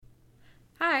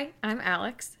Hi, I'm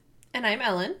Alex, And I'm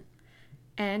Ellen.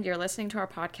 and you're listening to our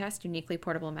podcast, Uniquely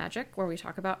Portable Magic, where we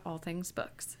talk about all things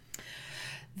books.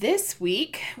 This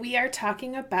week, we are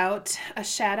talking about A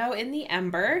Shadow in the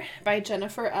Ember by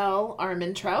Jennifer L.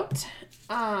 Armentrout.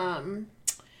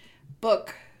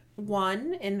 Book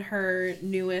 1 in her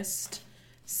newest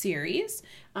series.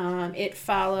 It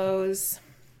follows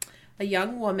a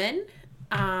young woman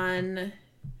on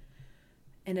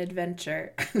an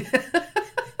adventure.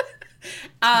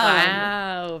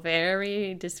 Wow,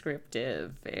 very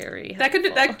descriptive, very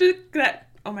helpful.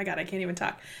 Oh my god, I can't even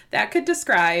talk. That could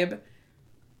describe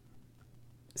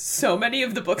so many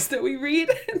of the books that we read.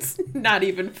 It's not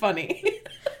even funny.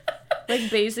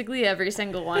 Like basically every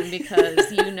single one,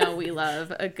 because you know we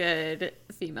love a good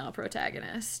female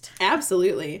protagonist.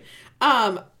 Absolutely.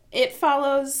 It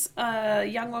follows a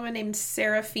young woman named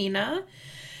Serafina,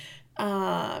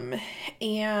 and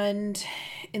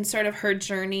in sort of her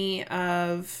journey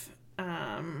of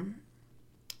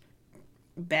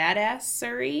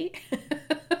badassery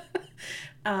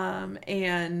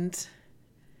and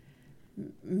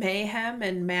mayhem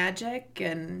and magic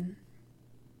and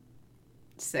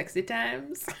sexy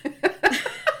times.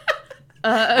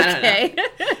 Okay.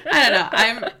 I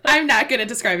don't know. I'm not good at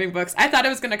describing books. I thought it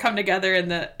was going to come together in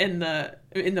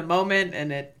the moment,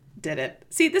 and it didn't.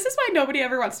 See, this is why nobody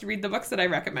ever wants to read the books that I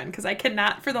recommend, because I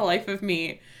cannot, for the life of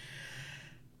me,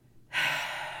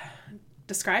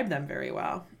 describe them very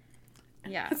well.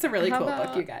 Yeah. It's a really cool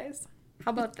book, you guys.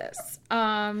 How about this?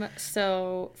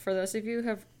 So for those of you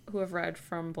who have read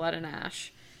From Blood and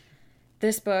Ash,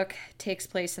 this book takes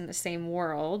place in the same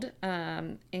world,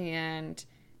 and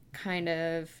kind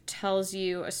of tells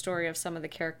you a story of some of the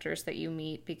characters that you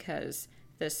meet, because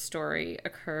this story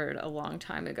occurred a long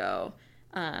time ago.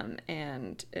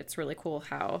 And it's really cool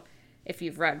how, if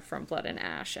you've read From Blood and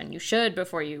Ash, and you should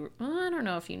before you, I don't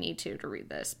know if you need to read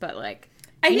this, but like,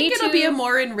 I think it'll be a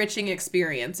more enriching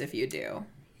experience if you do.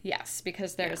 Yes,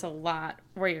 because there's a lot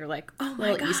where you're like, oh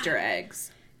my Little God. Easter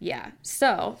eggs. Yeah.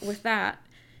 So with that,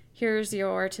 here's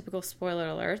your typical spoiler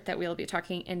alert that we'll be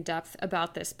talking in depth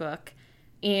about this book.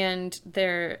 And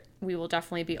we will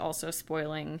definitely be also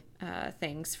spoiling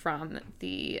things from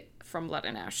the From Blood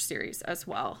and Ash series as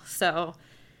well. So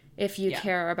if you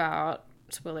care about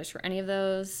spoilers for any of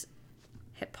those,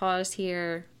 hit pause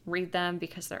here, read them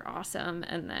because they're awesome,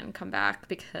 and then come back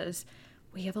because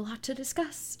we have a lot to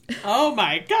discuss. Oh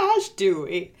my gosh, do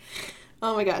we?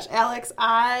 Oh my gosh. Alex,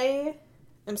 I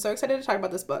am so excited to talk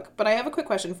about this book, but I have a quick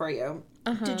question for you.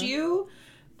 Uh-huh. Did you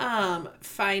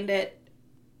find it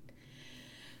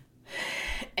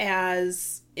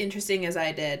as interesting as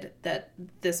I did that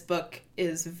this book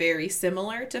is very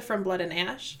similar to From Blood and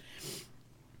Ash?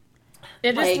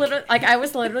 It is literally, like, I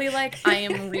was literally like, I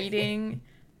am reading,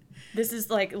 this is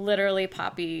like literally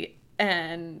Poppy,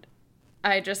 and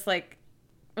I just like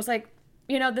was like,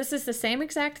 you know, this is the same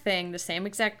exact thing, the same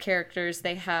exact characters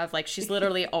they have. Like, she's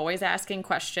literally always asking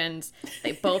questions.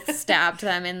 They both stabbed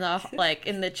them in the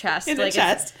chest. In the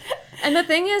chest. And the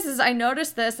thing is I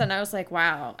noticed this and I was like,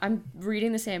 wow, I'm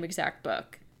reading the same exact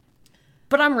book.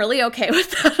 But I'm really okay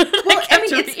with that. Well,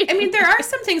 I mean, there are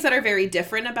some things that are very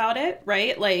different about it,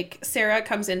 right? Like, Sarah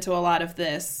comes into a lot of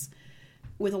this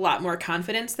with a lot more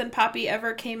confidence than Poppy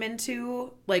ever came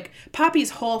into. Like,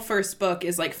 Poppy's whole first book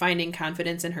is like finding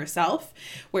confidence in herself,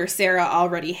 where Sarah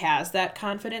already has that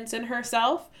confidence in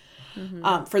herself.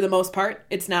 Mm-hmm. For the most part,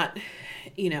 it's not,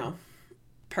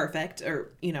 perfect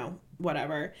or,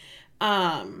 whatever.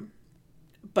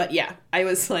 But yeah, I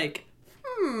was like,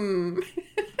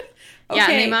 Okay. Yeah,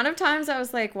 and the amount of times I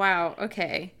was like, wow,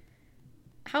 okay,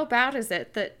 how bad is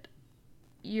it that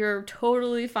you're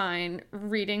totally fine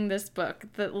reading this book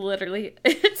that literally,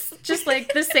 it's just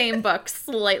like the same book,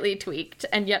 slightly tweaked,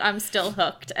 and yet I'm still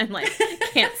hooked and like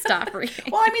can't stop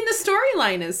reading. Well, I mean, the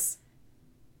storyline is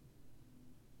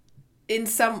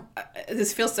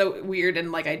this feels so weird,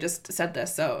 and like I just said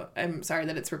this, so I'm sorry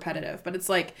that it's repetitive, but it's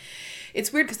like,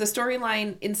 it's weird because the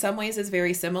storyline in some ways is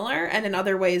very similar and in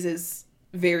other ways is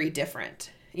very different,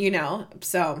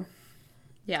 so.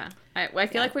 Yeah. I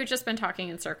feel like we've just been talking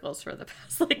in circles for the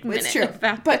past minute. It's true.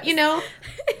 About but,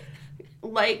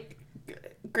 like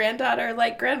granddaughter,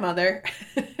 like grandmother.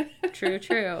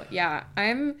 True. Yeah.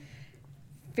 I'm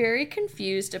very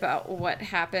confused about what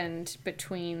happened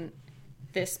between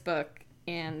this book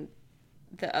and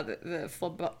the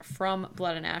From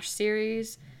Blood and Ash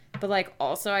series. But, like,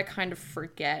 also I kind of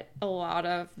forget a lot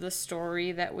of the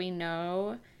story that we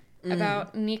know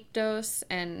about Nyktos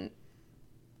and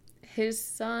his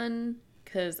son,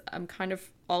 because I'm kind of,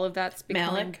 all of that's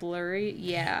becoming Malik. blurry.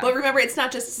 Yeah. But remember, it's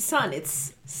not just a son,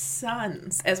 it's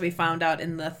sons, as we found out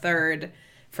in the third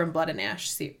from Blood and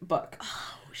Ash book.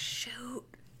 Oh, shoot.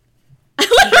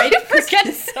 Right?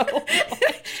 Forget so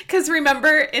Because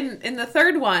remember, in the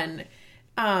third one,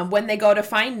 when they go to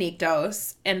find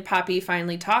Nyktos and Poppy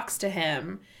finally talks to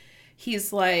him,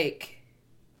 he's like,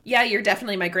 yeah, you're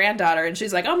definitely my granddaughter. And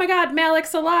she's like, oh my God,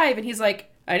 Malik's alive. And he's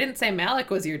like, I didn't say Malik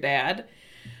was your dad.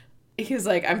 He's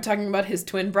like, I'm talking about his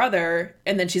twin brother.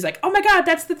 And then she's like, oh my God,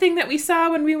 that's the thing that we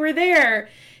saw when we were there.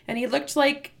 And he looked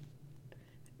like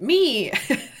me.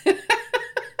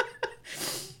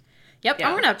 Yep, Yeah.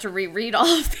 I'm going to have to reread all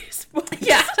of these books.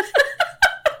 Yeah.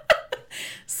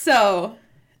 So.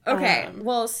 Okay,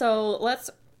 well, so let's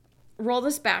roll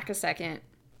this back a second.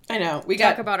 I know. We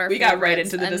Talk got about our we got right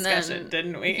favorites, into the and discussion, then-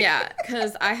 didn't we? Yeah,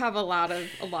 because I have a lot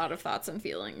of thoughts and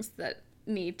feelings that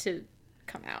need to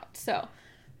come out. So,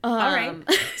 All right.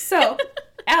 So,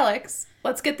 Alex,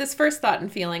 let's get this first thought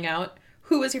and feeling out.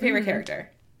 Who was your favorite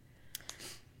character?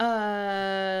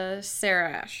 Sarah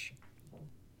Ash.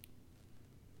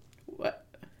 What?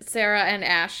 Sarah and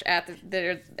Ash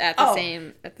they're at Oh.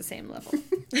 the same level.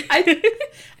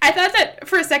 I thought that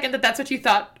for a second that's what you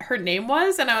thought her name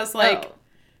was, and I was like,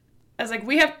 Oh.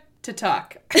 we have to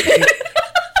talk.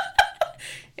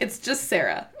 It's just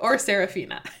Sarah or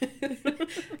Serafina.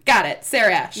 Got it.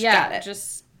 Sarah Ash. Yeah, Got it.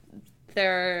 just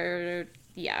they're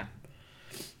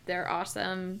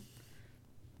awesome.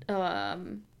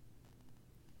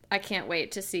 I can't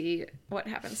wait to see what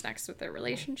happens next with their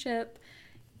relationship.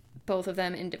 Both of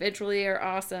them individually are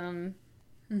awesome.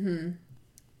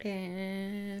 Mm-hmm.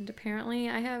 And apparently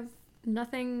I have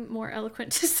nothing more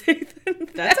eloquent to say than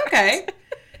that. That's okay.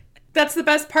 That's the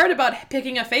best part about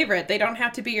picking a favorite. They don't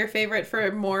have to be your favorite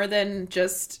for more than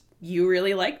just you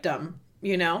really liked them,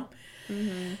 you know?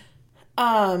 Mm-hmm.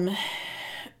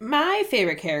 My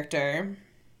favorite character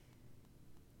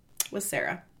was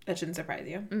Sarah. That shouldn't surprise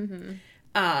you.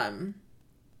 Mm-hmm.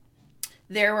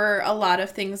 There were a lot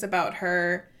of things about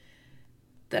her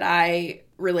that I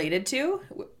related to.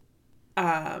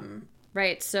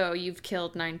 Right, so you've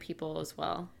killed 9 people as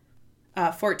well.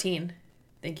 14.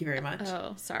 Thank you very much.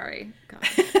 Oh, sorry. God.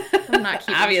 I'm not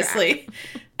keeping Obviously. track.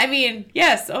 I mean,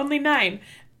 yes, only 9.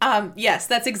 Yes,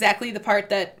 that's exactly the part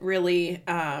that really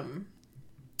I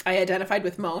identified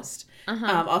with most.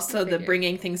 Also, the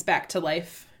bringing things back to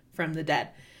life from the dead.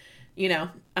 You know,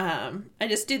 I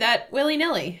just do that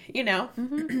willy-nilly, you know.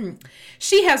 Mm-hmm.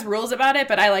 She has rules about it,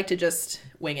 but I like to just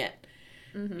wing it.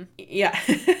 Mm-hmm. Yeah.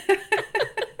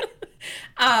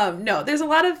 No, there's a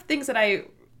lot of things that I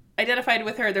identified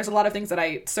with her. There's a lot of things that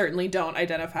I certainly don't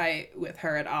identify with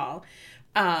her at all.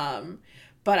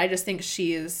 But I just think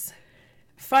she is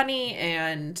funny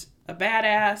and a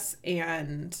badass,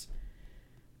 and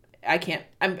I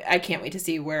can't wait to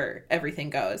see where everything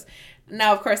goes.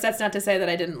 Now, of course, that's not to say that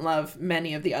I didn't love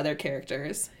many of the other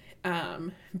characters.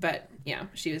 But yeah,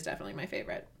 she was definitely my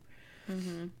favorite.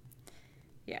 Mm-hmm.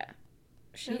 Yeah.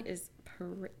 She is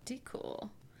pretty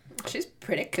cool. She's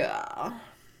pretty cool.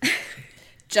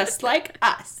 Just like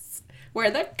us. We're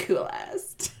the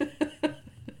coolest. I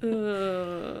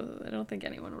don't think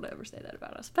anyone would ever say that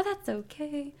about us, but that's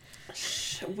okay.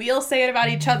 We'll say it about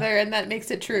each other, and that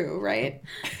makes it true, right?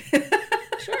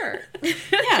 Sure.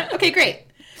 Yeah, okay, great.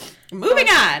 Moving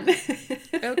on.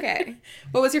 Okay.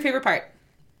 What was your favorite part?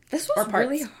 This Or was parts?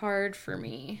 really hard for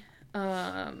me.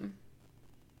 And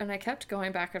I kept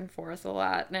going back and forth a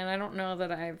lot, and I don't know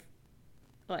that I've,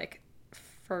 like,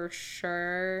 for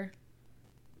sure...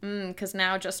 because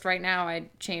now, just right now, I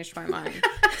changed my mind.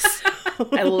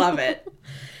 I love it.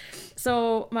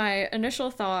 So my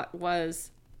initial thought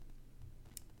was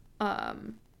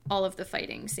all of the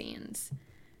fighting scenes.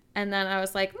 And then I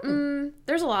was like,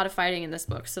 there's a lot of fighting in this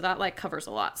book, so that, like, covers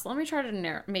a lot. So let me try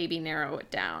to maybe narrow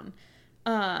it down.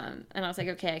 And I was like,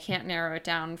 okay, I can't narrow it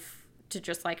down to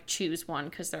just, like, choose one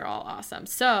because they're all awesome.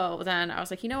 So then I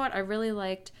was like, you know what? I really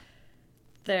liked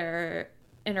their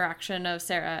interaction of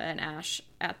Sarah and Ash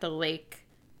at the lake,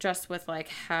 just with, like,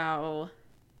 how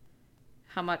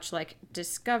much, like,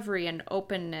 discovery and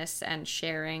openness and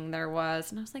sharing there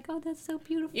was. And I was like, oh, that's so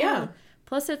beautiful. Yeah.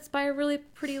 Plus, it's by a really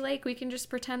pretty lake. We can just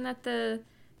pretend that the,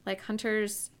 like,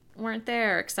 hunters weren't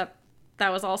there, except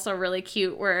that was also really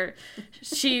cute where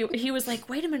he was like,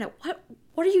 wait a minute,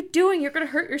 what are you doing? You're going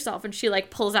to hurt yourself. And she, like,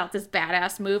 pulls out this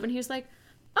badass move, and he was like,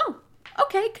 oh,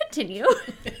 okay, continue.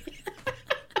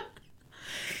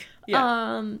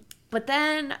 Yeah. But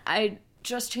then I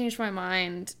just changed my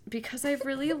mind because I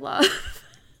really love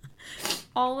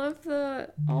all of the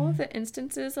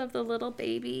instances of the little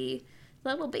babies.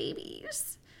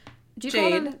 Do you call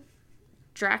Jade. them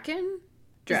Draken?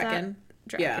 Draken.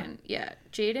 Draken. Yeah.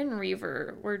 Jade and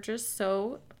Reaver were just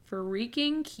so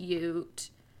freaking cute.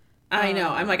 I know.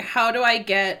 I'm like, how do I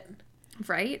get...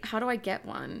 Right? How do I get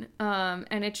one?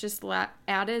 And it just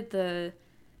added the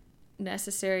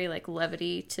necessary, like,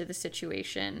 levity to the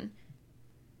situation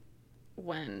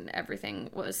when everything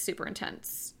was super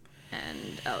intense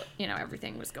and, you know,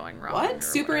 everything was going wrong. What?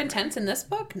 Super intense in this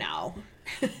book? No.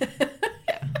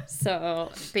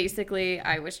 So, basically,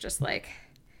 I was just like,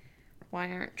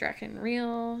 why aren't Draken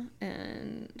real?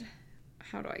 And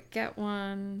how do I get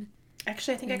one?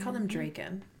 Actually, I think I call them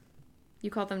Draken. You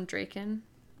call them Draken?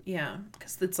 Yeah,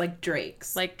 because it's like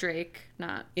drakes. Like Drake,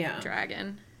 not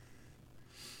dragon.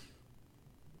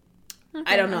 Okay,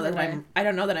 I don't know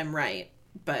that I'm right,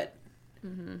 but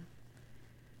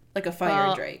like a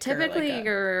fire drake. Typically, like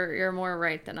you're more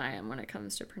right than I am when it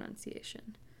comes to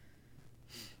pronunciation.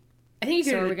 I think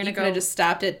you could have just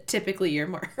stopped at typically you're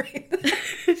more right.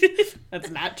 That's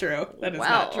not true. That is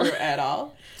not true at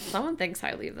all. Someone thinks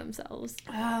highly of themselves.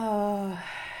 Oh,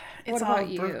 what about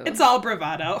you? It's all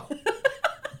bravado.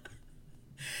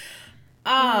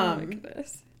 Oh my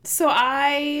goodness. So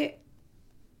I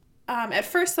at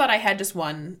first thought I had just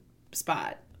one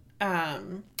spot.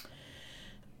 One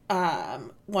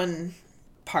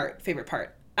favorite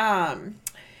part.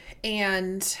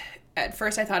 And at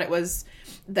first I thought it was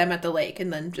them at the lake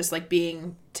and then just like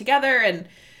being together and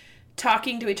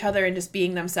talking to each other and just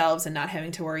being themselves and not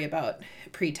having to worry about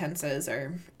pretenses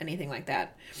or anything like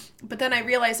that. But then I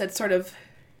realized that sort of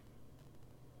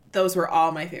those were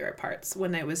all my favorite parts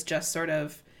when it was just sort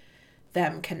of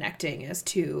them connecting as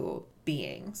two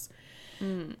beings.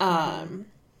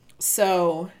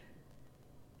 So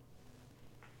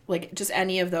like just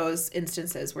any of those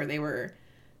instances where they were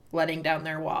letting down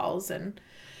their walls and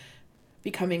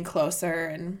becoming closer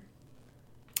and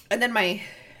then my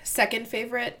second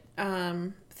favorite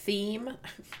theme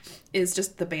is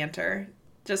just the banter.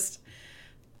 Just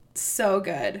so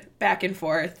good. Back and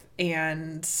forth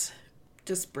and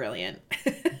just brilliant.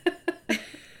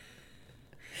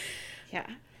 Yeah.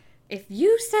 If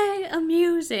you say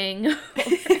amusing.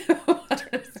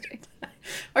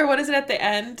 Or what is it at the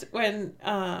end when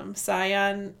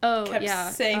Sion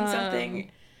kept saying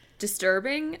something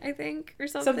disturbing, I think, or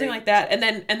something. Something like that. And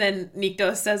then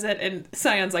Nyktos says it and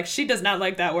Sion's like, she does not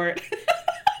like that word.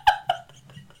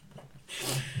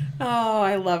 Oh,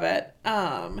 I love it.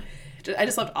 I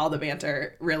just loved all the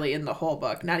banter really in the whole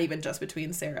book, not even just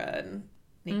between Sarah and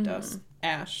Nyktos,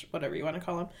 Ash, whatever you want to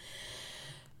call him.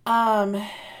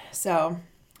 So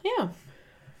yeah,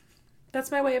 that's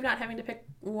my way of not having to pick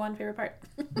one favorite part.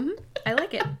 I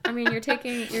like it. I mean, you're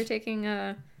taking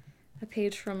a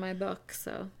page from my book,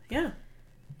 so yeah,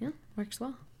 works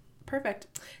well. Perfect.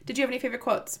 Did you have any favorite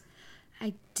quotes?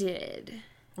 I did.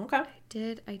 Okay. I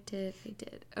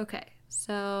did. Okay,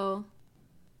 so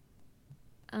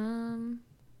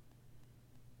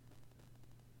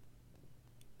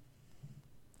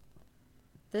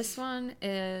this one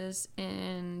is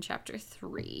in chapter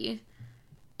 3,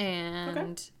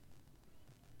 and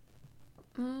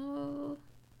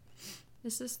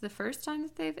this is the first time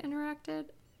that they've interacted?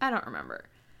 I don't remember,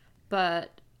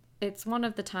 but it's one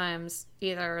of the times,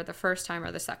 either the first time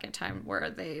or the second time, where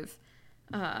they've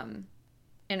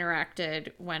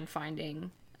interacted when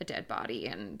finding a dead body,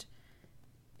 and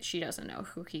she doesn't know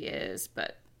who he is,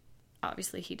 but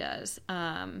obviously he does.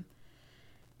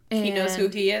 He knows who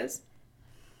he is?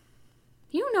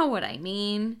 You know what I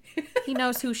mean. He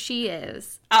knows who she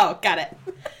is. Oh, got it.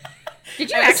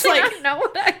 Did you actually not know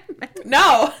what I meant?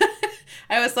 No.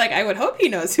 I was like, I would hope he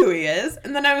knows who he is.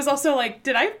 And then I was also like,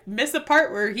 did I miss a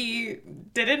part where he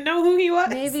didn't know who he was?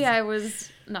 Maybe I was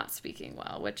not speaking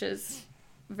well, which is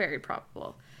very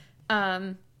probable.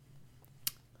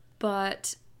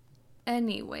 But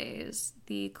anyways,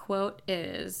 the quote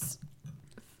it's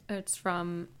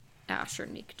from Ash or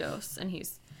Nyktos, and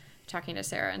he's talking to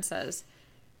Sarah and says,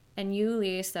 "And you,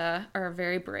 Lisa, are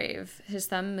very brave." His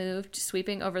thumb moved,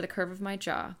 sweeping over the curve of my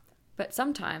jaw. But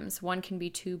sometimes one can be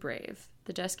too brave.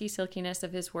 The dusky silkiness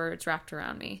of his words wrapped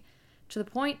around me, to the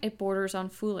point it borders on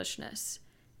foolishness.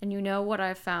 And you know what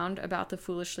I've found about the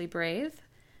foolishly brave?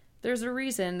 There's a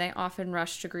reason they often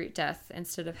rush to greet death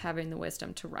instead of having the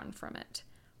wisdom to run from it.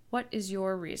 What is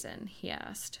your reason? He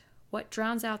asked. What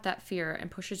drowns out that fear and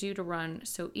pushes you to run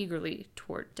so eagerly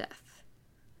toward death?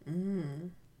 I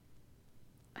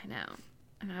know.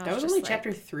 And that was only like,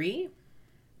 chapter 3?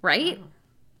 Right? Wow.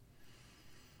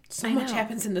 So much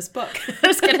happens in this book. I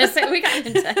was going to say, we got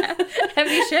into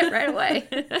heavy shit right away.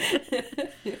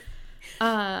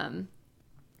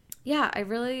 Yeah, I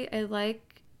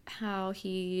like how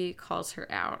he calls her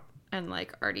out and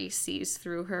like already sees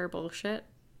through her bullshit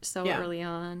so early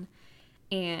on.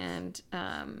 And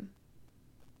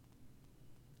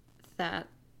that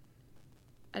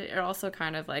it also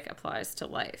kind of like applies to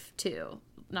life too,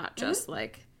 not just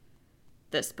like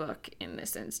this book in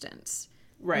this instance.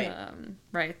 Right.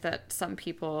 Right. That some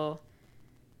people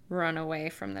run away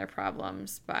from their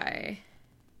problems by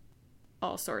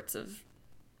all sorts of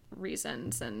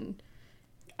reasons, and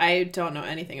I don't know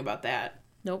anything about that.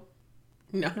 Nope.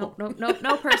 No.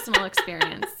 No personal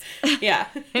experience. Yeah.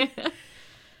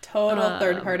 Total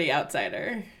third-party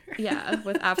outsider. Yeah,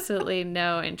 with absolutely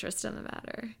no interest in the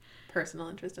matter. Personal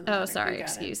interest in the Oh, matter. sorry,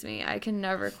 excuse me. I can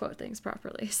never quote things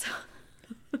properly, so.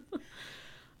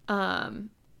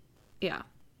 Yeah.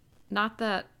 Not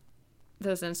that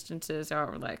those instances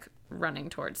are, like, running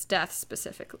towards death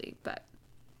specifically, but...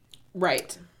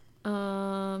 Right.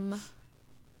 But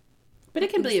it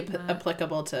can be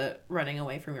applicable to running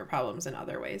away from your problems in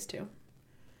other ways, too.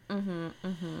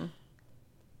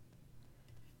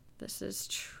 This is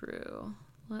true.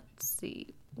 Let's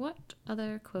see. What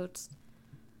other quotes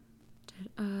did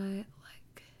I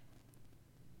like?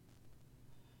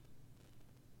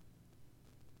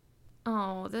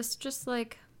 Oh, this just,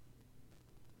 like,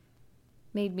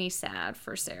 made me sad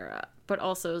for Sarah, but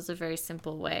also is a very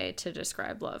simple way to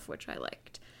describe love, which I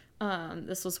liked.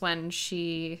 This was when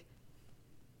she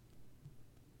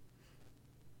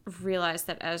realized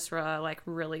that Ezra, like,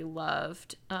 really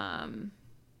loved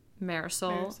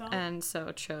Marisol, and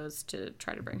so chose to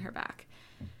try to bring her back.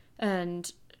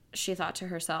 And she thought to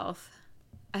herself,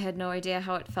 I had no idea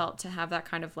how it felt to have that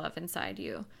kind of love inside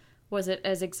you. Was it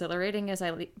as exhilarating as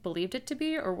I believed it to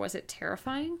be, or was it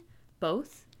terrifying?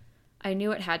 Both. I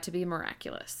knew it had to be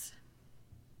miraculous.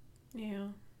 Yeah.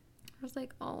 I was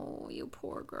like, oh, you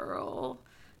poor girl.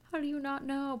 How do you not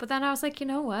know? But then I was like, you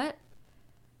know what?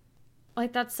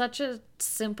 Like, that's such a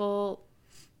simple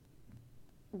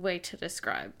way to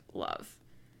describe love.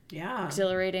 Yeah.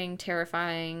 Exhilarating,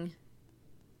 terrifying,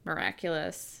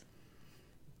 miraculous.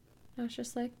 I was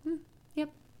just like, yep,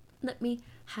 let me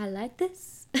highlight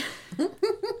this.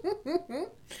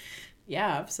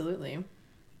 Yeah, absolutely.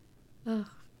 Oh,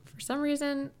 for some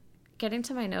reason, getting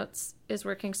to my notes is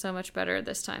working so much better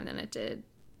this time than it did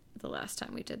the last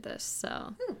time we did this.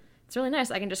 So it's really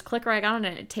nice. I can just click right on it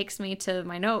and it takes me to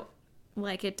my note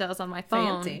like it does on my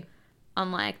phone. Fancy.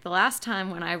 Unlike the last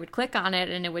time when I would click on it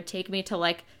and it would take me to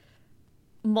like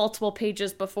multiple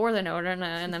pages before the note,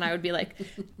 and then I would be like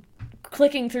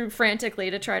clicking through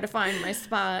frantically to try to find my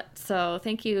spot. So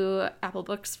thank you, Apple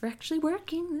Books, for actually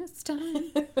working this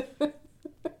time.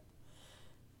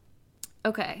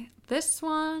 Okay, this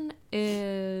one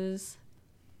is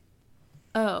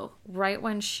right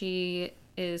when she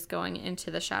is going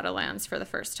into the Shadowlands for the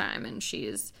first time, and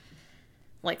she's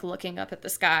like looking up at the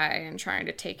sky and trying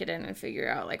to take it in and figure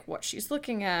out like what she's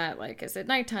looking at. Like, is it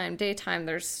nighttime, daytime?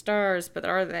 There's stars, but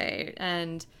are they?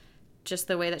 And just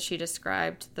the way that she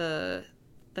described the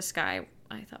sky,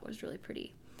 I thought was really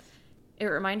pretty. It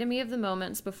reminded me of the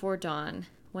moments before dawn,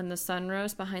 when the sun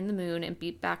rose behind the moon and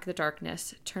beat back the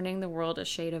darkness, turning the world a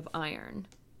shade of iron.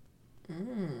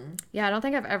 Yeah, I don't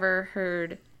think I've ever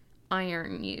heard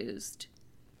iron used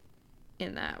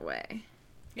in that way.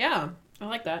 Yeah, I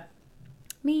like that.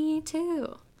 Me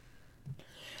too.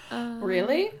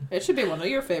 Really? It should be one of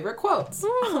your favorite quotes.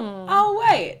 Oh,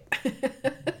 wait.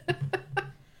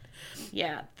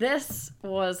 Yeah, this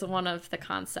was one of the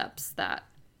concepts that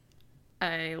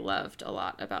I loved a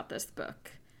lot about this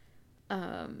book.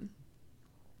 And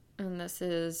this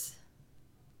is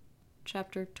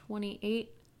chapter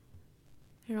 28.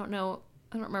 I don't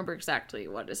remember exactly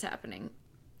what is happening,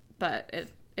 but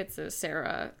it's a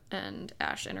Sarah and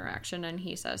Ash interaction, and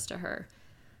he says to her,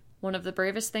 one of the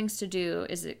bravest things to do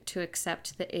is to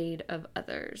accept the aid of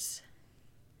others.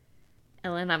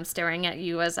 Ellen, I'm staring at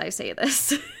you as I say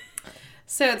this.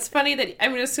 So it's funny that,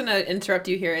 I'm just going to interrupt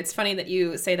you here. It's funny that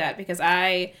you say that because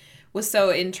I was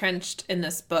so entranced,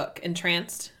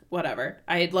 whatever.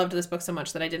 I had loved this book so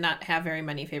much that I did not have very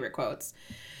many favorite quotes.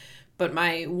 But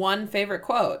my one favorite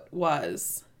quote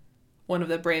was, one of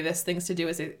the bravest things to do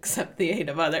is accept the aid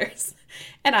of others.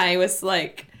 And I was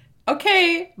like,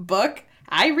 okay, book,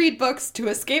 I read books to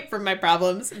escape from my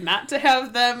problems, not to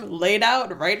have them laid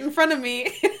out right in front of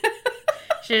me.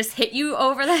 Should just hit you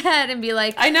over the head and be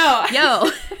like, I know. Yo.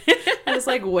 I was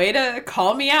like, way to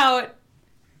call me out,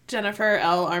 Jennifer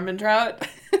L. Armentrout.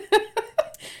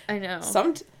 I know.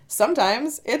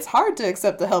 Sometimes it's hard to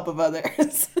accept the help of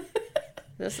others.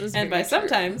 This is and by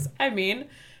sometimes, I mean,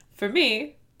 for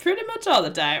me, pretty much all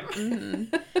the time.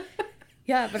 Mm-hmm.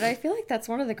 Yeah, but I feel like that's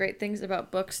one of the great things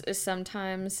about books is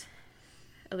sometimes,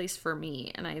 at least for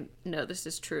me, and I know this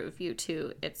is true of you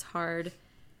too, it's hard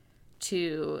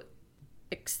to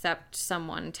accept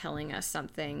someone telling us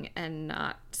something and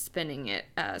not spinning it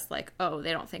as like, oh,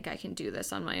 they don't think I can do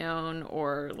this on my own,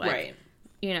 or like, Right.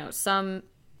 you know,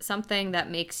 something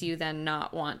that makes you then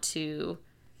not want to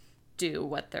do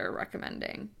what they're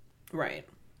recommending. Right.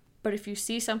 But if you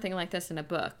see something like this in a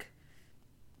book,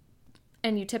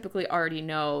 and you typically already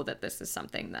know that this is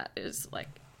something that is like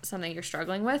something you're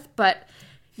struggling with, but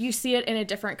you see it in a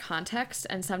different context,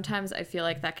 and sometimes I feel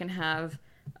like that can have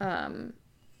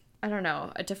I don't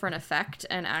know, a different effect,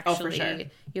 and actually sure.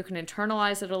 you can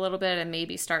internalize it a little bit and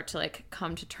maybe start to like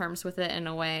come to terms with it in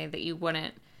a way that you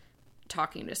wouldn't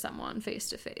talking to someone face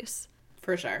to face.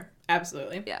 For sure.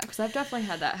 Absolutely. Yeah, because I've definitely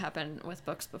had that happen with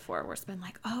books before, where it's been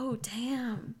like, oh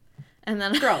damn, and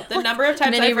then Girl, the number of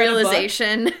times mini I've read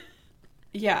realization. a book,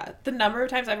 yeah, the number of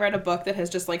times I've read a book that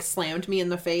has just like slammed me in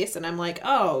the face, and I'm like,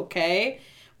 oh, okay,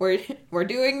 we're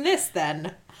doing this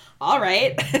then. All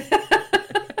right.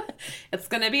 It's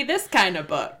gonna be this kind of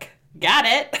book. Got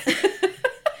it.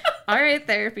 All right,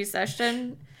 therapy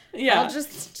session. Yeah. I'll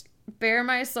just bare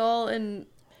my soul and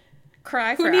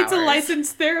cry Who for needs hours. a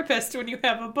licensed therapist when you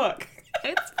have a book?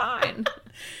 It's fine.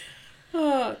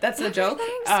 Oh, that's a joke.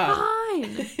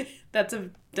 Everything's fine.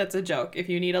 That's a joke. If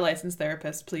you need a licensed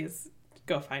therapist, please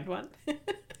go find one.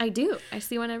 I do. I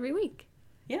see one every week.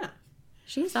 Yeah.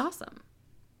 She's awesome.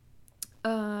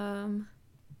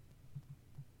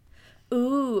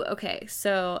 Ooh, okay.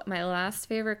 So my last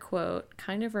favorite quote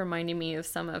kind of reminded me of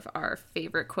some of our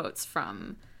favorite quotes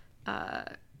from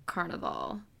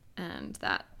Carnival and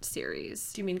that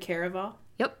series. Do you mean Caraval?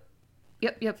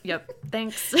 Yep.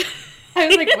 Thanks. I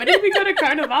was like, when did we go to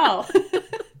Carnival?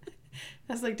 I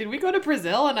was like, did we go to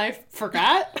Brazil and I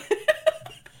forgot?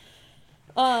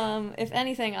 If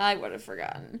anything, I would have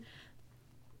forgotten.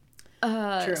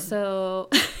 True. So...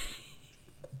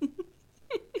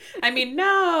 I mean,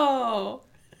 no.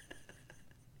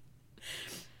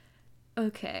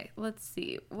 Okay, let's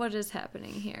see. What is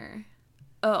happening here?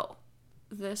 Oh,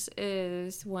 this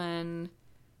is when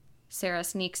Sarah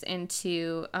sneaks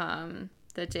into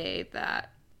the day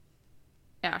that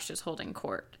Ash is holding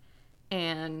court.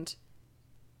 And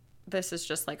this is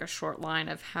just like a short line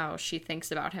of how she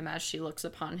thinks about him as she looks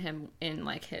upon him in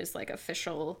like his like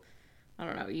official, I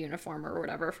don't know, uniform or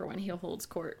whatever for when he holds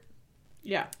court.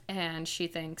 Yeah. And she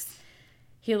thinks,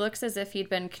 he looks as if he'd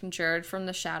been conjured from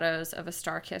the shadows of a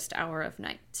star-kissed hour of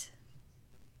night.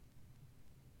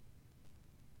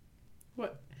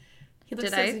 What? He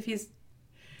looks Did as I? if he's...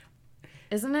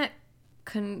 Isn't it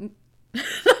I'm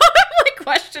like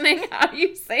questioning how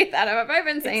you say that. Have I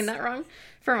been saying that wrong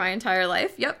for my entire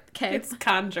life? Yep. Okay. It's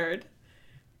conjured.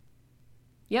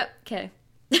 Yep. Okay.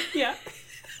 Yeah.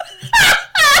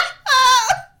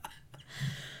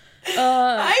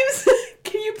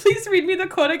 Can you please read me the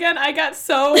quote again? I got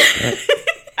so...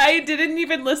 I didn't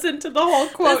even listen to the whole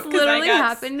quote. This literally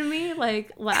happened to me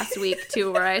like last week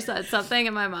too, where I said something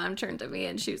and my mom turned to me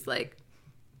and she was like,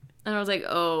 and I was like,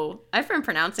 oh, I've been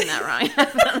pronouncing that wrong.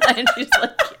 And she's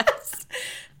like, yes.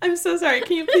 I'm so sorry.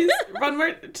 Can you please one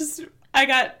more? Just, I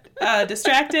got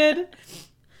distracted.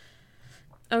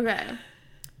 Okay.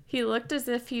 He looked as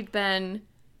if he'd been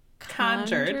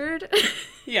conjured.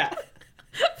 Yeah.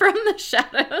 From the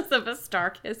shadows of a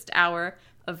star-kissed hour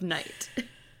of night.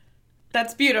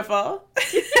 That's beautiful.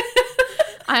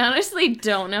 I honestly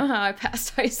don't know how I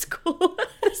passed high school at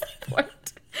this point.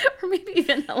 Or maybe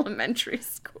even elementary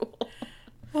school.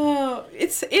 Oh,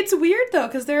 it's weird though,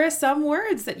 because there are some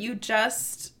words that you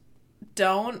just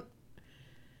don't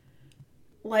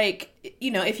like,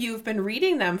 you know, if you've been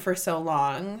reading them for so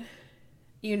long,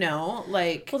 you know,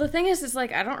 like... Well, the thing is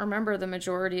like, I don't remember the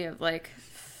majority of like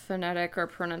phonetic or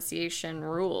pronunciation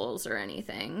rules or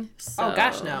anything. So. Oh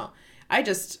gosh, no.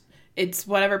 It's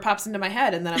whatever pops into my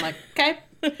head, and then I'm like, okay.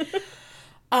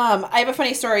 I have a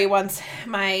funny story. Once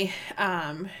I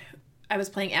was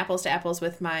playing apples to apples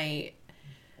with my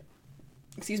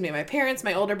parents,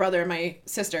 my older brother, and my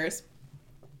sisters.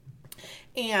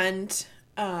 And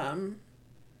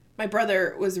my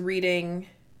brother was reading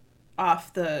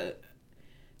off the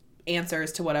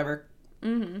answers to whatever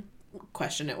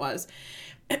question it was.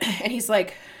 And he's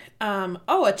like,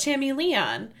 oh, a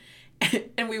chameleon.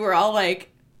 And we were all like,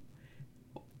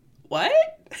 what?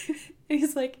 And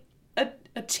he's like,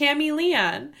 a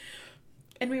chameleon.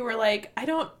 And we were like, I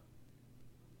don't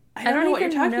know what you're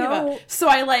talking about. So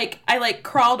I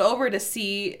crawled over to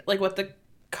see like what the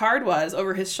card was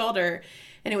over his shoulder,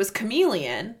 and it was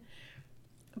chameleon.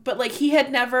 But like he'd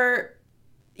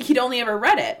only ever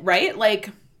read it, right?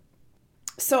 Like,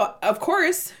 so of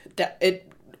course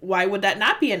why would that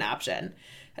not be an option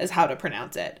as how to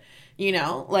pronounce it? You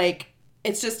know, like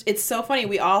it's so funny.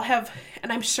 We all have,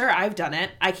 and I'm sure I've done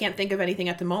it. I can't think of anything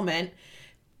at the moment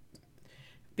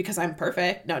because I'm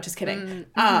perfect. No, just kidding.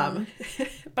 But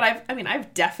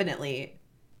I've definitely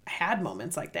had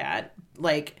moments like that.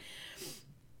 Like,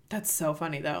 that's so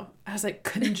funny though. I was like,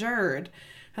 conjured.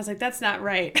 I was like, that's not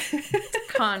right.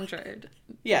 Conjured.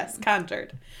 Yes,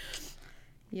 conjured.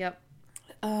 Yep.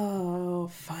 Oh,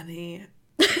 funny.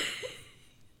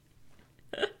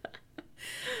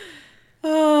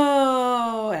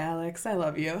 Oh, Alex, I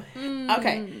love you.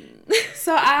 Okay.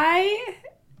 So I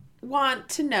want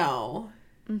to know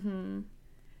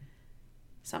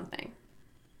something.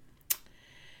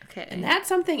 Okay. And that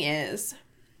something is,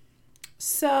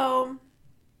 so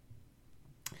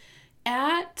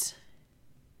at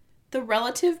the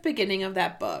relative beginning of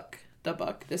that book,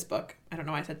 this book, I don't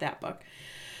know why I said that book,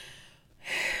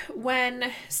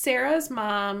 when Sarah's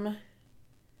mom,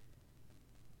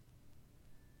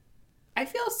 I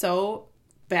feel so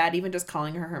bad even just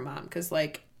calling her mom, because,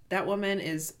 like, that woman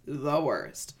is the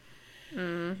worst.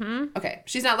 Mm-hmm. Okay,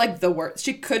 she's not, like, the worst.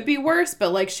 She could be worse,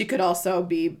 but, like, she could also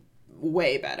be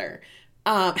way better.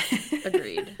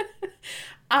 Agreed.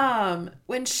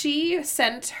 When she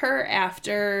sent her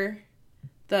after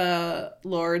the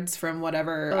lords from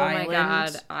whatever island. Oh my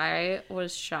god, I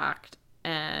was shocked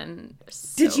and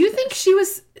so Did you think she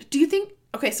was, do you think,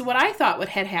 okay, so what I thought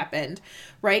had happened,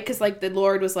 right? Because, like, the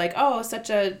Lord was like, oh, such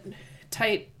a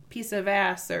tight piece of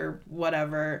ass or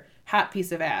whatever, hot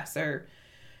piece of ass or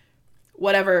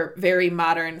whatever very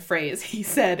modern phrase he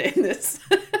said in this.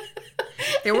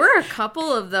 There were a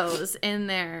couple of those in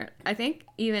there. I think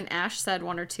even Ash said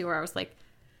one or two where I was like,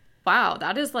 wow,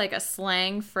 that is like a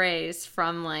slang phrase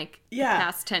from like the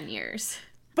past 10 years.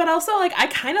 But also, like, I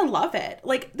kind of love it.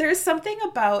 Like, there's something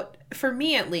about, for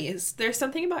me at least, there's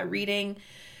something about reading.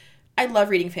 I love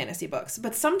reading fantasy books.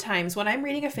 But sometimes when I'm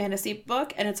reading a fantasy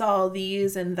book and it's all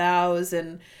these and thous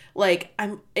and, like,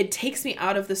 it takes me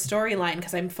out of the storyline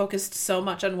because I'm focused so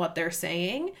much on what they're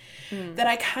saying that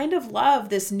I kind of love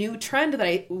this new trend that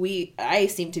I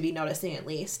seem to be noticing, at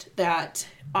least, that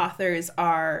authors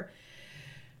are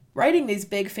writing these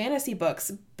big fantasy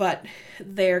books, but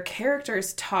their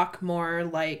characters talk more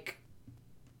like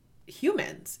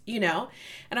humans, you know?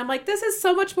 And I'm like, this is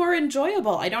so much more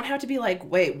enjoyable. I don't have to be like,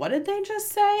 wait, what did they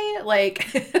just say? Like,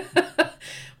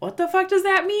 what the fuck does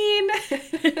that mean?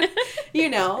 You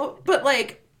know? But,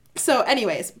 like, so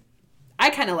anyways, I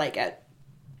kind of like it.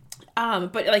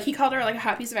 But, like, he called her, like, a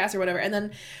hot piece of ass or whatever, and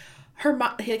then her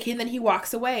mom, then he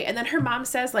walks away, and then her mom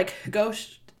says, like, go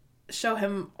show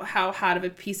him how hot of a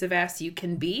piece of ass you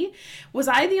can be. Was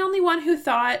I the only one who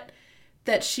thought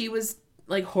that she was,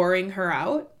 like, whoring her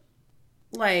out?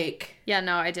 Like, yeah,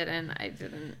 no, I didn't.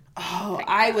 Oh,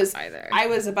 I was either. I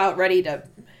was about ready to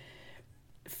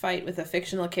fight with a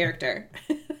fictional character.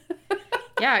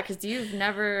 Yeah, because you've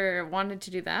never wanted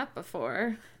to do that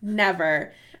before.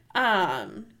 Never.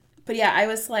 But yeah, I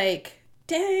was like,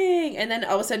 dang. And then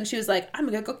all of a sudden she was like, I'm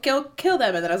gonna go kill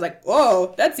them. And then I was like,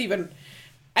 whoa, that's even.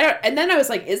 And then I was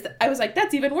like,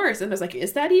 that's even worse. And I was like,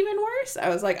 is that even worse? I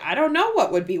was like, I don't know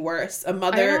what would be worse. A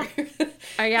mother.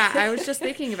 Yeah, I was just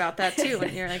thinking about that too.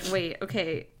 And you're like, wait,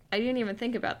 okay, I didn't even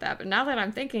think about that. But now that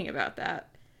I'm thinking about that,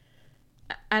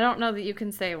 I don't know that you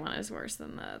can say one is worse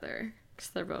than the other. Because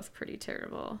they're both pretty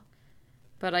terrible.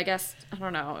 But I guess, I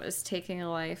don't know, is taking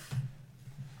a life.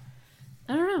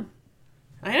 I don't know.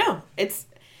 I know. It's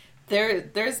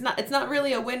not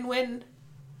really a win-win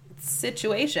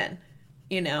situation.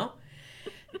 You know,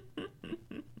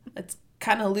 it's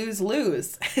kind of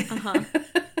lose-lose. Uh-huh.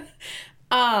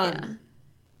 Yeah.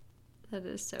 That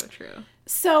is so true.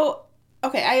 So,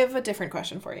 okay, I have a different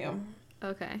question for you.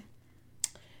 Okay.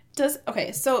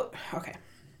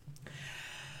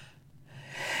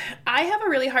 I have a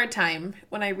really hard time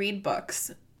when I read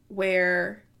books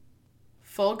where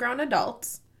full-grown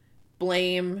adults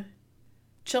blame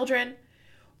children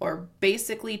or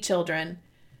basically children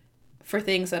for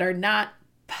things that are not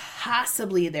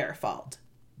possibly their fault.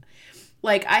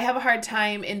 Like, I have a hard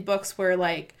time in books where,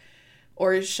 like,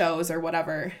 or shows or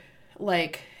whatever,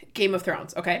 like Game of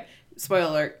Thrones, okay? Spoiler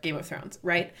alert, Game of Thrones,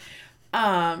 right?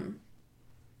 The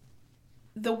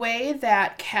way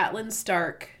that Catelyn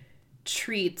Stark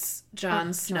treats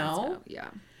Jon Snow, yeah,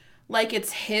 like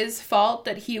it's his fault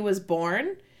that he was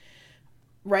born,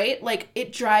 right? Like,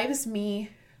 it drives me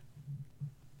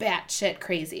batshit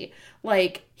crazy.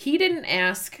 Like, he didn't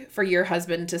ask for your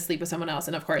husband to sleep with someone else,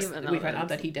 and of course we find out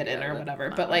that he didn't or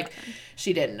whatever, but like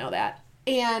she didn't know that.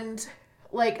 And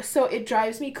like, so it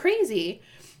drives me crazy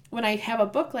when I have a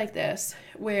book like this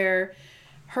where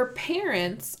her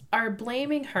parents are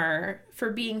blaming her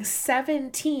for being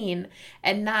 17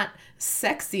 and not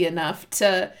sexy enough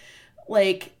to,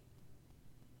 like,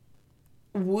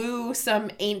 woo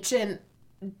some ancient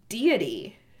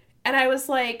deity. And I was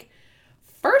like,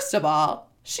 first of all,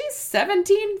 she's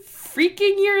 17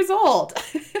 freaking years old.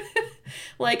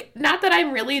 Like, not that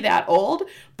I'm really that old,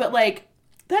 but, like,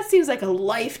 that seems like a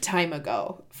lifetime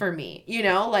ago for me, you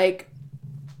know? Like,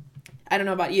 I don't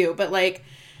know about you, but, like,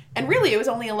 and really it was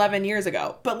only 11 years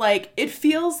ago, but, like, it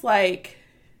feels like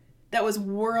that was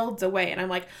worlds away. And I'm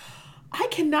like, I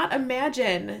cannot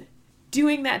imagine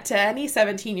doing that to any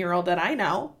 17-year-old that I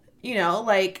know, you know,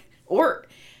 like, or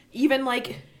even,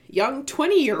 like, young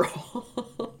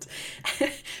 20-year-old.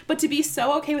 But to be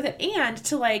so okay with it, and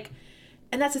to, like,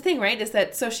 and that's the thing, right, is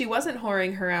that, so she wasn't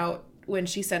whoring her out when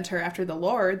she sent her after the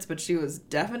lords, but she was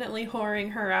definitely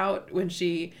whoring her out when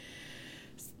she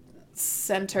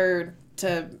sent her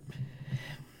to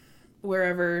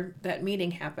wherever that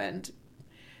meeting happened.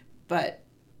 But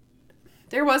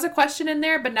there was a question in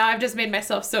there, but now I've just made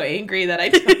myself so angry that I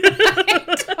don't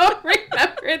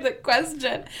remember the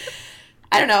question.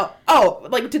 I don't know. Oh,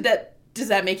 like, does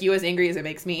that make you as angry as it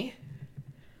makes me?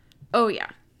 Oh, yeah.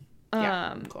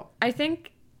 Yeah, cool. I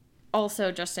think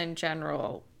also just in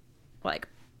general, like,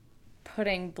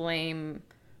 putting blame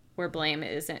where blame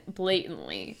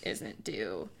blatantly isn't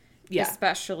due. Yeah.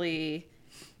 Especially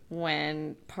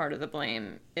when part of the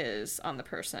blame is on the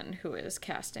person who is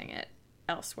casting it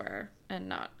elsewhere and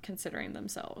not considering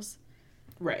themselves.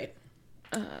 Right.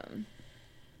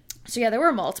 So yeah, there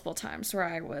were multiple times where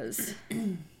I was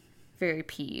very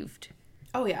peeved.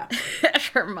 Oh, yeah. At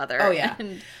her mother. Oh, yeah.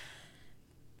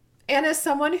 And as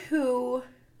someone who,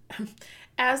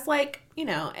 as, like, you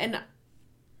know, an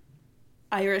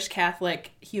Irish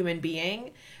Catholic human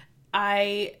being,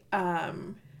 I,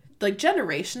 like,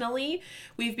 generationally,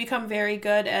 we've become very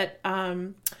good at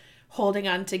holding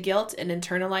on to guilt and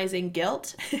internalizing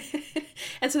guilt.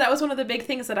 And so that was one of the big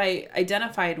things that I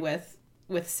identified with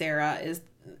Sarah, is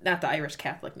not the Irish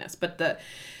Catholicness, but the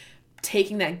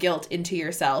taking that guilt into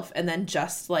yourself and then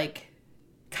just, like,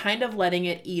 kind of letting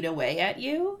it eat away at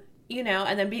you, you know,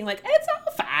 and then being like, it's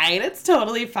all fine, it's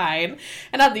totally fine.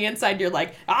 And on the inside, you're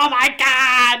like, oh my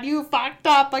God, you fucked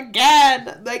up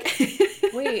again. Like,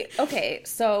 wait, okay,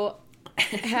 so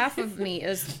half of me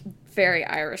is very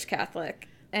Irish Catholic,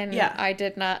 and yeah. I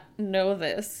did not know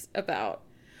this about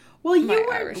my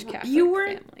Irish Catholic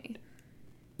family.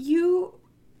 You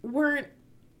weren't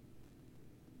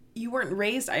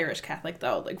raised Irish Catholic,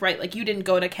 though, like, right? Like, you didn't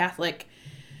go to Catholic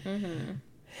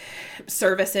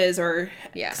services or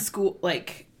school,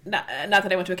 like, not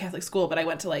that I went to a Catholic school, but I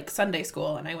went to, like, Sunday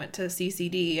school, and I went to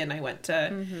CCD, and I went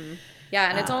to... Yeah,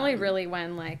 and it's only really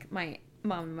when, like, my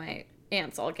mom and my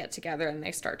aunts all get together and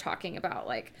they start talking about,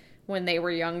 like, when they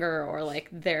were younger, or, like,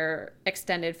 their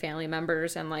extended family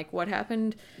members and, like, what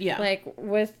happened, like,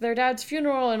 with their dad's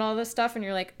funeral and all this stuff, and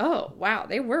you're like, oh, wow,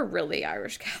 they were really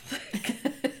Irish Catholic.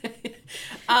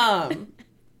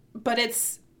 But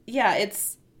it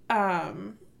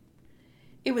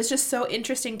was just so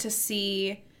interesting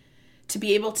to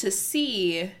be able to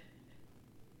see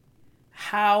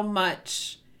how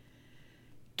much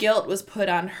guilt was put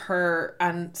on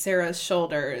Sarah's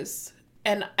shoulders.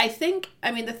 And I think,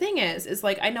 I mean, the thing is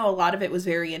like, I know a lot of it was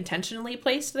very intentionally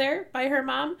placed there by her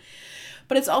mom,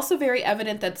 but it's also very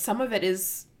evident that some of it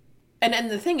is,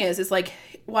 and the thing is like,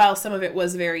 while some of it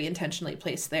was very intentionally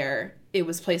placed there, it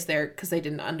was placed there because they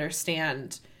didn't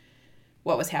understand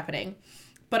what was happening.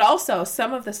 But also,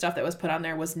 some of the stuff that was put on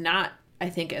there was not, I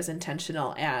think, as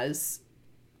intentional as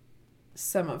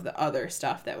some of the other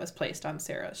stuff that was placed on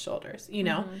Sarah's shoulders, you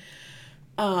know?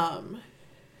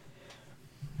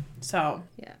 So.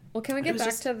 Yeah. Well, can we get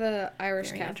back to the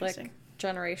Irish Catholic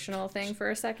generational thing for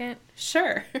a second?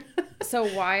 Sure. So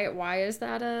why is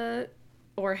that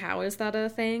or how is that a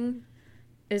thing?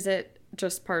 Is it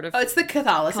just part of... Oh, it's the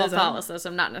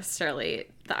Catholicism. Not necessarily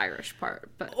the Irish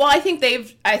part, but... Well, I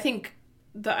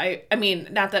mean,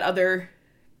 not that other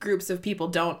groups of people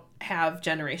don't have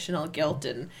generational guilt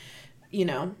and, you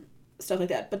know, stuff like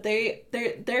that, but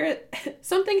they're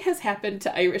something has happened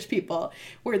to Irish people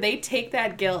where they take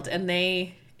that guilt and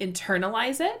they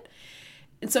internalize it.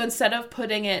 And so instead of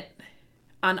putting it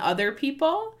on other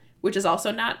people, which is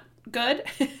also not good,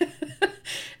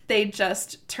 they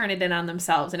just turn it in on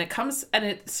themselves. And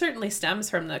it certainly stems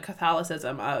from the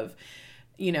Catholicism of,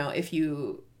 you know, if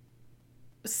you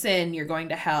sin, you're going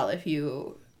to hell. If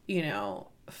you know,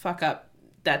 fuck up,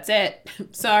 that's it.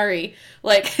 Sorry.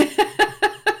 Like,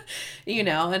 you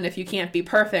know, and if you can't be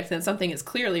perfect, then something is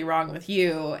clearly wrong with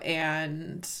you.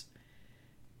 And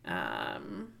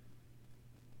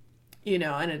you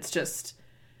know, and it's just,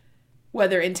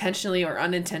 whether intentionally or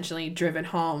unintentionally, driven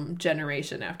home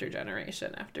generation after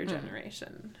generation after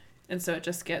generation. And so it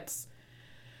just gets,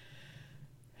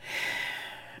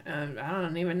 I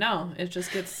don't even know. It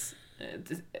just gets,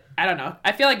 I don't know.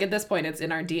 I feel like at this point it's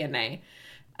in our DNA.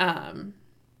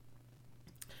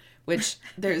 Which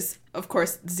there's, of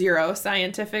course, zero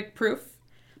scientific proof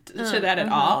to that at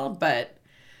all, but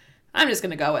I'm just going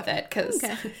to go with it because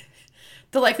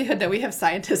the likelihood that we have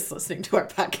scientists listening to our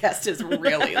podcast is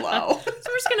really low. So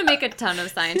we're just going to make a ton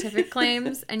of scientific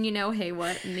claims, and you know, hey,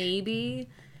 what? Maybe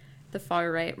the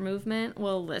far-right movement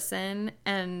will listen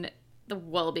and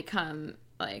will become,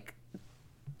 like,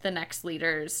 the next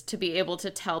leaders to be able to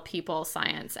tell people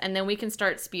science, and then we can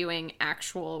start spewing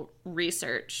actual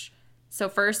research. So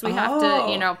first we have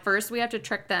to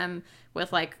trick them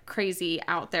with like crazy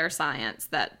out there science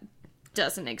that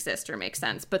doesn't exist or make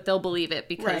sense, but they'll believe it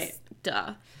because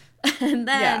duh. And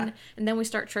then we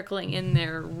start trickling in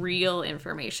their real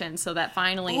information so that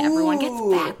finally everyone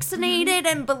gets vaccinated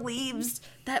and believes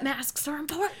that masks are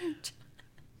important.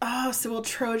 Oh, so we'll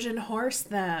Trojan horse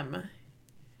them.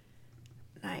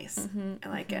 Nice. I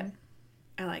like it.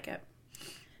 I like it.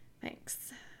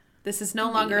 Thanks. This is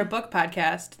no longer a book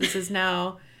podcast. This is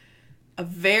now a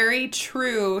very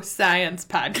true science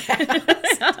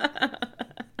podcast.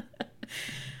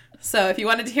 So if you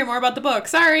wanted to hear more about the book,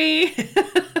 sorry.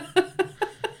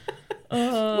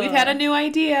 We've had a new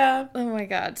idea. Oh my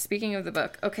God. Speaking of the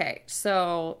book. Okay.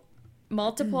 So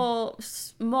multiple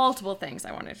things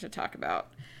I wanted to talk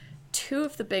about. Two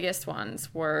of the biggest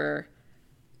ones were,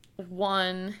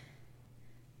 one,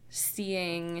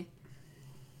 seeing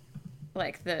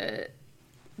like the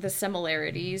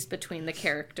similarities between the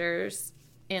characters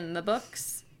in the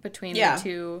books, between the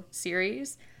two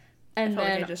series. And I felt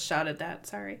like I just shouted that.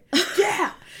 Sorry.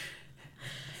 Yeah.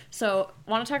 So,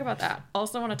 want to talk about that.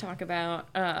 Also want to talk about,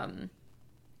 I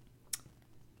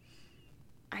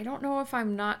don't know if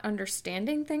I'm not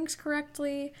understanding things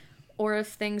correctly or if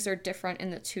things are different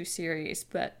in the two series,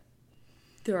 but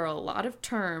there are a lot of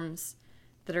terms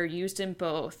that are used in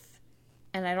both.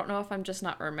 And I don't know if I'm just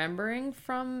not remembering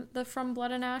from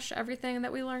Blood and Ash everything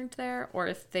that we learned there, or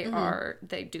if they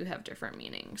they do have different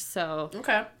meanings. So,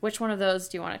 which one of those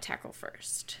do you want to tackle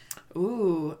first?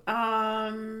 Ooh,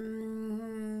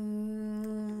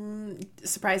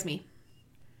 surprise me.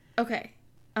 Okay,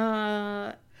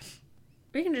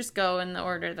 we can just go in the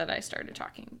order that I started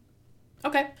talking.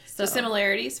 Okay, so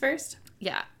similarities first.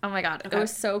 Yeah. Oh my God, it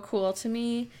was so cool to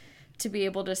me to be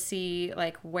able to see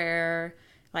like where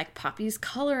like Poppy's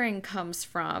coloring comes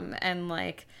from and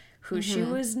like who she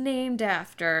was named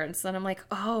after. And so then I'm like,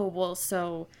 oh, well,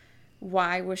 so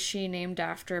why was she named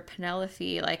after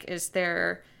Penelope? Like, is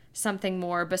there something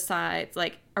more besides,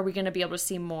 like, are we going to be able to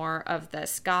see more of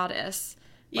this goddess?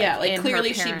 Like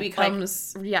clearly she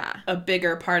becomes a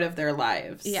bigger part of their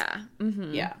lives. Yeah.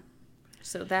 Mm-hmm. Yeah.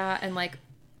 So that, and like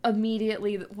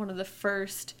immediately one of the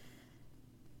first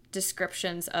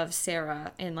descriptions of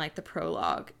Sarah in like the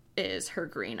prologue is her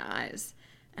green eyes,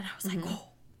 and I was like, oh,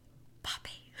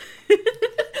 Poppy.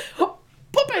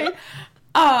 Poppy.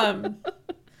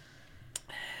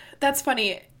 That's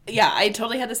funny. Yeah, I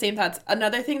totally had the same thoughts.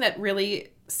 Another thing that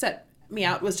really set me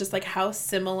out was just like how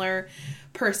similar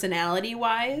personality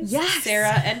wise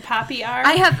Sarah and Poppy are.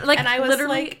 I have like, and I was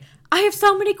literally like, I have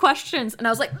so many questions, and I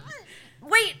was like,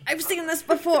 wait, I've seen this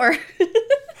before.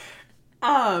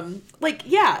 Like,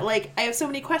 I have so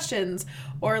many questions,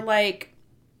 or like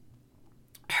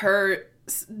her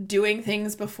doing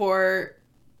things before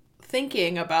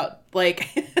thinking about, like,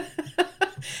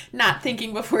 not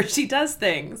thinking before she does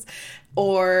things,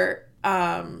 or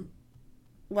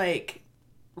like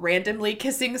randomly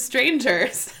kissing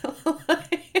strangers.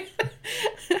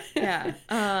 At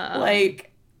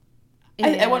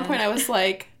one point I was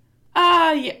like,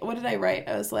 what did I write?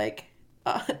 I was like,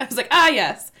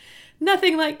 yes,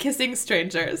 nothing like kissing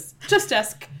strangers. Just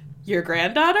ask your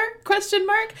granddaughter? Because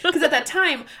at that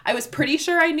time I was pretty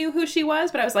sure I knew who she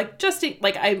was, but I was like, just in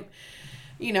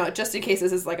case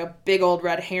this is like a big old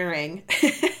red herring.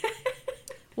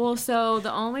 Well, so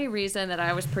the only reason that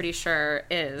I was pretty sure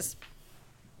is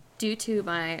due to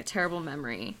my terrible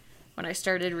memory. When I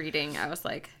started reading, I was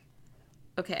like,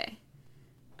 okay,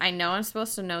 I know I'm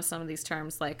supposed to know some of these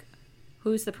terms, like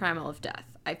who's the primal of death.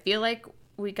 I feel like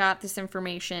we got this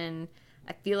information.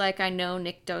 I feel like I know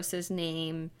Nyktos'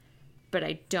 name, but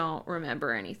I don't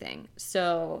remember anything.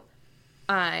 So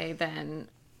I then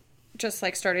just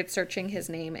like started searching his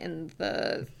name in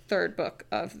the third book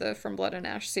of the From Blood and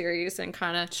Ash series and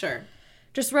kind of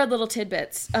just read little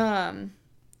tidbits.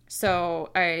 So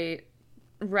I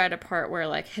read a part where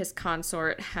like his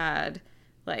consort had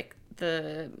like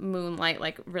the moonlight,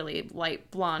 like really light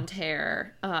blonde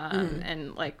hair,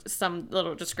 and like some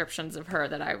little descriptions of her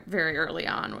that I very early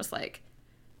on was like,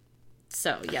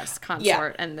 so yes,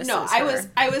 consort, and this is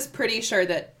her. I was pretty sure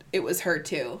that it was her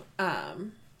too.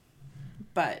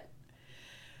 But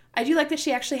I do like that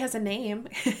she actually has a name,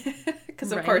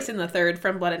 because of course in the third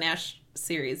From Blood and Ash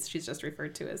series, she's just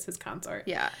referred to as his consort.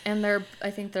 Yeah, and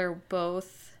I think they're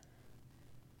both.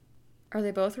 Are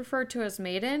they both referred to as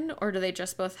maiden, or do they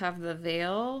just both have the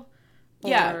veil?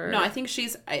 Yeah, no, I think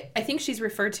she's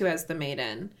referred to as the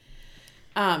maiden.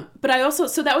 But I also,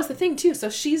 so that was the thing too. So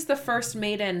she's the first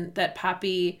maiden that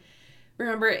Poppy,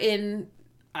 remember in,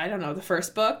 I don't know, the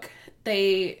first book,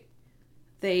 they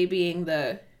being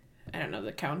the, I don't know,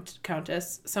 the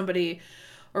countess, somebody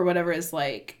or whatever is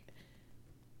like,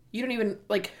 we don't even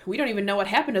know what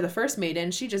happened to the first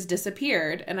maiden. She just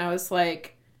disappeared. And I was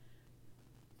like,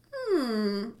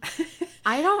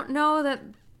 I don't know that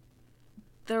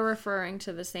they're referring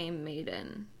to the same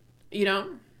maiden. You know?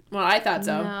 Well, I thought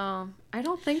so. No, I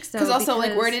don't think so. Because also,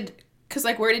 where did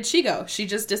she go? She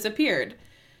just disappeared.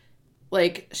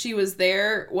 Like, she was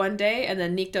there one day, and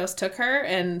then Nyktos took her,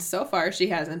 and so far she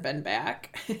hasn't been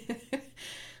back.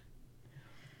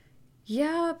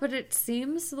 Yeah, but it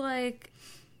seems like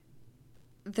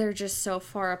they're just so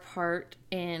far apart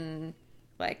in,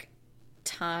 like,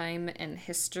 time and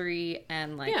history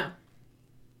and, like,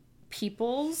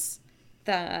 peoples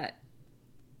that,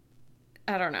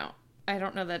 I don't know. I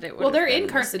don't know that it would. Well, they're in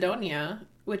Carcedonia,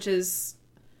 which is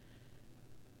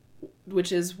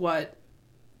where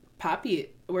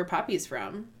Poppy's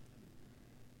from.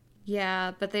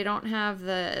 Yeah, but they don't have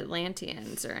the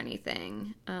Atlanteans or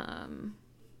anything,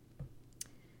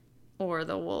 or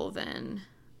the Wolven,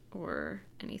 or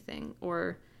anything,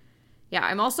 or yeah.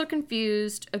 I'm also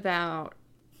confused about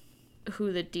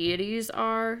who the deities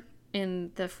are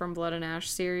in the From Blood and Ash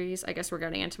series. I guess we're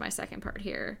getting into my second part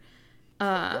here.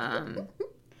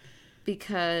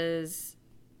 Because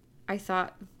I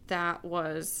thought that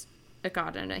was a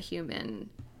god and a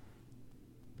human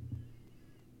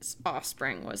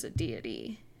offspring was a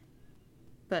deity.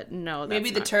 But no, that's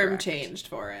maybe the not term correct. changed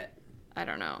for it. I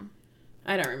don't know.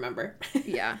 I don't remember.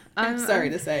 Yeah. I'm sorry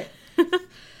to say.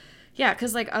 Yeah,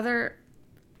 because like other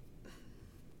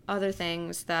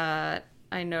things that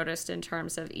I noticed in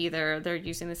terms of either they're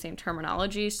using the same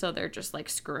terminology, so they're just like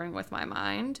screwing with my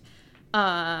mind,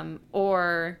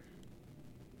 or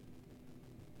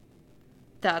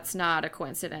that's not a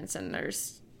coincidence and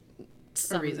there's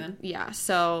some a reason. Yeah.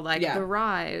 So like the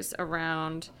rise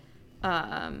around,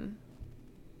 what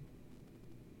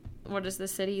is the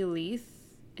city? Leith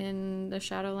in the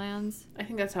Shadowlands? I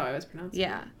think that's how I was pronouncing it.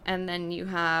 Yeah. And then you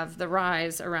have the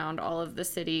rise around all of the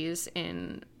cities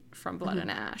in From Blood and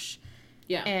Ash.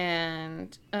 Yeah.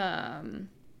 And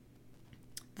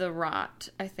the rot,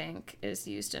 I think, is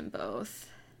used in both.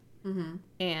 Mm-hmm.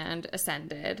 And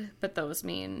ascended, but those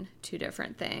mean two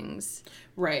different things.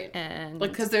 Right. And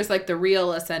like, because there's like the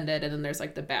real ascended and then there's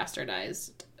like the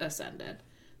bastardized ascended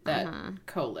that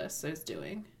Colas is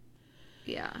doing.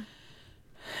 Yeah.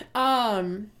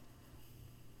 Oh,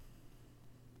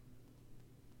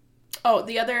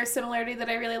 the other similarity that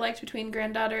I really liked between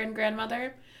granddaughter and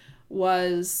grandmother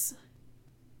was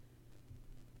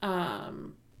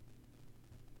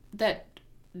that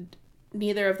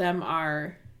neither of them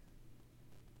are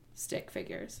stick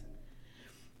figures.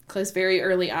 Because very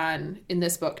early on in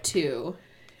this book too,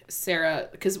 Sarah,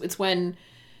 because it's when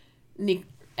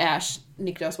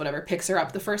Nyktos, whatever, picks her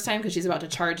up the first time because she's about to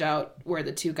charge out where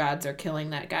the two gods are killing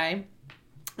that guy,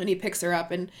 and he picks her up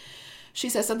and she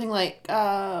says something like,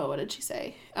 what did she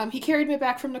say? He carried me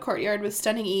back from the courtyard with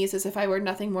stunning ease as if I were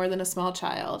nothing more than a small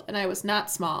child, and I was not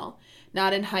small,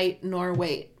 not in height nor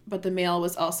weight, but the male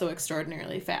was also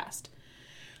extraordinarily fast.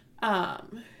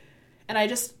 And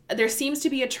there seems to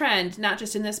be a trend, not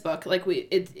just in this book, like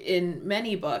in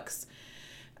many books,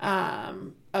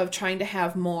 of trying to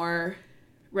have more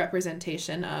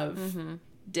representation of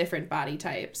different body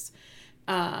types.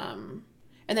 And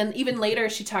then even later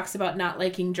she talks about not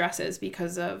liking dresses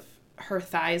because of her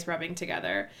thighs rubbing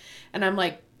together. And I'm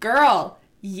like, girl,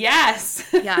 yes.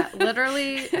 Yeah,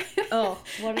 literally. Oh,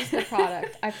 what is the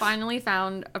product? I finally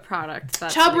found a product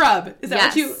that's Chub Rub. Is that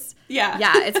yes. what you... Yeah.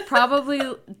 Yeah, it's probably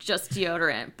just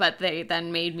deodorant, but they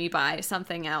then made me buy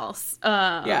something else.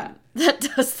 That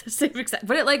does the same exact,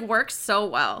 but it like works so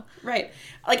well. Right.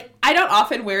 Like, I don't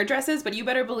often wear dresses, but you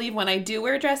better believe when I do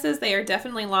wear dresses, they are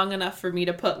definitely long enough for me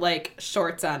to put like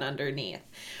shorts on underneath.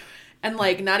 And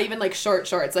like not even like short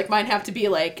shorts. Like mine have to be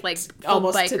like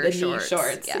almost to the knee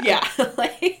shorts. Yeah.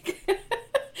 Like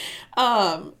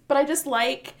but I just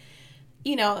like,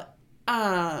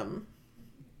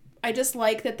 I just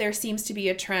like that there seems to be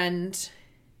a trend,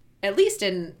 at least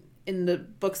in the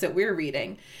books that we're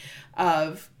reading,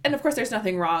 of, and of course there's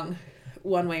nothing wrong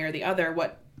one way or the other.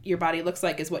 What your body looks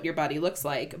like is what your body looks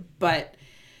like. But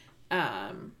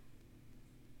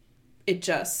it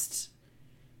just,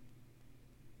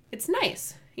 it's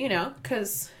nice, you know,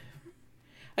 because,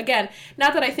 again,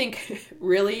 not that I think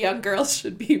really young girls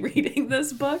should be reading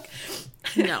this book.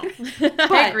 No,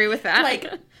 I agree with that.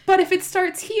 Like, but if it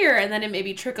starts here and then it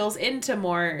maybe trickles into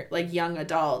more like young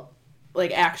adult,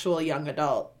 like actual young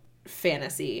adult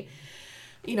fantasy,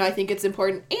 you know, I think it's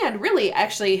important. And really,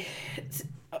 actually,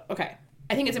 okay,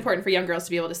 I think it's important for young girls to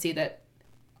be able to see that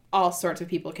all sorts of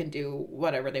people can do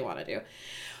whatever they want to do.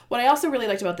 What I also really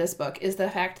liked about this book is the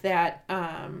fact that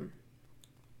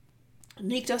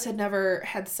Nyktos had never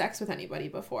had sex with anybody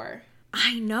before.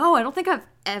 I know. I don't think I've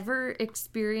ever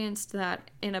experienced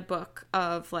that in a book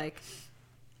of, like,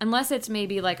 unless it's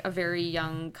maybe like a very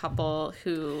young couple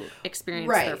who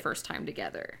experienced their first time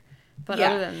together. But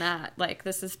other than that, like,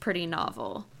 this is pretty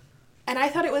novel. And I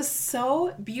thought it was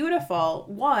so beautiful,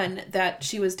 one, that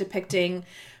she was depicting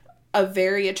a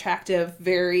very attractive,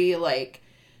 very, like,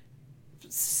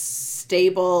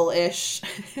 stable-ish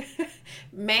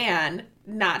man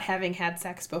not having had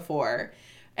sex before.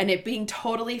 And it being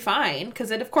totally fine, because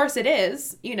of course it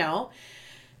is, you know.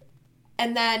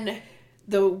 And then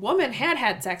the woman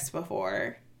had sex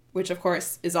before, which of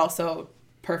course is also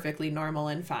perfectly normal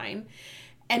and fine.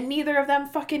 And neither of them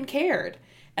fucking cared.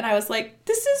 And I was like,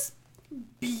 this is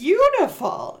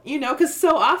beautiful, you know, because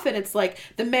so often it's like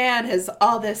the man has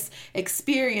all this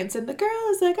experience and the girl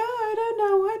is like, oh, I don't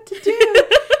know what to do.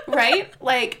 Right?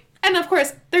 Like, and of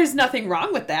course, there's nothing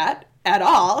wrong with that at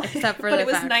all. Except for the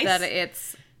fact that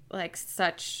it's like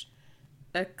such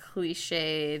a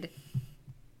cliched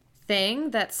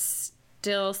thing that's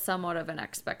still somewhat of an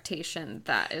expectation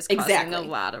that is causing a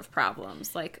lot of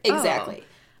problems. Like,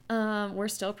 we're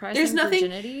still prizing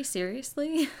virginity?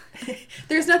 Seriously?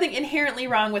 There's nothing inherently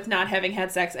wrong with not having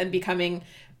had sex and becoming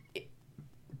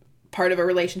part of a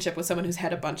relationship with someone who's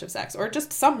had a bunch of sex, or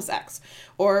just some sex,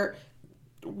 or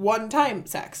one-time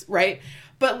sex, right?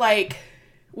 But, like,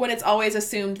 when it's always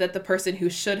assumed that the person who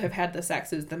should have had the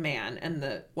sex is the man and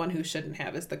the one who shouldn't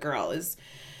have is the girl is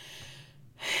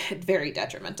very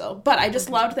detrimental. But I just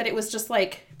loved that it was just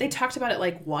like, they talked about it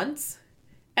like once,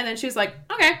 and then she was like,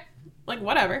 okay, like,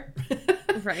 whatever.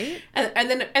 Right. And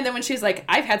then when she's like,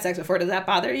 I've had sex before, does that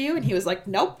bother you? And he was like,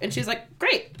 nope. And she's like,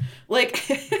 great. Like,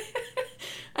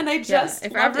 and I just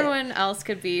if everyone else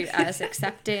could be as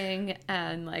accepting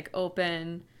and, like,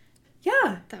 open,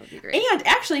 yeah, that would be great. And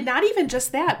actually, not even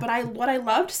just that, but what I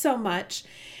loved so much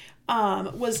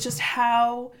was just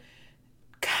how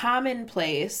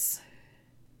commonplace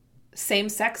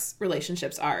same-sex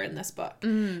relationships are in this book,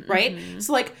 right?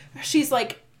 So, like, she's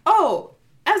like, oh,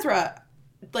 Ezra,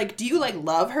 like, do you, like,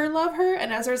 love her?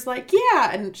 And Ezra's like,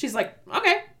 yeah. And she's like,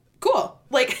 okay, cool.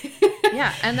 Like,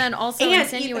 yeah. And then also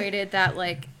insinuated that,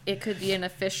 like, it could be an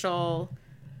official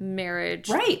marriage,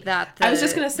 right? That I was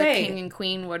just gonna say, the king and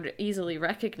queen would easily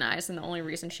recognize, and the only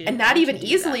reason she didn't, and not even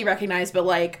easily recognize, but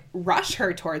like rush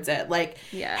her towards it. Like,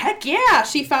 yeah, heck yeah,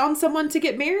 she found someone to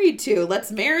get married to.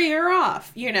 Let's marry her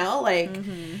off. You know, like,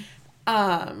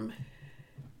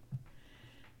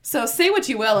 So say what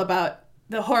you will about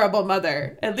the horrible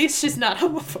mother, at least she's not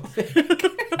homophobic.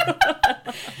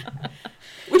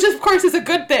 Which of course is a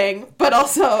good thing, but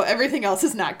also everything else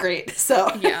is not great. So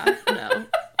yeah, no.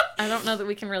 I don't know that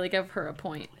we can really give her a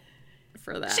point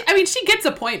for that. She gets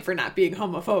a point for not being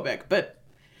homophobic,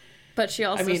 but she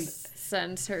also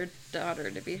sends her daughter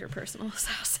to be her personal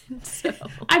assassin. So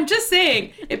I'm just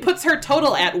saying, it puts her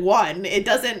total at 1. It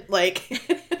doesn't, like...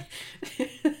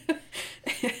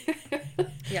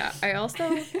 Yeah, I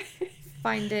also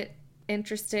find it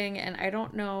interesting, and I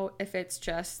don't know if it's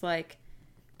just, like,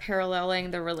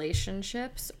 paralleling the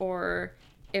relationships, or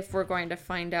if we're going to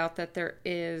find out that there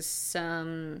is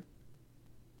some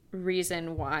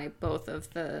reason why both of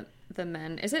the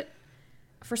men, is it,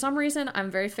 for some reason I'm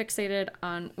very fixated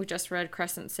on, we just read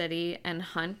Crescent City and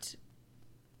Hunt.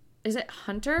 Is it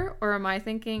Hunter, or am I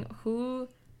thinking, who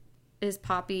is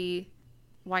Poppy?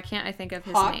 Why can't I think of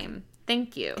his name?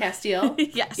 Thank you. Castile?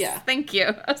 Yes. Yeah. Thank you.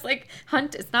 I was like,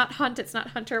 Hunt, it's not Hunt, it's not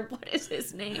Hunter. What is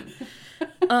his name?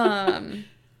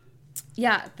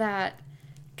 Yeah, that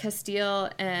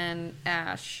Castile and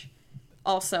Ash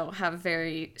also have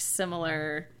very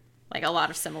similar, like, a lot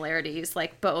of similarities,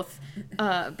 like both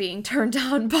being turned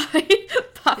on by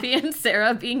Poppy and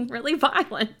Sarah being really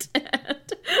violent.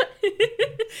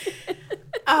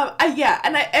 Yeah,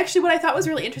 and actually what I thought was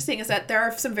really interesting is that there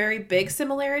are some very big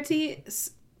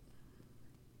similarities.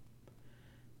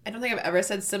 I don't think I've ever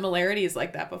said similarities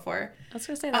like that before. I was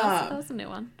gonna say that was a new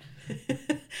one.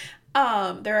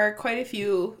 There are quite a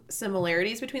few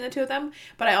similarities between the two of them,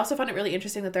 but I also found it really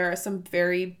interesting that there are some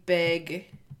very big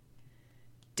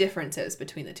differences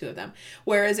between the two of them.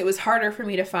 Whereas it was harder for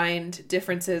me to find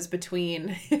differences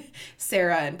between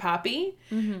Sarah and Poppy,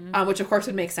 which of course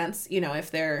would make sense, you know,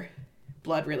 if they're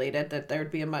blood related, that there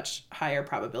would be a much higher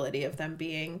probability of them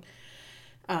being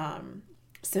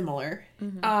similar.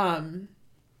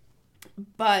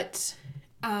 But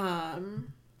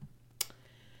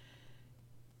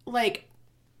like,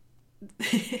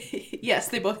 yes,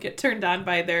 they both get turned on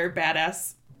by their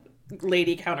badass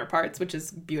lady counterparts, which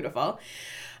is beautiful.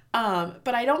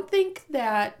 But I don't think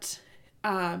that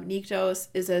Nyktos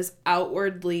is as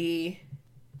outwardly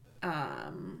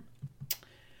and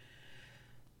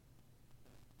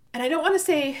I don't want to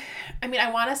say, I mean,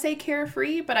 I want to say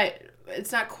carefree, but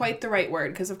it's not quite the right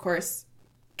word, because of course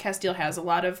Castile has a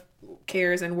lot of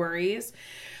cares and worries,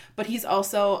 but he's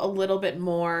also a little bit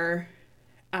more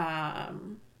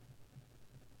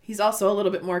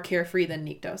carefree than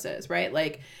Nyktos is, right?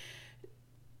 Like,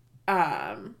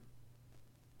 yeah,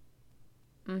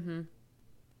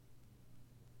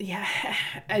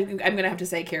 I'm gonna have to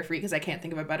say carefree because I can't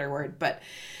think of a better word, but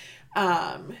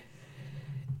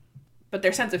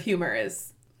their sense of humor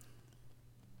is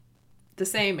the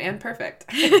same and perfect.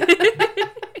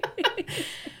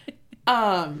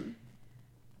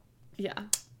 Yeah.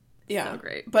 So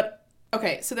great. But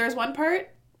okay, so there's one part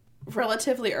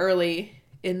relatively early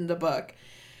in the book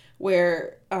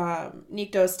where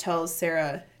Nyktos tells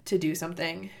Sarah to do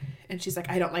something, and she's like,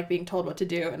 I don't like being told what to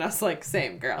do. And I was like,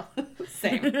 same, girl.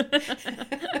 Same.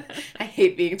 I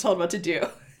hate being told what to do.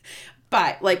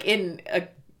 But, like, in a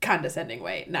condescending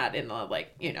way, not in a,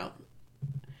 like, you know.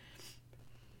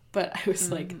 But I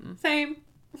was like, same.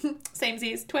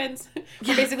 Samesies, twins.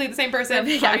 We're basically the same person,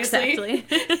 yeah, obviously. Exactly.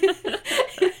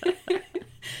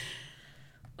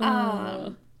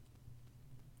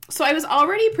 So I was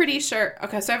already pretty sure.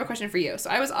 Okay, so I have a question for you. So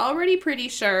I was already pretty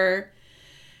sure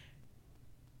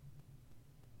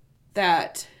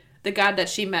that the god that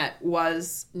she met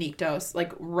was Nyktos,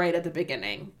 like, right at the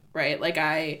beginning, right? Like,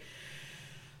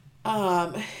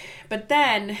 but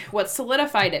then what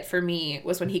solidified it for me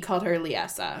was when he called her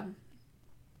Liesa,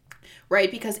 right?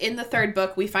 Because in the third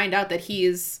book, we find out that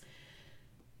he's,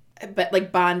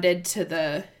 bonded to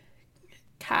the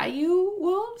Kayu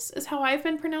wolves, is how I've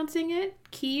been pronouncing it.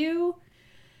 Kiyu?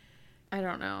 I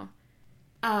don't know.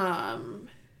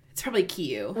 It's probably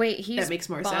Kiyu. Wait, he's that makes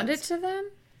more bonded sense. to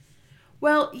them?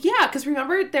 Well, yeah, because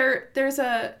remember, there's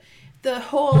the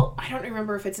whole, I don't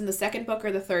remember if it's in the second book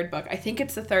or the third book. I think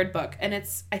it's the third book. And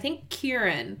it's, I think,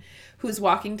 Kieran, who's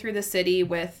walking through the city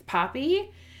with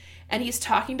Poppy, and he's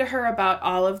talking to her about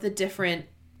all of the different,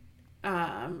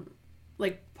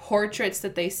 portraits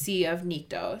that they see of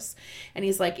Nyktos. And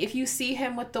he's like, if you see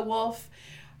him with the wolf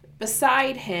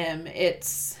beside him,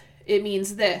 it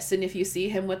means this. And if you see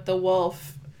him with the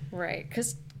wolf... Right,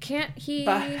 because can't he...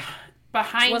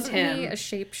 behind wasn't him... he a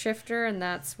shapeshifter, and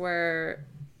that's where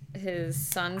his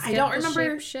sons get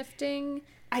shape-shifting?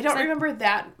 I don't remember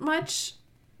that much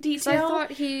detail.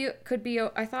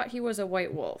 I thought he was a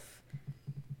white wolf.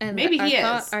 And maybe he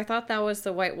is. I thought that was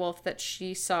the white wolf that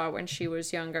she saw when she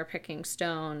was younger picking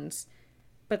stones.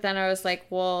 But then I was like,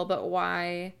 well, but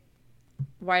why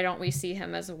don't we see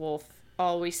him as a wolf?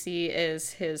 All we see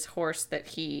is his horse that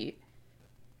he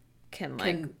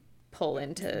can pull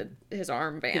into his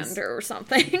armband or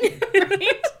something.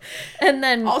 Right? And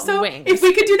then also, wings. If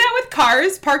we could do that with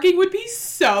cars, parking would be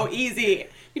so easy.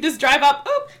 You just drive up,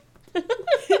 oop,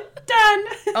 done.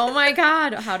 Oh my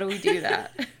God, how do we do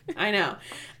that? I know.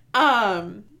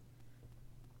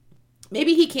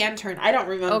 Maybe he can turn. I don't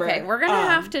remember. Okay, we're gonna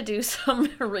have to do some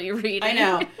rereading. I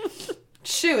know.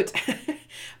 Shoot.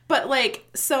 But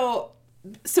so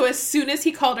as soon as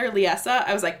he called her Liesa,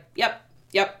 I was like, yep,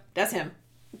 that's him.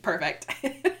 Perfect.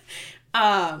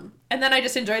 And then I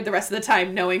just enjoyed the rest of the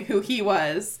time knowing who he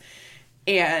was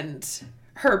and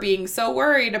her being so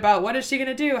worried about what is she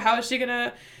gonna do? How is she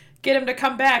gonna get him to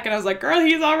come back? And I was like, girl,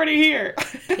 he's already here.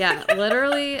 Yeah,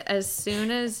 literally as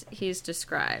soon as he's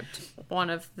described, one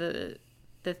of the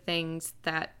things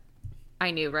that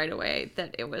I knew right away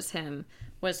that it was him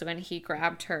was when he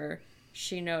grabbed her,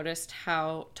 she noticed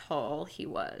how tall he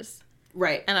was.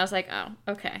 Right. And I was like, oh,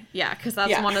 okay. Yeah, because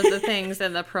that's one of the things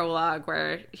in the prologue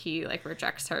where he,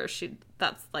 rejects her.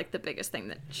 That's, the biggest thing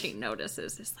that she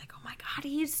notices is, oh, my God,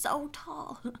 he's so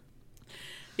tall.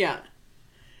 Yeah.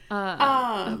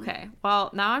 Okay.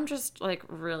 Well, now I'm just,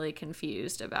 really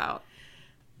confused about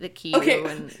the Kiyu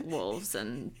and wolves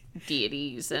and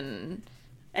deities and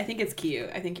I think it's cute.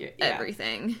 I think you're... Yeah.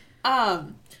 Everything. I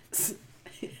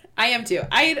am too.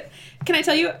 Can I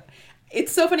tell you,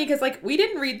 it's so funny because, like, we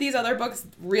didn't read these other books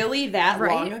really that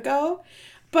long ago,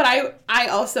 but I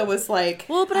also was like...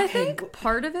 Well, but I think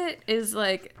part of it is,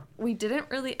 like, we didn't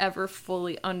really ever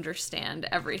fully understand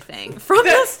everything from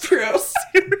That's true.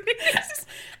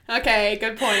 Okay,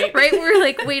 good point. Right? We're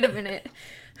like, wait a minute.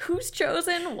 Who's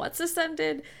chosen? What's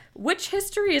ascended? Which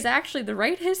history is actually the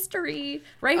right history?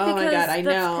 Right? Oh because my God, I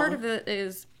know. part of it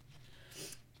is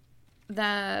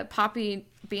the Poppy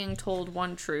being told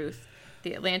one truth,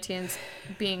 the Atlanteans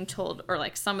being told, or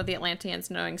like some of the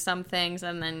Atlanteans knowing some things,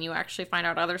 and then you actually find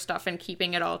out other stuff and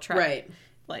keeping it all track. Right.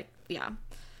 Like, yeah.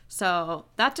 So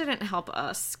that didn't help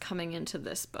us coming into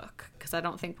this book because I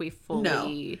don't think we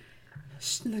fully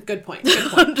Good point.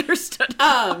 Good point. understood.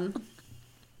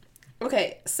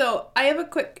 Okay, so I have a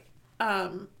quick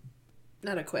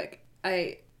not a quick.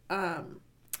 Okay,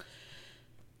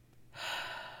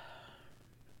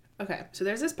 so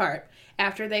there's this part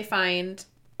after they find...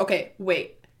 Okay,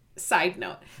 wait. Side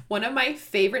note. One of my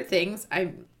favorite things,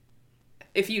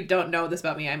 if you don't know this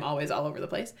about me, I'm always all over the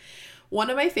place. One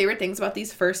of my favorite things about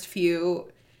these first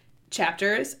few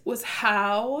chapters was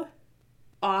how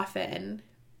often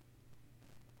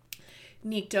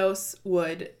Nyktos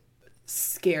would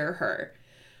scare her.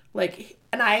 Like,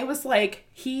 and I was like,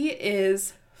 he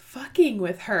is fucking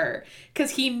with her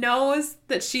because he knows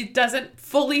that she doesn't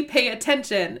fully pay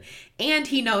attention and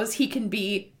he knows he can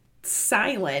be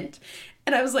silent.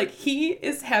 And I was like, he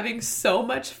is having so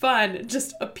much fun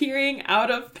just appearing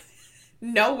out of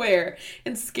nowhere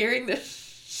and scaring the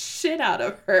shit out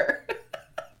of her.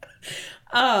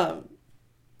 And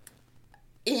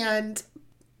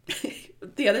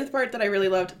the other part that I really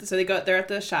loved, so they're at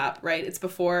the shop, right? It's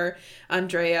before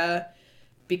Andrea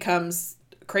becomes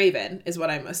Craven, is what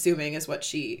I'm assuming is what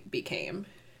she became.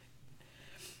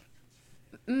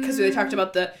 Because they talked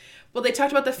about the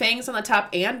fangs on the top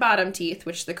and bottom teeth,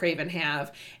 which the Craven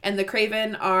have. And the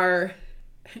Craven are,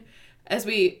 as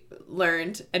we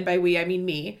learned, and by we I mean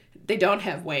me, they don't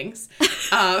have wings.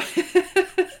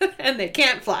 And they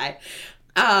can't fly.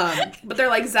 But they're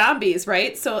like zombies,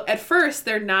 right? So at first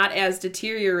they're not as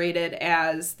deteriorated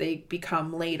as they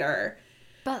become later.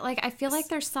 But like I feel like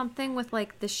there's something with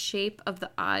like the shape of the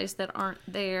eyes that aren't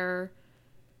there.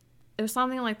 It was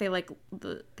something like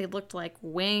they looked like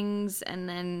wings, and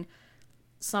then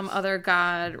some other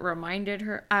god reminded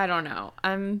her. I don't know.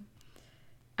 I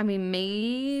mean,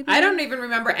 maybe I don't even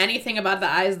remember anything about the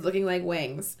eyes looking like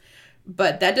wings,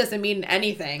 but that doesn't mean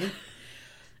anything.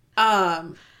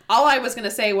 All I was going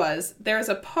to say was there's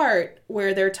a part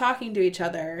where they're talking to each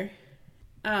other,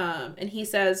 and he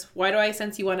says, "Why do I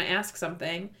sense you want to ask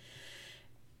something?"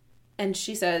 And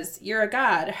she says, "You're a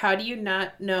god. How do you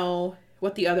not know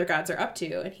what the other gods are up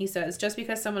to?" And he says, "Just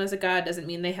because someone is a god doesn't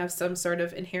mean they have some sort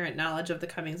of inherent knowledge of the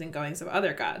comings and goings of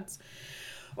other gods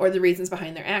or the reasons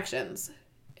behind their actions."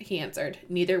 He answered,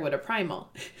 "Neither would a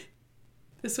primal."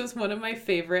 This was one of my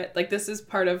favorite, like this is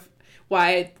part of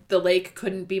why the lake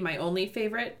couldn't be my only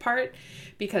favorite part,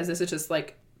 because this is just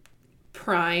like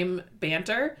prime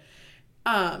banter.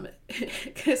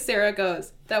 Because Sarah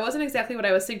goes, "That wasn't exactly what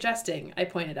I was suggesting," I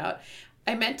pointed out.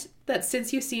 "I meant that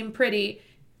since you seem pretty,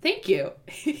 thank you."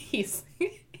 He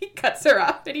cuts her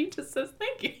off and he just says,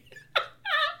 "Thank you."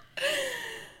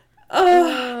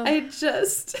 I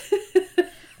just...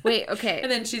 Wait, okay.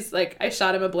 And then she's like, "I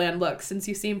shot him a bland look. Since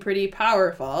you seem pretty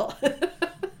powerful."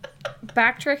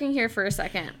 Backtracking here for a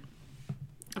second.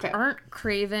 Okay. Aren't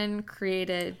Craven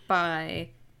created by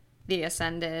the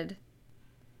Ascended?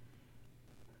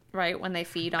 Right, when they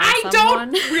feed on someone?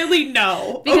 I don't really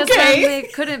know. Because okay. then they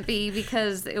couldn't be,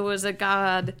 because it was a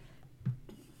god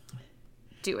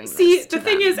doing this. See, the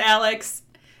thing is, Alex,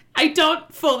 I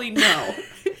don't fully know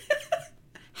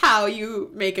how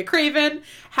you make a Craven,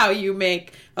 how you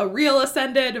make a real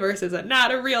Ascended versus a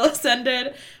not a real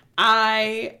Ascended.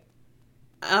 I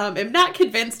am not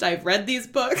convinced I've read these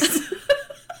books.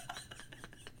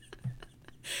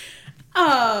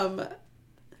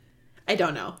 I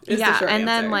don't know. Yeah, and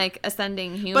then like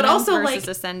ascending humans but also, versus like,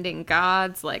 ascending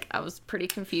gods. Like I was pretty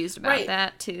confused about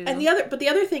that too. And the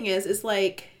other thing is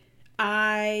like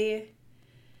I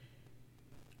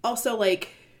also like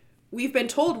we've been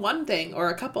told one thing or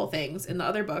a couple things in the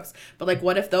other books, but like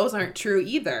what if those aren't true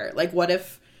either? Like what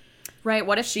if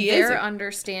what if their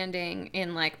understanding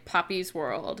in like Poppy's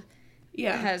world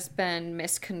has been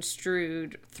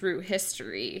misconstrued through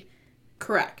history?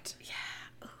 Correct.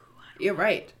 Yeah. You're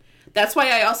right. That's why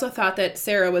I also thought that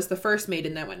Sarah was the first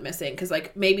maiden that went missing. Because,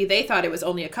 like, maybe they thought it was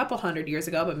only a couple hundred years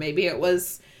ago, but maybe it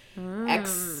was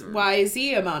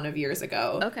XYZ amount of years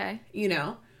ago. Okay. You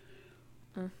know?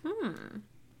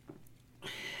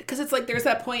 Because it's like there's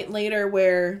that point later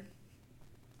where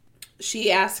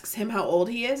she asks him how old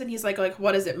he is, and he's like,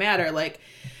 what does it matter? Like,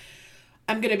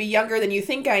 I'm going to be younger than you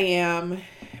think I am,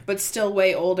 but still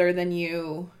way older than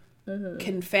you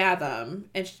can fathom.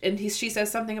 And she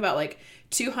says something about, like,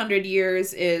 200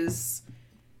 years is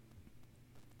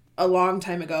a long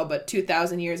time ago, but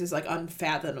 2,000 years is, like,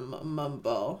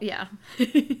 unfathomable. Yeah.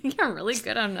 You're really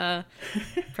good on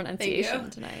pronunciation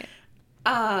tonight.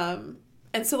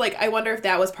 And so, like, I wonder if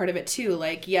that was part of it, too.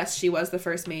 Like, yes, she was the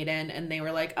first maiden, and they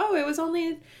were like, oh, it was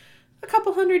only a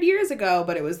couple hundred years ago,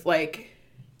 but it was, like,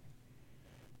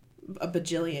 a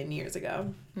bajillion years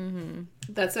ago. Mm-hmm.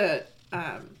 That's a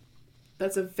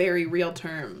very real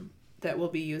term that we'll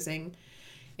be using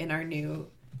in our new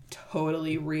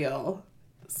totally real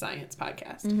science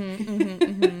podcast.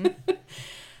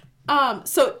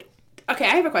 So... Okay,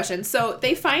 I have a question. So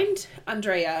they find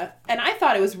Andrea, and I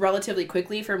thought it was relatively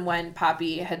quickly from when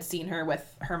Poppy had seen her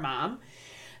with her mom.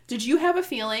 Did you have a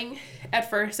feeling at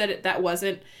first that that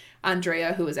wasn't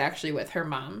Andrea who was actually with her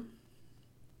mom?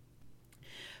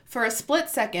 For a split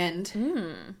second,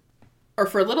 or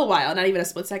for a little while, not even a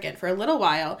split second, for a little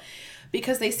while,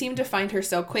 because they seemed to find her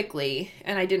so quickly,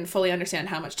 and I didn't fully understand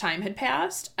how much time had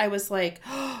passed, I was like,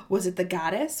 oh, was it the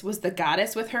goddess? Was the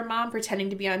goddess with her mom pretending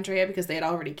to be Andrea because they had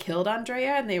already killed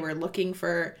Andrea and they were looking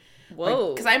for...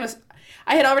 Whoa. Because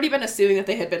I had already been assuming that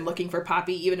they had been looking for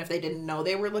Poppy, even if they didn't know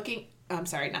they were looking... I'm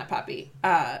sorry, not Poppy.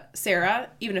 Sarah,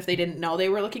 even if they didn't know they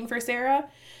were looking for Sarah.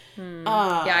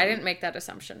 Yeah, I didn't make that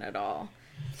assumption at all.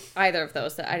 Either of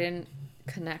those. That I didn't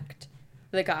connect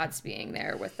the gods being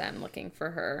there with them looking for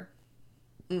her.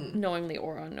 Knowingly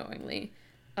or unknowingly.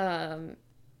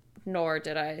 Nor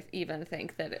did I even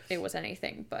think that it was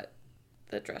anything but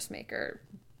the dressmaker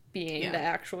being the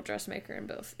actual dressmaker in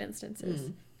both instances.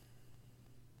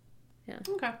 Yeah.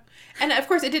 Okay. And of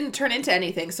course it didn't turn into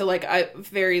anything. So like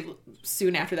very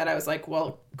soon after that I was like,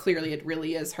 well, clearly it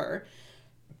really is her.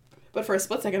 But for a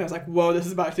split second I was like, whoa, this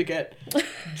is about to get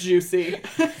juicy.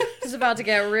 This is about to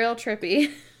get real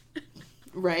trippy.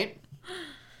 Right.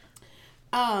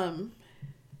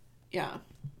 Yeah.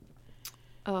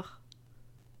 Ugh.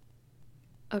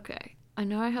 Okay. I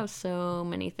know I have so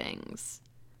many things.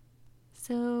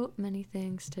 So many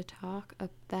things to talk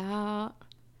about.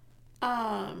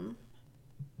 I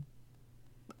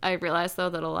realize, though,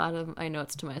 that a lot of my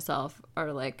notes to myself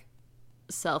are, like,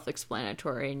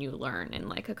 self-explanatory and you learn in,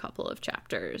 like, a couple of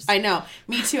chapters. I know.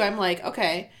 Me too. I'm like,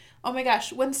 okay. Oh, my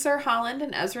gosh. When Sir Holland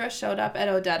and Ezra showed up at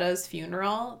Odetta's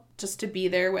funeral just to be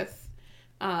there with,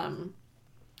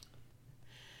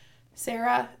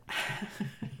 Sarah,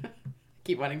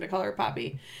 keep wanting to call her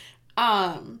Poppy.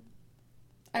 I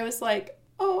was like,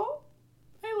 oh,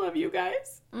 I love you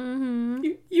guys. Mm-hmm.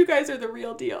 You guys are the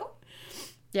real deal.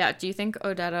 Yeah. Do you think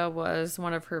Odetta was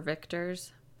one of her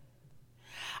victors?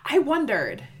 I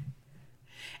wondered.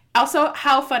 Also,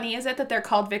 how funny is it that they're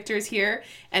called victors here,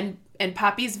 and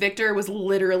Poppy's victor was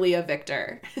literally a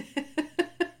victor?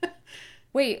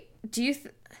 Wait, do you?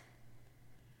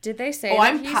 Did they say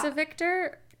that he's a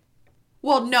victor?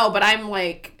 Well, no, but I'm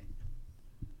like,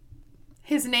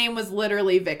 his name was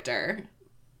literally Victor.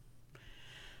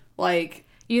 Like,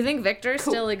 you think victors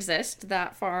still exist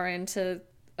that far into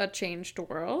a changed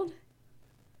world?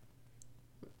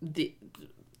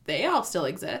 They all still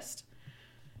exist.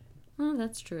 Oh,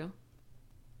 that's true.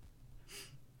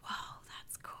 Wow,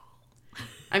 that's cool.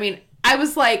 I mean, I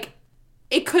was like,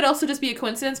 it could also just be a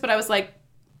coincidence, but I was like,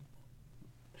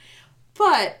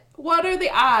 but what are the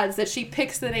odds that she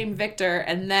picks the name Victor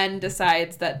and then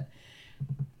decides that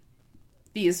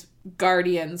these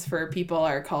guardians for people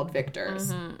are called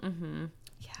victors? Mm-hmm, mm-hmm.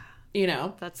 Yeah. You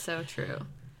know? That's so true.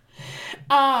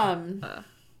 Oh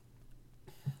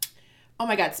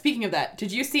my god, speaking of that,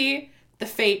 did you see the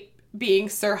fate being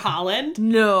Sir Holland?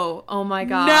 No. Oh my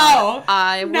god. No.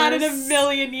 Not in a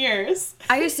million years.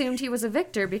 I assumed he was a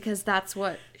victor because that's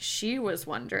what she was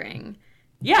wondering.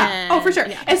 Yeah. Oh, for sure.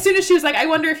 Yeah. As soon as she was like, I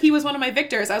wonder if he was one of my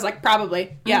victors, I was like,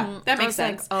 probably. Yeah, that makes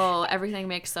sense. Like, oh, everything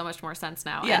makes so much more sense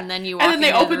now. Yeah. And then you walk and then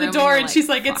they open the door and she's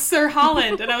like, fuck. It's Sir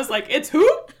Holland. And I was like, it's who?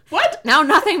 What? Now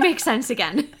nothing makes sense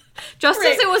again. Just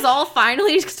as it was all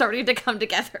finally starting to come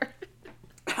together.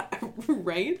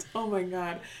 Right? Oh my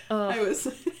god. I was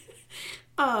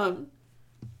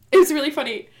it was really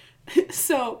funny.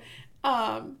 So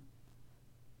I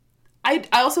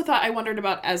also thought, I wondered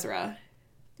about Ezra.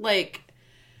 Like,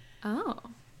 oh,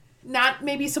 not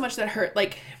maybe so much that her,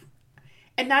 like,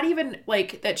 and not even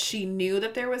like that she knew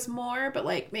that there was more, but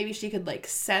like maybe she could like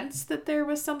sense that there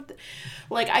was something.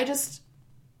 Like,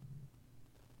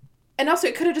 and also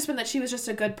it could have just been that she was just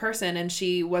a good person and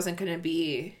she wasn't going to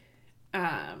be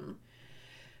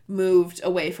moved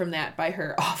away from that by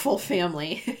her awful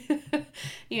family.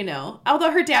 You know,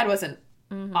 although her dad wasn't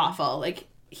awful. Like,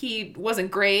 he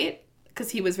wasn't great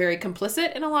because he was very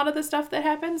complicit in a lot of the stuff that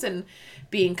happens, and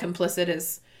being complicit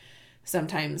is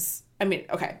sometimes, I mean,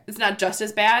 okay, it's not just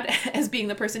as bad as being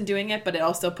the person doing it, but it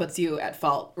also puts you at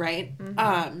fault, right?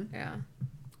 Yeah.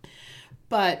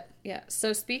 But Yeah.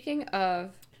 So speaking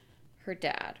of her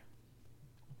dad,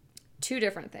 two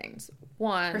different things.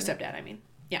 One, her stepdad, I mean.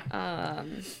 Yeah.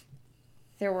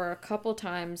 there were a couple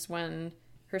times when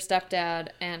her stepdad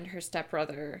and her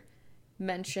stepbrother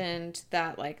mentioned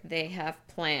that, like, they have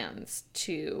plans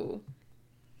to,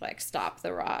 like, stop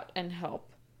the rot and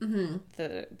help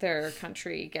their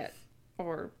country get,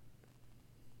 or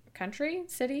country,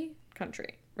 city,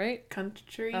 country, right?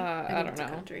 Country? I don't it's a know.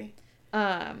 country.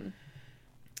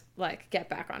 Like, get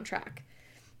back on track.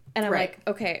 And I'm Right. like,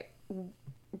 okay,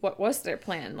 what was their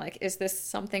plan? Like, is this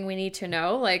something we need to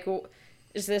know? Like,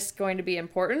 is this going to be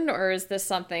important, or is this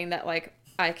something that, like,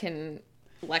 I can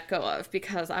let go of?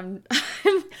 Because I'm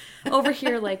over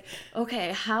here like,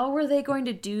 okay, how were they going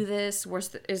to do this?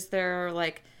 Is there,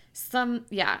 like, some,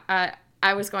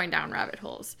 I was going down rabbit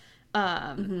holes.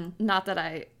 Not that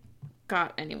I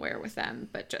got anywhere with them,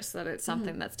 but just that it's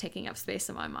something that's taking up space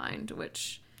in my mind,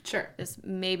 which Sure. is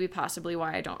maybe possibly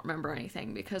why I don't remember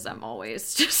anything, because I'm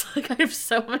always just like, I have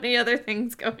so many other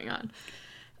things going on.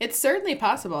 It's certainly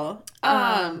possible.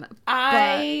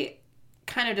 I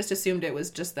kind of just assumed it was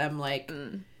just them, like,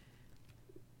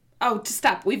 oh, just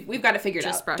stop. We've got to figure it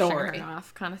Just out. brushing Don't worry. her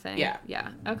off kind of thing. Yeah. Yeah.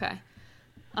 Okay.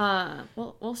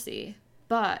 Well, we'll see.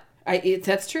 But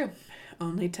That's true.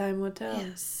 Only time will tell.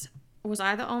 yes, was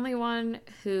I the only one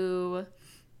who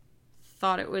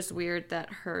thought it was weird that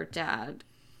her dad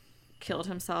killed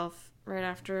himself right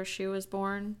after she was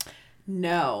born?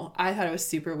 No, I thought it was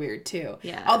super weird too.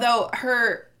 Yeah. Although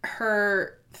her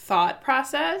thought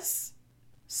process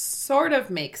sort of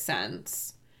makes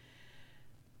sense.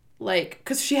 Like,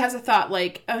 because she has a thought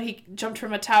like, oh, he jumped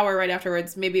from a tower right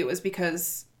afterwards. Maybe it was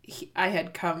because I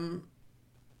had come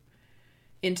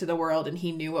into the world and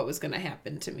he knew what was going to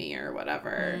happen to me or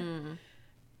whatever.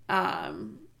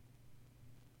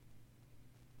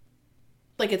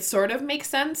 Like, it sort of makes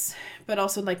sense, but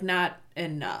also, like, not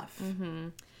enough.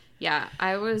 Yeah,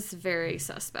 I was very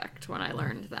suspect when I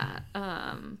learned that.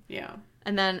 Yeah.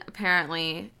 And then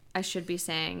apparently I should be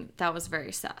saying that was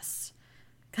very sus.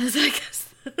 Because I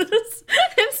guess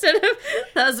instead of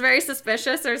that was very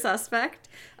suspicious or suspect,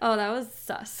 oh, that was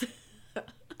sus.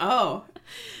 Oh.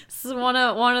 This is one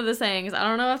of the sayings. I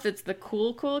don't know if it's the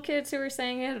cool kids who were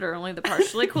saying it or only the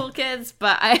partially cool kids,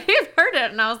 but I heard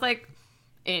it and I was like,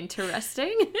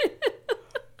 interesting.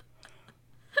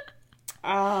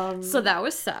 So that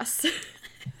was sus.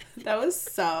 That was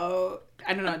so...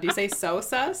 I don't know. Do you say so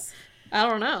sus? I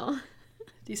don't know.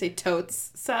 Do you say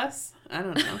totes sus? I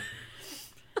don't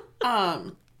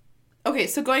know. Okay,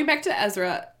 so going back to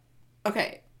Ezra.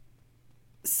 Okay.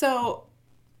 So...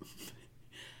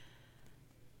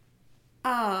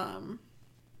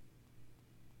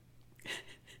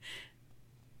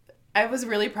 I was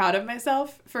really proud of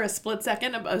myself for a split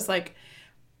second. I was like...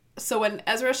 So when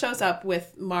Ezra shows up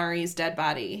with Mari's dead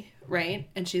body, right?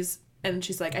 And she's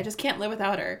like, I just can't live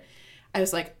without her. I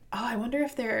was like, oh, I wonder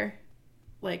if they're,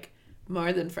 like,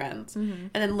 more than friends. And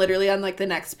then literally on, like, the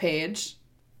next page,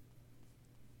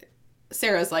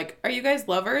 Sarah's like, are you guys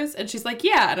lovers? And she's like,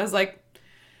 yeah. And I was like,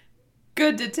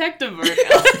 good detective work.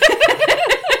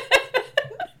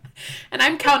 And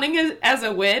I'm counting it as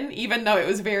a win, even though it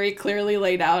was very clearly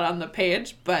laid out on the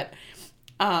page. But,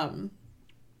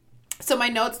 so my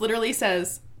notes literally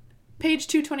says, page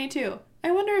 222,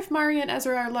 I wonder if Mari and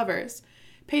Ezra are lovers.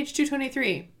 Page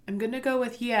 223, I'm going to go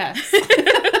with yes.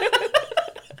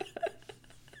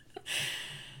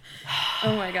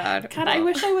 Oh my God. God, I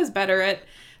wish I was better at,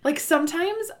 like,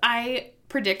 sometimes I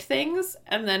predict things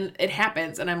and then it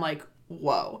happens and I'm like,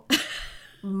 whoa.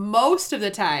 Most of the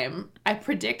time I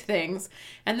predict things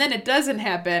and then it doesn't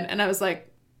happen and I was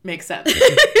like, makes sense.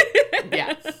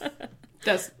 Yeah.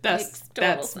 Makes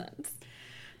total sense.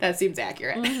 That seems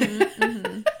accurate.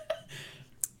 Yeah.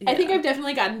 I think I've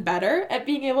definitely gotten better at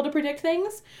being able to predict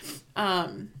things.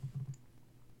 But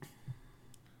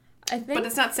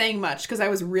it's not saying much because I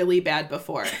was really bad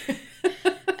before.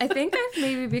 I think I've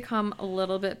maybe become a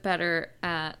little bit better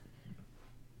at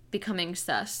becoming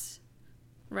sus,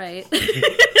 right?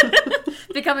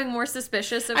 Becoming more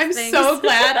suspicious of things. I'm so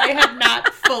glad I have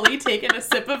not fully taken a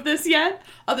sip of this yet.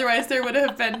 Otherwise, there would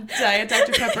have been Diet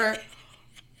Dr. Pepper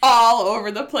all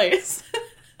over the place.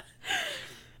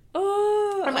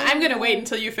 I'm going to wait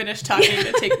until you finish talking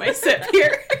to take my sip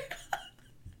here.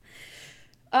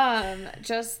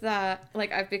 Just that,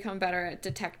 like, I've become better at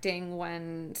detecting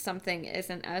when something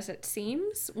isn't as it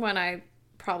seems, when I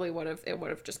probably it would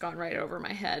have just gone right over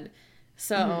my head.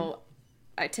 So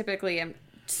I typically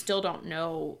still don't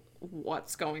know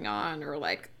what's going on or,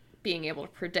 like, being able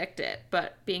to predict it,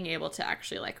 but being able to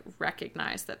actually, like,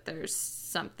 recognize that there's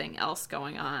something else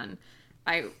going on.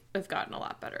 I have gotten a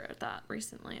lot better at that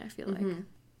recently, I feel like.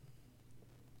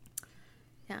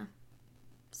 Yeah.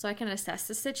 So I can assess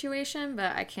the situation,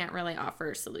 but I can't really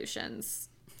offer solutions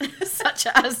such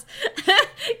as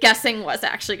guessing what's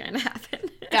actually going to happen.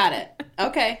 Got it.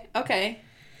 Okay.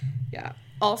 Yeah.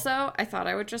 Also, I thought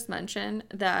I would just mention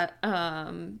that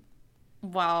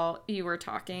while you were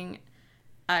talking,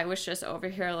 I was just over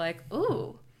here like,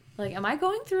 ooh, like, am I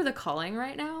going through the culling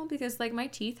right now? Because, like, my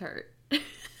teeth hurt.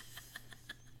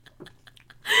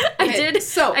 I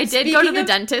did go to the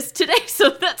dentist today, so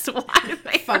that's why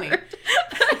they funny. hurt.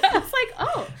 I was like,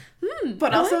 oh,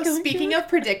 But also, speaking of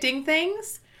predicting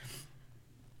things,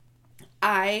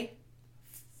 I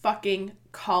fucking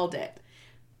called it.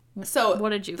 So what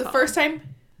did you the call first time?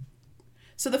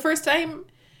 So the first time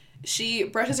she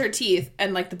brushes her teeth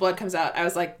and, like, the blood comes out, I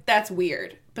was like, that's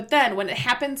weird. But then when it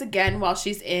happens again while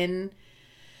she's in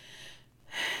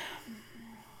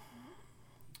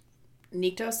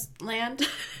Niktos land,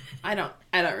 I don't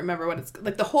remember what it's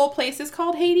like. The whole place is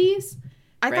called Hades.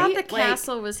 I right? thought the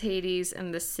castle was Hades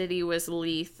and the city was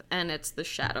Leith, and it's the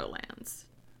Shadowlands.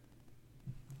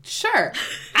 Sure,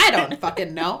 I don't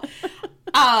fucking know.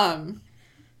 And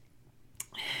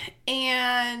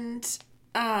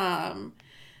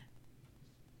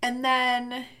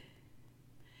then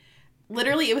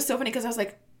literally it was so funny because I was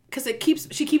like, because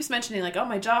she keeps mentioning, like, oh,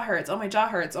 my jaw hurts, oh, my jaw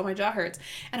hurts, oh, my jaw hurts.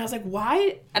 And I was like,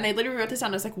 why? And I literally wrote this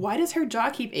down. I was like, why does her jaw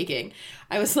keep aching?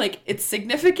 I was like, it's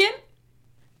significant,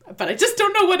 but I just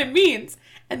don't know what it means.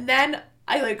 And then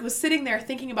I, like, was sitting there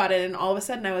thinking about it, and all of a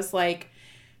sudden I was like,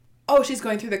 oh, she's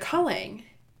going through the culling.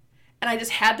 And I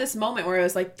just had this moment where I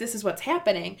was like, this is what's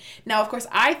happening. Now, of course,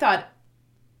 I thought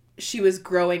she was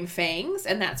growing fangs,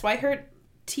 and that's why her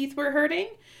teeth were hurting.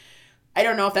 I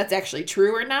don't know if that's actually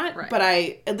true or not, right. But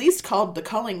I at least called the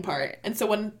culling part. And so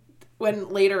when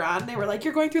later on they were like,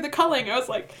 you're going through the culling, I was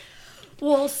like...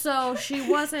 Well, so she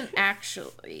wasn't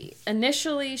actually...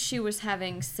 Initially, she was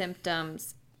having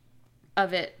symptoms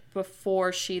of it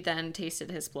before she then tasted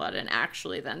his blood and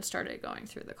actually then started going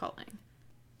through the culling.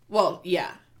 Well,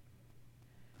 yeah.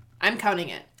 I'm counting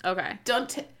it. Okay.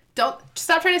 Don't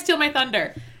stop trying to steal my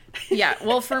thunder. Yeah,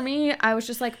 well, for me, I was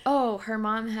just like, oh, her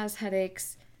mom has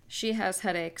headaches. She has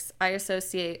headaches. I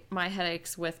associate my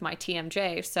headaches with my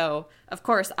TMJ. So, of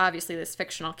course, obviously, this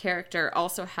fictional character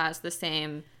also has the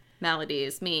same malady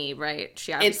as me, right?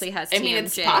 She obviously has TMJ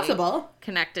it's possible.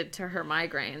 Connected to her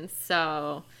migraines.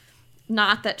 So,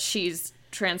 not that she's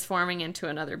transforming into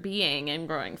another being and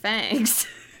growing fangs.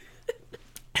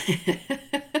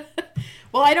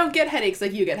 Well, I don't get headaches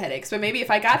like you get headaches, but maybe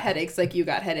if I got headaches like you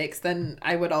got headaches, then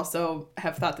I would also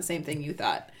have thought the same thing you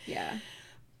thought. Yeah.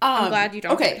 I'm glad you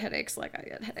don't get headaches like I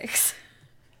get headaches.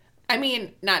 I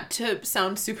mean, not to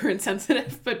sound super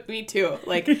insensitive, but me too.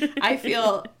 Like, I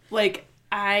feel like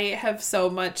I have so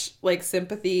much, like,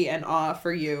 sympathy and awe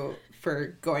for you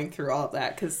for going through all of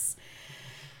that, because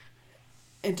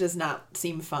it does not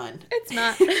seem fun. It's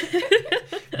not.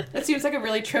 That seems like a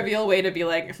really trivial way to be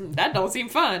like, that don't seem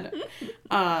fun.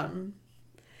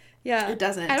 Yeah. It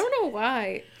doesn't. I don't know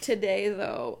why today,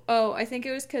 though. Oh, I think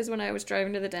it was because when I was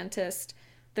driving to the dentist,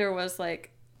 there was,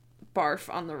 like,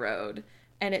 barf on the road.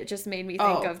 And it just made me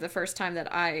think of the first time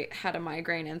that I had a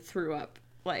migraine and threw up,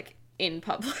 like, in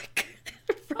public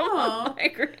from a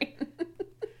migraine.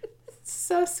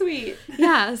 So sweet.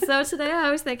 Yeah, so today I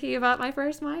was thinking about my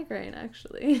first migraine,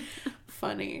 actually.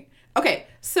 Funny. Okay,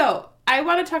 so I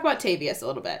want to talk about Tavius a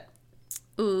little bit.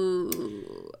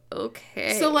 Ooh,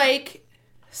 okay.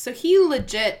 So he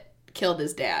legit killed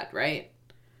his dad, right?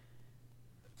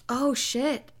 Oh,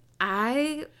 shit.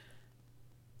 I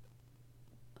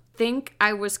think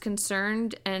I was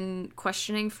concerned and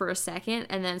questioning for a second,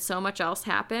 and then so much else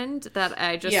happened that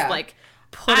I just,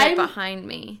 put it behind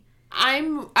me.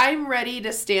 I'm ready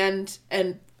to stand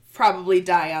and probably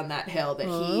die on that hill that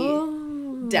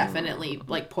he definitely,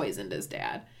 like, poisoned his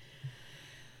dad.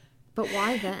 But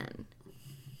why then?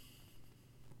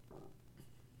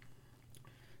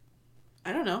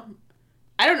 I don't know.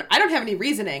 I don't have any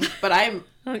reasoning, but I'm...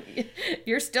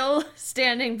 You're still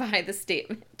standing by the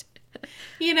statement.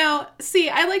 You know, see,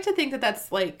 I like to think that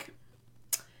that's, like,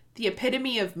 the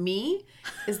epitome of me,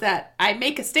 is that I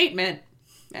make a statement,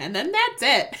 and then that's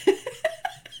it.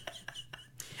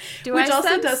 Which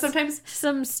also does sometimes...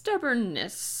 some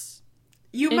stubbornness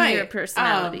in your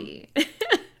personality.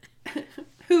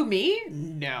 Who, me?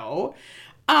 No.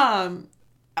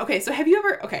 Okay, so have you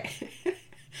ever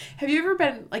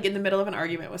been like in the middle of an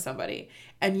argument with somebody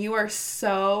and you are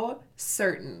so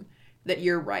certain that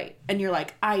you're right and you're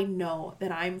like, I know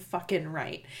that I'm fucking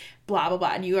right, blah blah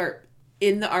blah, and you are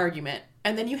in the argument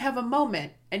and then you have a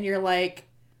moment and you're like,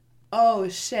 oh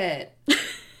shit,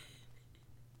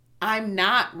 I'm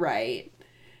not right.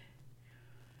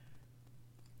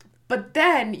 But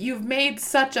then you've made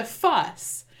such a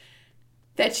fuss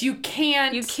that you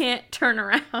can't turn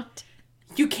around.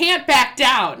 You can't back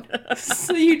down.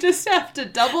 So you just have to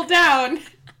double down.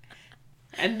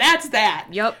 And that's that.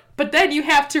 Yep. But then you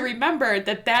have to remember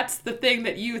that that's the thing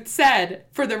that you said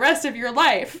for the rest of your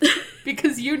life.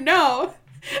 Because you know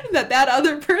that that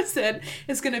other person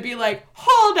is going to be like,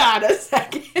 hold on a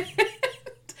second.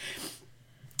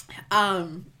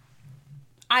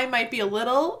 I might be a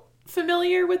little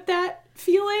familiar with that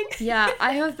feeling. Yeah,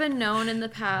 I have been known in the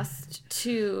past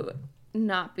to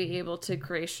not be able to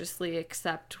graciously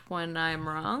accept when I'm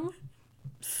wrong.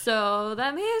 So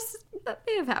that may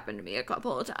have happened to me a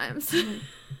couple of times.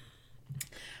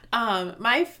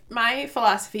 My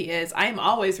philosophy is I'm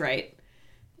always right,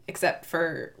 except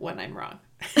for when I'm wrong.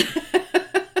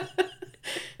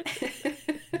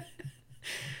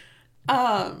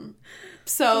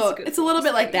 So it's a little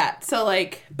bit like that. So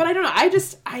like, but I don't know. I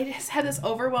just had this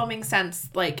overwhelming sense.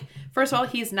 Like, first of all,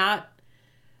 he's not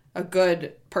a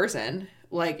good person.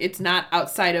 Like, it's not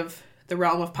outside of the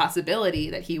realm of possibility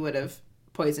that he would have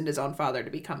poisoned his own father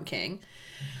to become king.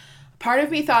 Part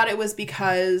of me thought it was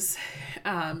because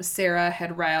Sarah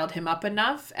had riled him up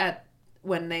enough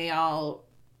when they all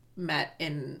met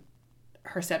in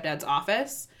her stepdad's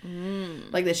office,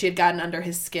 like that she had gotten under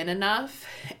his skin enough,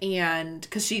 and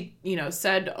because she,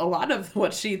 said a lot of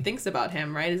what she thinks about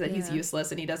him, right, is that he's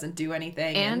useless and he doesn't do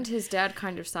anything, and his dad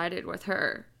kind of sided with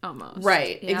her almost,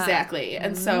 right? Yeah. Exactly.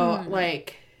 And so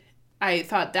like I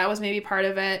thought that was maybe part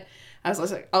of it. I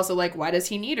was also like, why does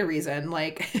he need a reason?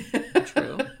 Like,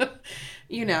 true. But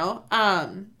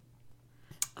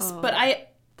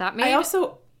that made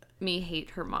me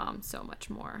hate her mom so much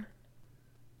more.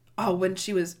 Oh, when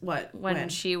she was what? When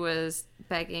she was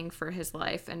begging for his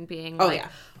life and being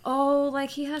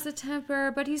he has a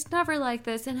temper, but he's never like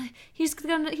this, and he's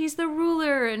the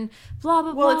ruler, and blah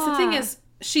blah blah. Well, it's the thing is,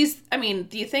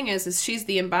 the thing is she's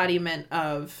the embodiment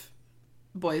of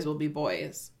boys will be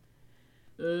boys.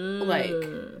 Like,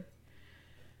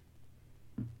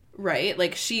 right?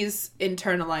 Like, she's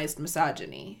internalized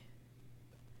misogyny.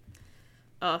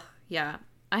 Oh, yeah.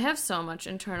 I have so much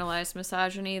internalized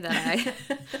misogyny that I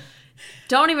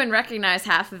don't even recognize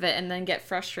half of it and then get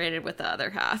frustrated with the other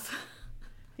half.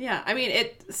 Yeah,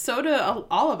 so do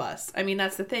all of us.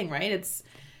 That's the thing, right?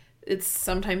 It's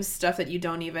sometimes stuff that you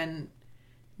don't even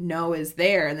know is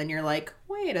there, and then you're like,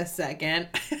 wait a second.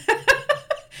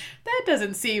 That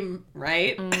doesn't seem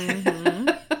right. Mm-hmm.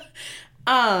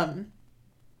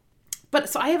 But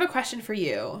so I have a question for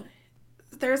you.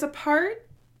 There's a part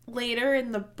later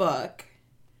in the book.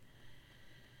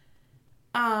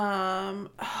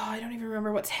 I don't even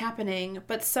remember what's happening,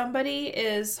 but somebody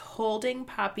is holding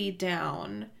Poppy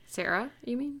down. Sarah,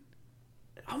 you mean?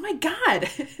 Oh my God.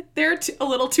 They're a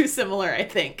little too similar, I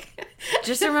think.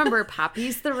 Just remember,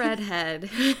 Poppy's the redhead.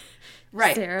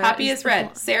 Right. Sarah Poppy is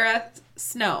red. Sarah,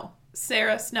 Snow.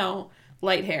 Sarah, Snow,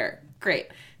 light hair. Great.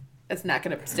 That's not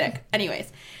going to stick.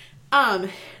 Anyways,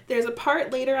 there's a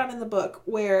part later on in the book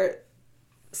where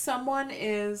someone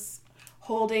is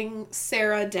holding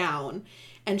Sarah down,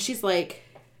 and she's like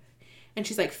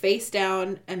face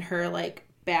down, and her like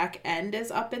back end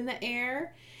is up in the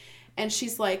air, and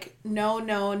she's like, no,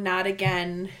 not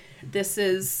again. This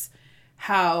is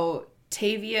how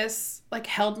Tavius like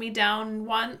held me down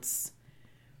once.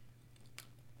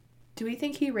 Do we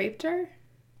think he raped her?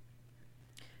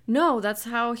 No, that's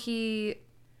how he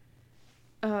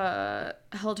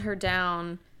held her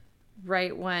down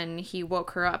right when he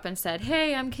woke her up and said,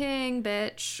 hey, I'm king,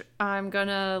 bitch. I'm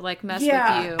gonna like mess with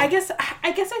you. I guess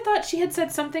I thought she had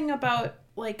said something about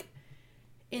like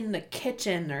in the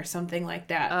kitchen or something like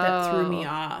that threw me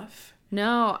off.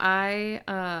 No, I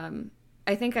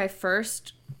think I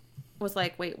first was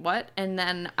like, wait, what? And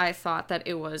then I thought that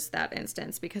it was that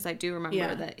instance, because I do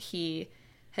remember that he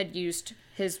had used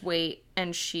his weight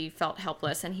and she felt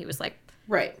helpless, and he was like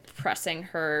pressing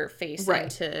her face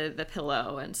into the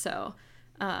pillow, and so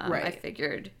I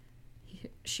figured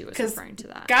she was referring to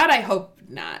that. God, I hope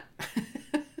not.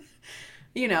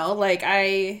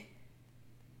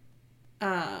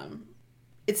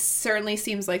 It certainly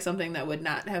seems like something that would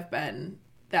not have been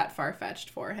that far-fetched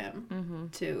for him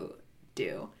to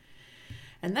do.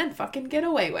 And then fucking get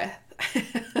away with.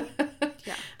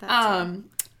 Yeah.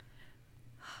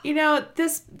 You know,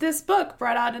 this book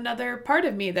brought out another part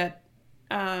of me that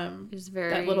Is very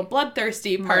that little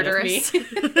bloodthirsty part murderous.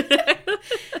 of me.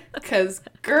 Because,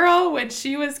 girl, when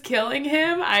she was killing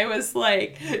him, I was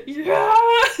like, yeah.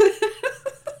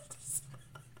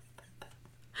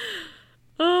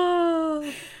 Oh.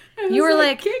 I was You were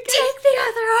like, "Kick take it." the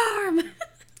other arm.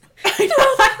 I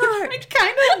know, I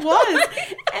kind of was.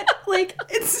 And, like,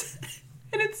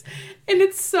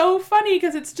 it's so funny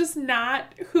because it's just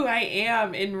not who I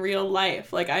am in real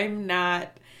life. Like, I'm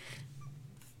not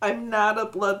a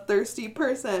bloodthirsty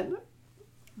person.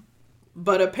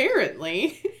 But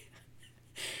apparently.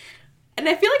 And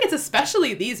I feel like it's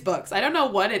especially these books. I don't know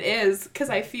what it is, because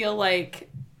I feel like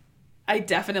I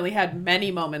definitely had many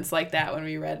moments like that when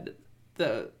we read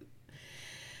the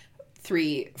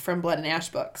 3 From Blood and Ash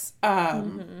books.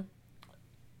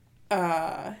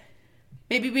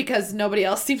 Maybe because nobody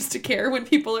else seems to care when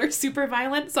people are super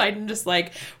violent, so I'm just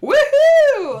like,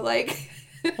 woohoo! Like,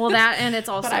 Well, that, and it's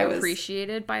also I was-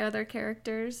 appreciated by other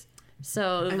characters.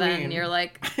 So I then mean- you're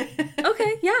like,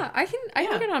 okay, yeah, I can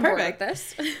get on board with perfect.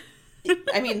 this.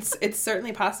 I mean, it's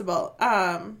certainly possible.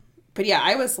 But yeah,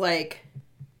 I was like,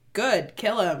 good,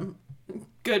 kill him.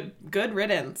 Good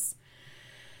riddance.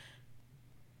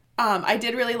 I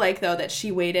did really like, though, that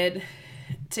she waited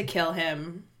to kill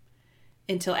him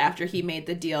until after he made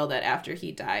the deal that after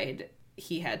he died,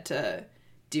 he had to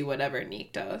do whatever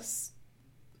Nyktos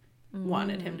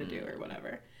wanted him to do or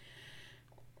whatever.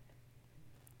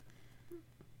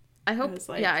 I hope, was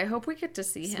like, yeah, I hope we get to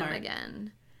see smart. him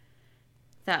again.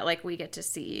 That, like, we get to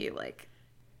see, like,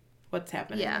 What's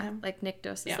happening to yeah, him? like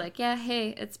Nyktos Yeah. is like, yeah, hey,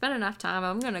 it's been enough time.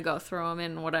 I'm gonna go throw him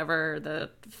in whatever the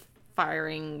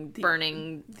firing,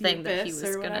 burning thing that he abyss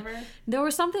was or gonna. whatever? There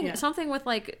was something, Yeah. something with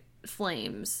like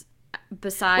flames.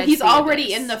 Besides, Well, he's the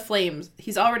already abyss. in the flames.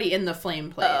 He's already in the flame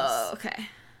place. Oh, okay.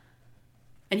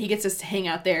 And he gets to hang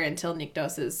out there until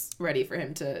Nyktos is ready for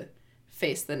him to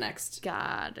face the next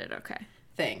Got it. Okay.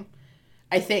 thing.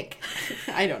 I think.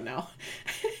 I don't know.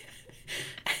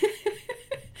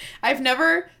 I've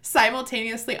never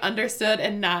simultaneously understood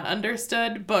and not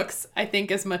understood books, I think,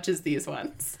 as much as these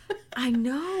ones. I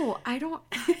know. I don't.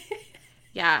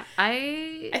 Yeah,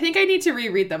 I think I need to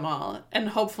reread them all, and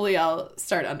hopefully I'll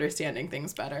start understanding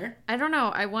things better. I don't know.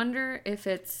 I wonder if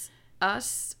it's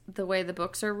us, the way the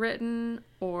books are written,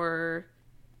 or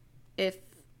if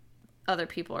other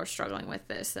people are struggling with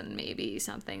this and maybe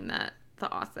something that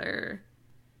the author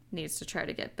needs to try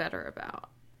to get better about.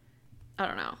 I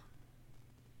don't know.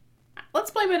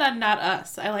 Let's blame it on not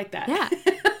us. I like that. Yeah.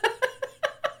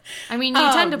 I mean, you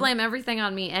tend to blame everything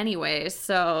on me anyways,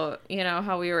 so, you know,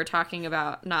 how we were talking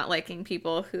about not liking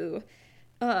people who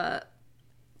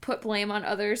put blame on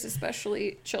others,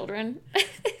 especially children.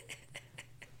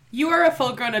 You are a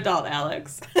full-grown adult,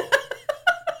 Alex.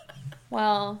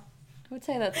 Well, I would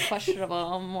say that's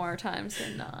questionable more times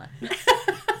than not.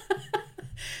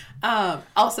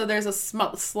 Also, there's a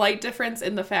slight difference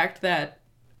in the fact that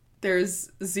there's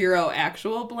zero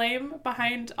actual blame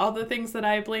behind all the things that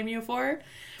I blame you for.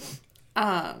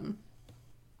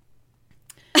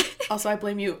 Also, I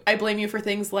blame you for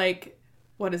things like,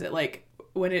 what is it, like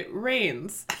when it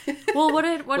rains. Well, what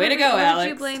did Alex.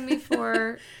 you blame me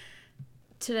for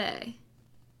today?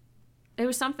 It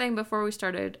was something before we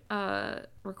started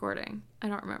recording. I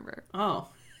don't remember. Oh,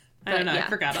 I But, don't know. yeah. I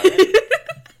forgot already.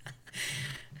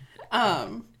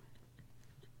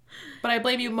 But I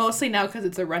blame you mostly now because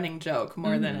it's a running joke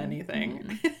more than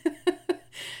anything.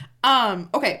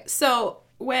 Okay, so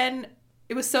when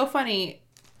it was so funny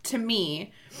to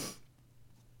me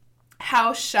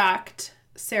how shocked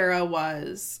Sarah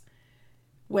was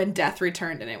when Death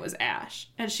returned and it was Ash.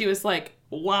 And she was like,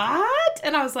 what?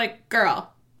 And I was like,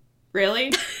 girl,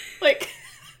 really? Like,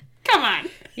 come on.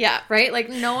 Yeah, right? Like,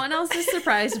 no one else is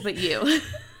surprised but you.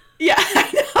 Yeah,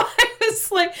 I know. I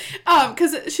was like,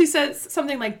 because she says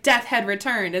something like Death had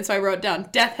returned. And so I wrote down,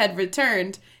 Death had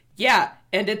returned. Yeah,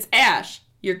 and it's Ash.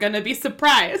 You're going to be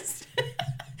surprised.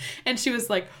 And she was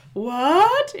like,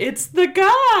 what? It's the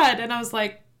god. And I was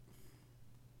like,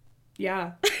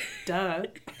 yeah, duh.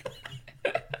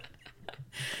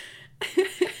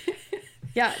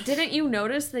 Yeah, didn't you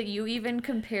notice that you even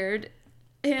compared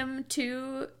him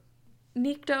to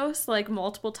Nyktos, like,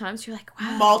 multiple times? You're like,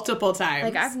 wow. Multiple times.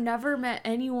 Like, I've never met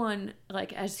anyone,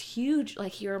 like, as huge.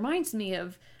 Like, he reminds me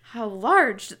of how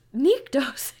large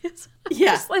Nyktos is. I'm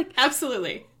Yeah, just like,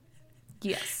 absolutely.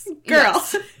 yes. Girl.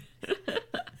 Yes.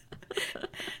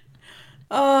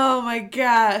 Oh my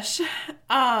gosh.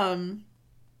 After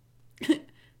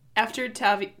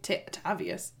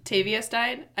Tavius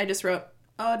died, I just wrote,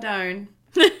 oh darn.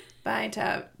 Bye,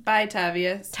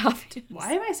 Tavius. Tavius.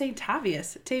 Why am I saying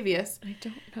Tavius? Tavius. I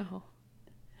don't know.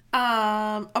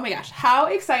 Oh my gosh. How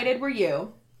excited were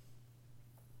you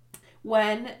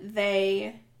when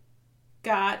they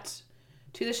got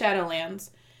to the Shadowlands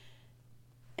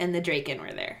and the Draken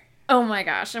were there? Oh my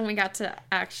gosh. And we got to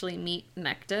actually meet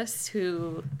Nectus,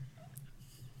 who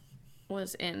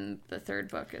was in the third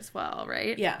book as well,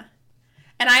 right? Yeah.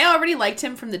 And I already liked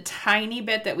him from the tiny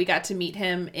bit that we got to meet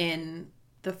him in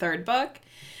the third book.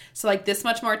 So, like, this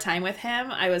much more time with him,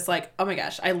 I was like, oh my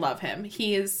gosh, I love him.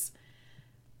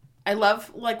 I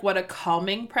love, like, what a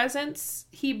calming presence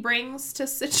he brings to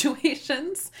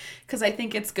situations. Because I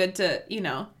think it's good to, you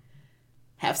know,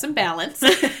 have some balance.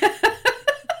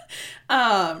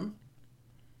 And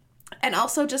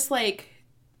also just, like,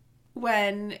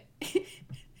 when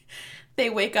they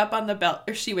wake up on the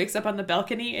or she wakes up on the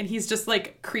balcony and he's just,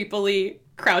 like, creepily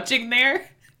crouching there.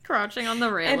 Crouching on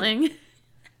the railing. And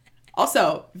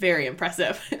also very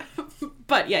impressive.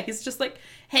 But yeah, he's just, like,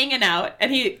 hanging out,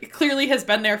 and he clearly has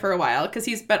been there for a while because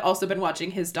he's also been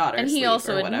watching his daughter and he sleep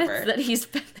also or whatever. admits that he's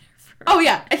been there for Oh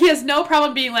yeah, he has no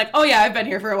problem being like, oh yeah, I've been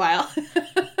here for a while.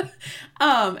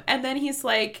 And then he's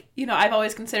like, you know, I've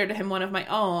always considered him one of my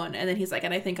own, and then he's like,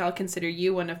 and I think I'll consider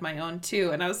you one of my own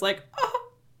too. And I was like,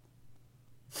 oh,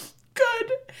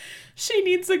 good. She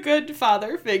needs a good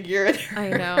father figure in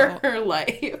her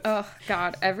life. Oh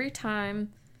God, every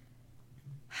time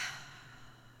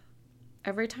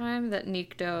that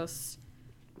Nyktos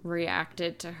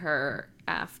reacted to her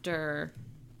after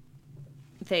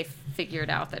they figured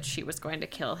out that she was going to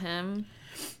kill him,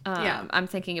 I'm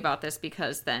thinking about this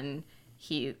because then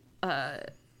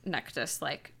Nectus,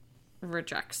 like,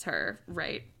 rejects her,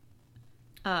 right?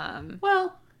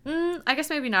 Well, I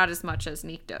guess maybe not as much as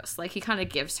Nyktos. Like, he kind of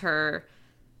gives her,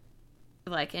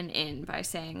 like, an in by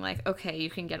saying, like, okay,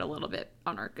 you can get a little bit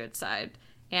on our good side.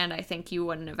 And I think you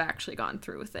wouldn't have actually gone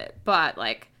through with it. But,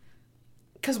 like...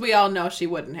 because we all know she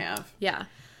wouldn't have. Yeah.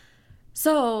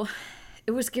 So,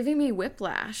 it was giving me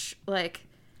whiplash. Like,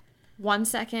 1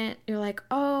 second, you're like,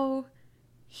 oh,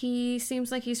 he seems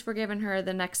like he's forgiven her.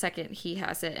 The next second, he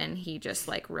has it, and he just,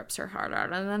 like, rips her heart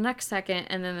out. And the next second,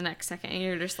 and then the next second, and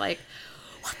you're just like,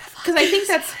 what the fuck? Because I think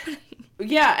that's...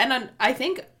 yeah, and I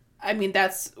think, I mean,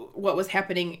 that's what was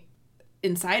happening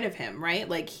inside of him, right?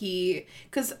 Like,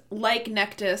 because like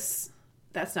Nectus,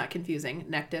 that's not confusing,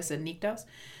 Nectus and Nyktos,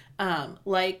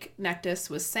 like Nectus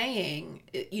was saying,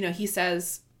 you know, he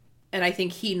says, and I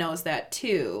think he knows that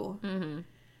too,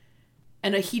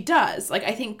 and he does, like,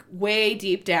 I think way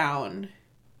deep down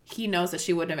he knows that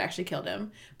she wouldn't have actually killed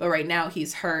him, but right now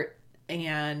he's hurt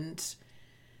and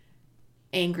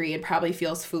angry and probably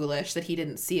feels foolish that he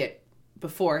didn't see it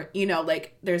before, you know,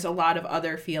 like, there's a lot of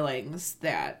other feelings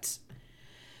that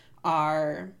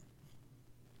are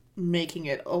making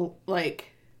it,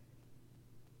 like,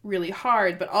 really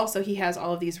hard, but also he has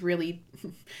all of these really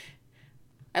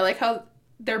I like how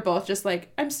they're both just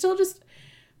like, I'm still just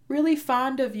really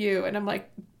fond of you, and I'm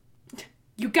like,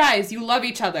 you guys, you love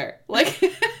each other, like,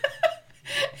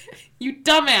 you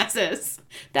dumbasses,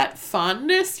 that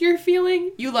fondness you're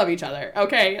feeling, you love each other,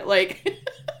 okay, like.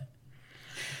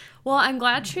 Well, I'm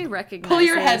glad she recognizes... pull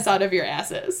your heads out of your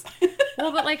asses.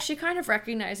 Well, but, like, she kind of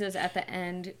recognizes at the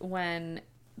end when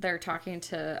they're talking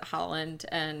to Holland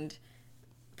and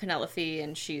Penelope,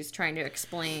 and she's trying to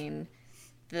explain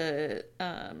the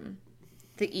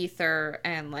ether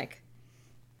and, like,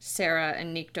 Sarah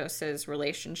and Nyktos'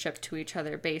 relationship to each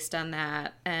other based on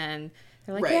that. And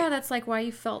they're like, yeah, that's, like, why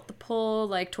you felt the pull,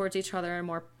 like, towards each other and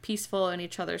more peaceful in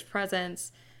each other's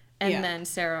presence. And then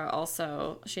Sarah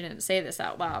also, she didn't say this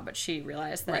out loud, but she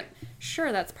realized that,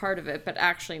 sure, that's part of it, but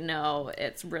actually, no,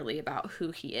 it's really about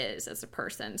who he is as a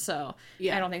person. So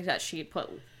I don't think that she put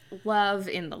love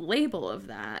in the label of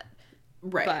that,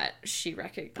 but she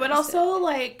recognized But also,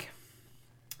 like,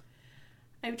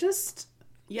 I've just,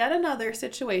 yet another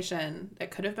situation that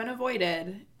could have been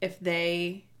avoided if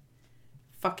they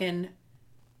fucking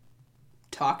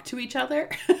talk to each other.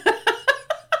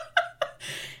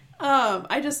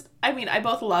 I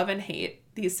both love and hate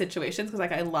these situations because,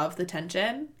 like, I love the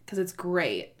tension because it's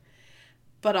great.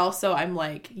 But also I'm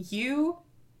like, you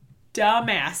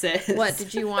dumbasses. What,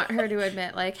 did you want her to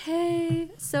admit, like,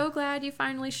 hey, so glad you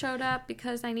finally showed up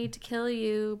because I need to kill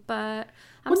you, but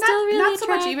I'm still really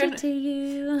attracted to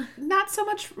you. Not so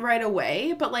much right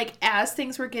away, but, like, as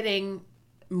things were getting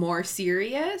more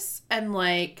serious and,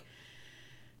 like,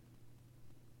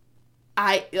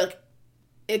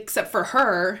 except for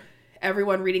her,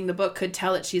 everyone reading the book could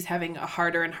tell that she's having a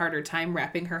harder and harder time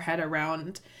wrapping her head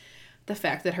around the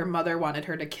fact that her mother wanted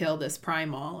her to kill this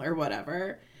primal or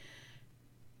whatever,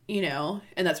 you know,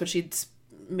 and that's what she'd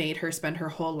made her spend her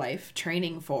whole life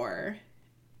training for.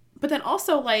 But then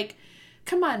also, like,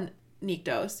 come on,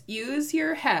 Nyktos, use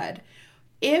your head.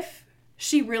 If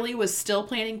she really was still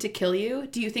planning to kill you,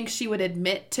 do you think she would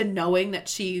admit to knowing that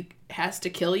she has to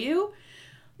kill you?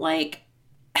 Like,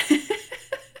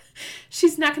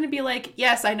 she's not going to be like,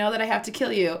 yes, I know that I have to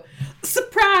kill you.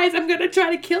 Surprise, I'm going to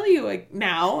try to kill you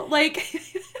now. Like,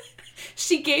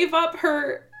 she gave up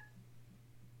her...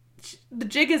 The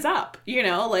jig is up, you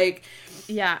know? Like...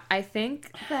 Yeah, I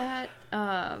think that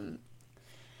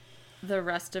the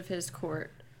rest of his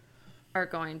court are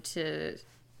going to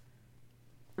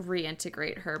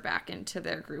reintegrate her back into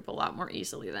their group a lot more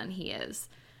easily than he is.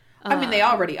 I mean, they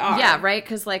already are. Yeah, right?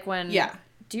 Because, like, when... Yeah.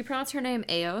 Do you pronounce her name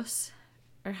Eos?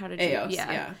 Or how did you... Eos,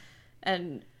 yeah.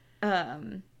 And,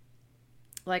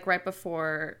 like, right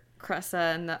before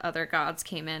Cressa and the other gods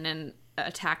came in and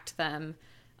attacked them,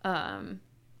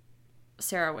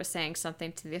 Sarah was saying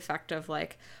something to the effect of,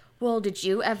 like, well, did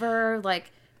you ever,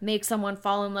 like, make someone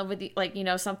fall in love with you? Like, you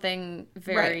know, something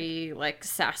very, like,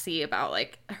 sassy about,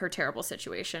 like, her terrible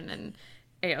situation. And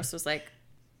Eos was like,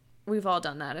 we've all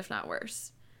done that, if not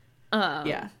worse.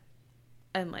 Yeah.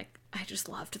 And, like, I just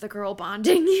loved the girl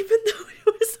bonding, even though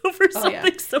it was over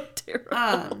something so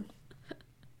terrible.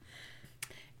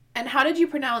 And how did you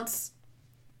pronounce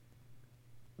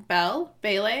Belle?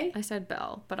 Bele? I said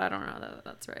Belle, but I don't know that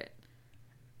that's right.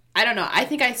 I don't know. I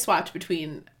think I swapped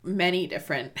between many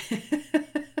different...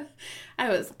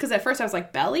 Because at first I was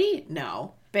like, Belly?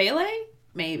 No. Bele?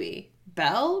 Maybe.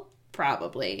 Belle?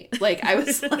 Probably. Like, I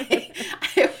was like...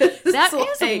 That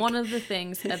is one of the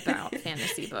things about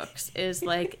fantasy books, is,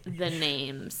 like, the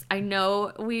names. I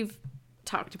know we've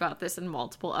talked about this in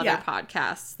multiple other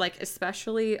podcasts, like,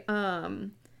 especially,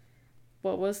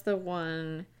 what was the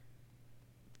one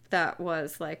that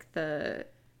was, like, the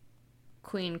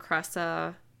Queen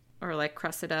Cressa, or, like,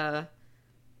 Cressida,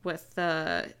 with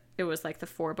it was, like, the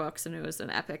 4 books, and it was an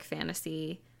epic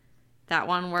fantasy. That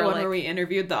one where, the one like, where we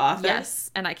interviewed the author?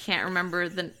 Yes, and I can't remember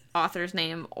the author's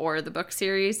name or the book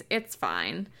series. It's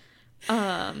fine.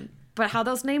 But how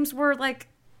those names were, like,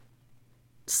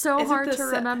 so hard to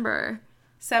remember.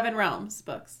 7 Realms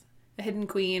books. A Hidden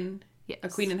Queen. Yes. A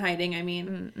Queen in Hiding, I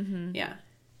mean. Mm-hmm. Yeah.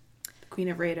 The Queen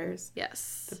of Raiders.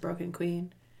 Yes. The Broken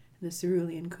Queen. And the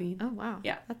Cerulean Queen. Oh, wow.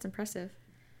 Yeah. That's impressive.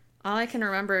 All I can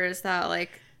remember is that,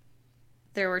 like,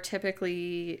 there were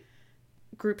typically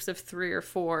groups of 3 or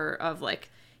 4 of, like,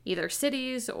 either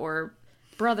cities or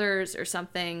brothers or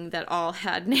something that all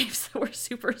had names that were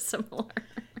super similar.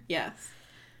 Yes.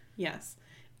 Yes.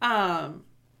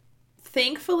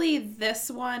 Thankfully,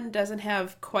 this one doesn't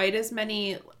have quite as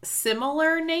many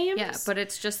similar names. Yeah, but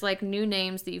it's just, like, new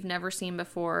names that you've never seen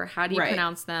before. How do you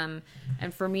pronounce them?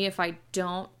 And for me, if I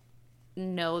don't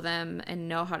know them and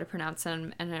know how to pronounce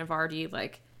them and I've already,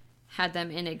 like, had them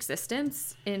in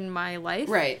existence in my life,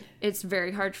 it's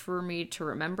very hard for me to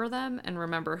remember them and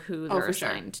remember who they're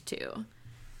assigned to.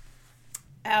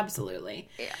 Absolutely.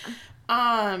 Yeah.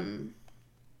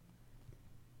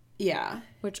 Yeah.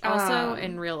 Which also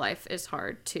in real life is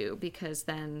hard too, because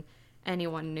then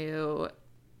anyone new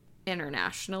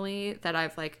internationally that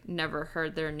I've, like, never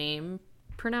heard their name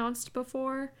pronounced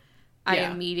before, I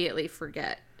immediately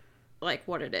forget, like,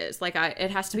 what it is. Like, it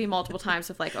has to be multiple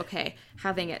times of, like, okay,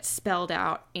 having it spelled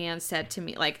out and said to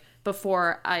me, like,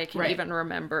 before I can even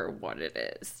remember what it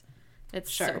is.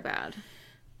 It's so bad.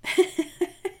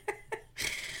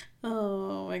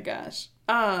 Oh my gosh.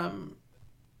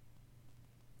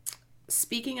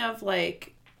 Speaking of,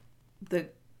 like, the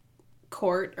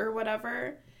court or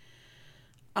whatever,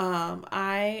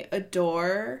 I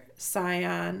adore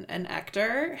Scion and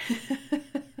Ector.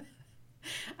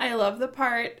 I love the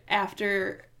part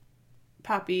after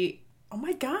Poppy... Oh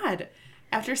my god!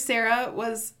 After Sarah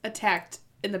was attacked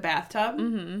in the bathtub.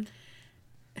 Mm-hmm.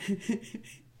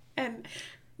 And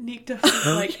Nyktos is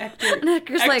like, Ector... And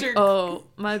Ector's like, oh,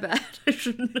 my bad. I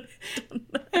shouldn't have done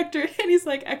that. Ector, and he's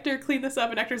like, Ector, clean this up.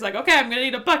 And Ector's like, okay, I'm going to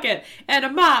need a bucket and a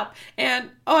mop.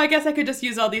 And, oh, I guess I could just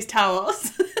use all these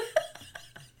towels.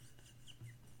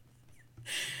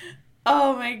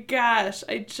 Oh my gosh.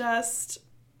 I just...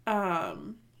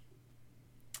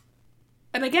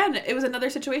 And again, it was another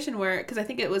situation where, because I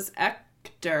think it was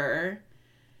Ector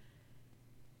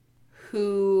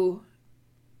who...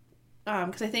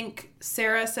 because I think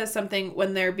Sarah says something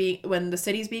when the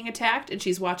city's being attacked, and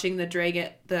she's watching the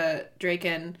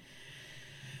Draken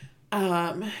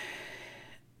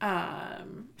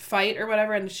fight or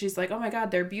whatever, and she's like, "Oh my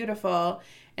god, they're beautiful,"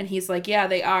 and he's like, "Yeah,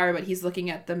 they are," but he's looking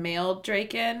at the male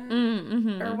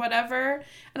Draken or whatever,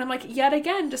 and I'm like, yet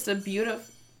again, just a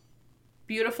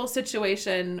beautiful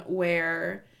situation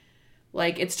where,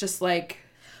 like, it's just like.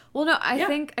 Well, no,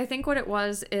 Yeah. I think what it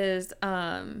was is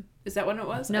Is that when it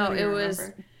was? I no, don't it even was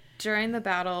remember. during the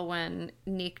battle when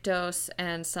Nyktos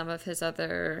and some of his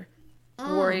other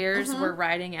warriors were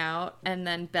riding out, and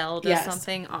then Belle does Yes.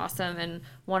 something awesome, and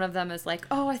one of them is like,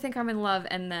 "Oh, I think I'm in love,"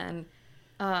 and then,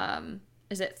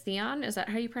 is it Theon? Is that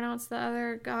how you pronounce the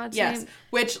other god's Yes. name?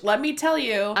 Which, let me tell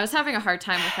you, I was having a hard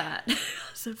time with that.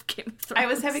 Because of Game of Thrones. I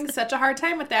was having such a hard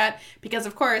time with that because,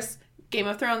 of course, Game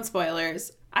of Thrones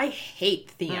spoilers. I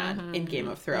hate Theon in Game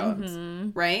of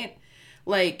Thrones, right?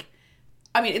 Like,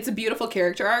 I mean, it's a beautiful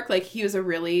character arc. Like, he was a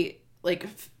really, like,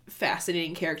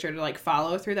 fascinating character to, like,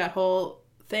 follow through that whole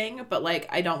thing. But, like,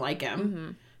 I don't like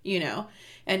him, you know?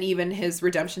 And even his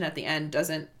redemption at the end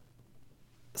doesn't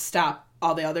stop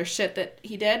all the other shit that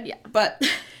he did. Yeah. But...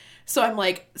 So I'm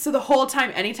like, so the whole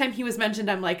time, anytime he was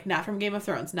mentioned, I'm like, not from Game of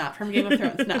Thrones, not from Game of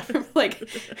Thrones, not from, like,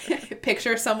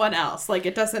 picture someone else. Like,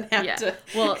 it doesn't have to.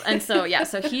 Well, and so, yeah,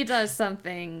 so he does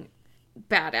something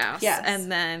badass. Yes.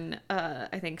 And then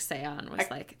I think Seon was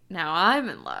like, now I'm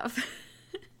in love.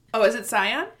 Oh, is it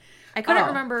Scion? I couldn't Oh,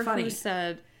 remember funny. who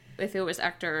said, if it was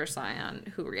Ector or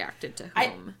Scion who reacted to I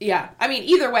whom. mean,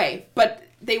 either way, but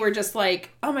they were just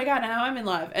like, oh my god, now I'm in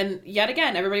love. And yet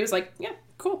again, everybody was like, yeah,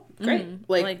 cool, great.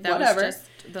 Like that whatever. was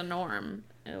just the norm.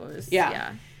 It was, Yeah.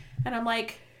 yeah. And I'm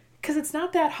like, because it's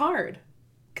not that hard.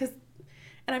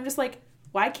 And I'm just like,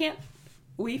 why can't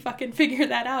we fucking figure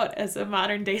that out as a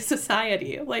modern day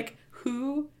society? Like,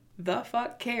 who the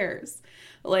fuck cares?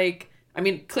 Like, I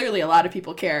mean, clearly a lot of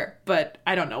people care, but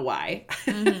I don't know why.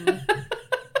 Yeah.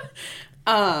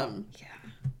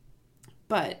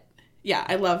 But yeah,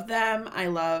 I love them. I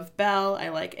love Belle. I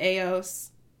like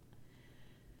Eos.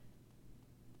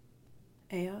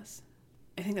 Eos?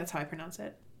 I think that's how I pronounce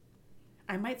it.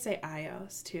 I might say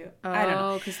Ios too. I don't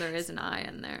know. Oh, because there is an I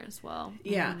in there as well.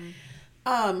 Yeah.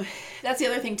 That's the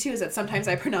other thing too, is that sometimes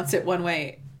I pronounce it one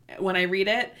way when I read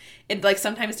it. It like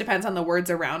sometimes depends on the words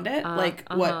around it, like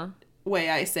what way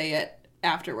I say it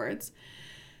afterwards.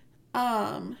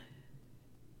 I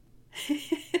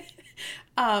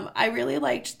really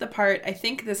liked the part, I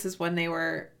think this is when they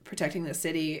were protecting the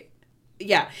city.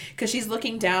 Yeah, because she's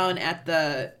looking down at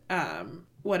the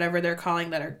whatever they're calling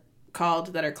that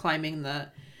are climbing the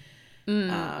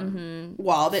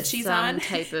wall that she's Some on.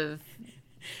 type of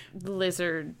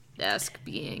lizard-esque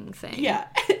being thing. Yeah.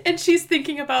 And she's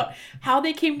thinking about how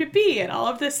they came to be and all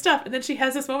of this stuff. And then she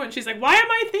has this moment. She's like, why am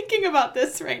I thinking about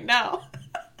this right now?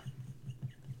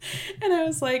 And I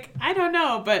was like, I don't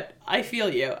know, but I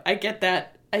feel you. I get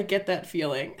that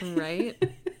feeling. Right?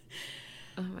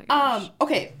 Oh my gosh.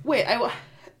 Okay, wait.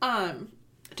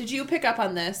 Did you pick up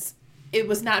on this? It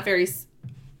was not very...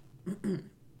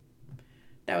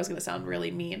 That was going to sound really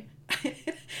mean.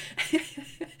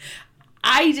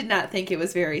 I did not think it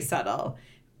was very subtle.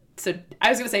 So I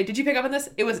was going to say, did you pick up on this?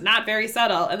 It was not very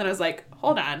subtle. And then I was like,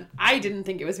 hold on. I didn't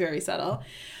think it was very subtle.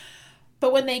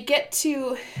 But when they get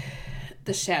to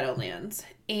the Shadowlands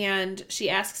and she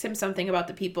asks him something about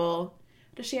the people,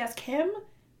 does she ask him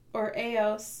or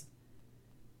Eos?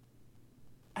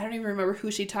 I don't even remember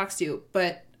who she talks to,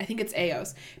 but I think it's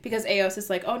Eos. Because Eos is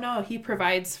like, oh no, he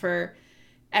provides for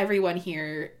everyone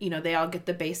here. You know, they all get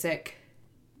the basic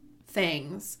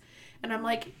things. And I'm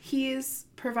like, he's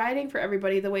providing for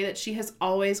everybody the way that she has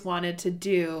always wanted to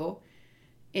do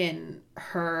in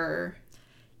her...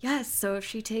 Yes, so if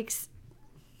she takes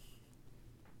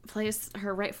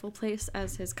her rightful place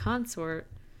as his consort,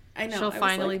 I know, she'll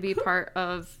finally be part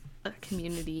of a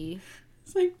community.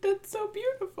 It's like, that's so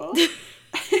beautiful.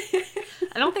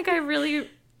 I don't think I really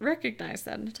recognized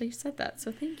that until you said that,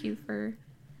 so thank you for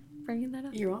bringing that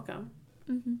up. You're welcome.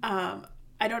 Mm-hmm.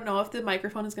 I don't know if the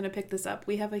microphone is going to pick this up.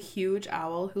 We have a huge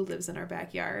owl who lives in our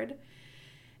backyard,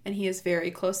 and he is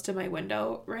very close to my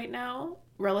window right now,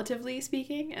 relatively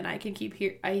speaking, and I keep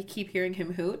hearing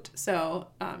him hoot. So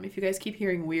if you guys keep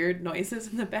hearing weird noises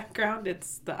in the background,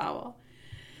 it's the owl.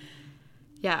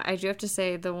 Yeah, I do have to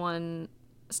say the one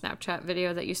Snapchat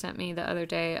video that you sent me the other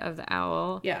day of the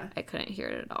owl, Yeah. I couldn't hear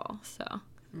it at all. So,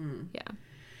 yeah.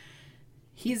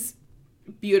 He's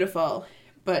beautiful,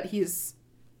 but he's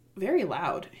very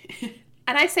loud.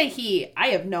 And I say he, I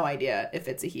have no idea if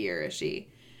it's a he or a she.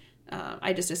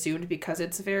 I just assumed because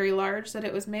it's very large that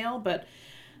it was male, but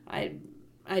I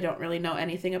don't really know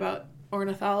anything about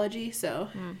ornithology, so.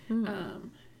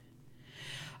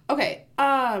 Okay.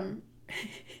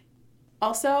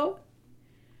 Also,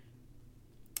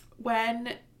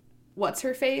 when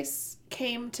What's-Her-Face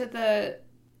came to the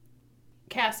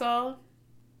castle,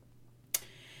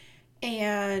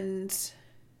 and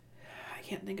I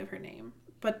can't think of her name,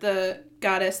 but the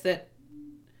goddess that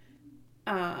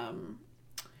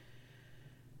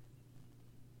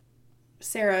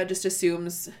Sarah just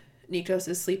assumes Nikos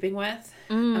is sleeping with.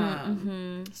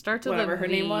 Starts with whatever a her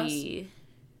name was. V.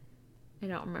 I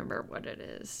don't remember what it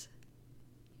is.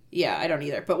 Yeah, I don't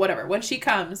either. But whatever. When she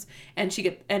comes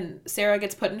and Sarah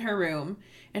gets put in her room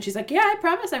and she's like, "Yeah, I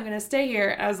promise I'm going to stay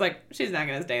here." I was like, she's not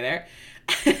going to stay there.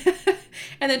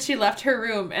 And then she left her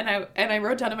room and I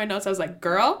wrote down in my notes, I was like,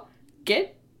 "Girl, in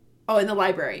the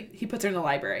library." He puts her in the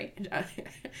library. And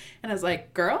I was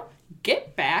like, "Girl,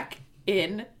 get back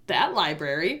in that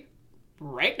library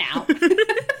right now."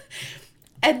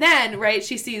 And then, right,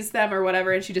 she sees them or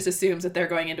whatever, and she just assumes that they're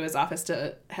going into his office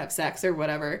to have sex or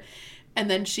whatever. And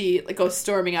then she like goes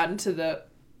storming out into the...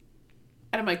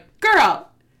 And I'm like, "Girl,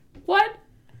 what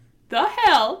the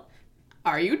hell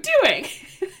are you doing?"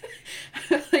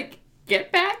 Like,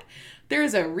 get back.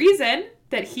 There's a reason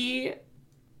that he...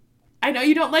 I know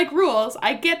you don't like rules.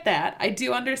 I get that. I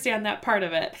do understand that part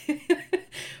of it.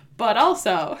 But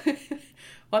also,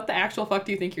 what the actual fuck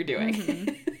do you think you're doing?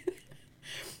 Mm-hmm.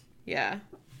 Yeah.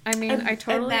 I mean, I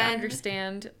totally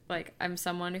understand, like, I'm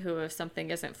someone who, if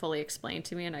something isn't fully explained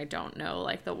to me and I don't know,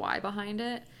 like, the why behind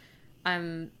it,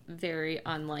 I'm very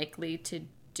unlikely to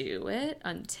do it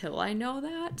until I know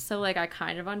that. So, like, I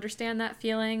kind of understand that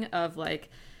feeling of, like,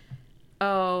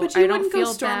 oh, but you I don't wouldn't feel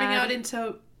go storming bad. out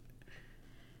into...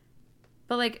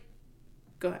 But, like...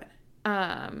 Go ahead.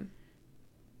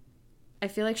 I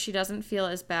feel like she doesn't feel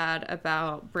as bad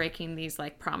about breaking these,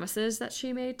 like, promises that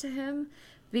she made to him,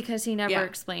 because he never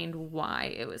explained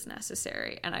why it was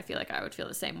necessary. And I feel like I would feel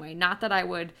the same way. Not that I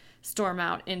would storm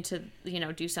out into, you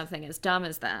know, do something as dumb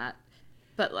as that.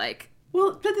 But, like...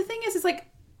 Well, but the thing is like,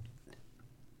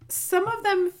 some of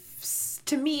them,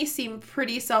 to me, seem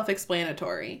pretty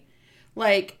self-explanatory.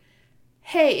 Like,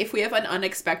 hey, if we have an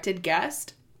unexpected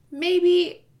guest,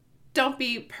 maybe don't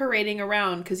be parading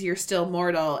around because you're still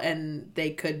mortal and they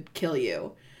could kill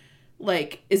you.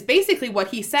 Like, is basically what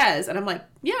he says. And I'm like,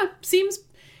 yeah,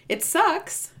 it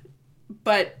sucks,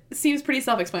 but it seems pretty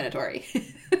self-explanatory.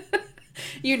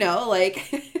 You know,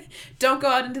 like, don't go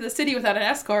out into the city without an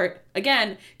escort,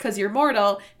 again, because you're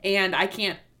mortal, and I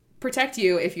can't protect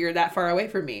you if you're that far away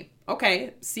from me.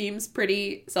 Okay, seems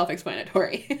pretty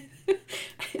self-explanatory.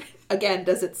 Again,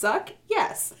 does it suck?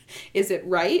 Yes. Is it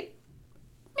right?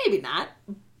 Maybe not.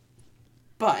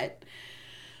 But,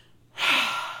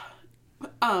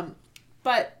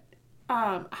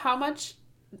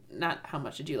 not how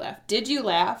much did you laugh? Did you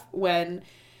laugh when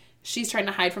she's trying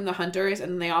to hide from the hunters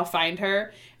and they all find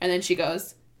her and then she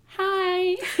goes,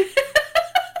 "Hi."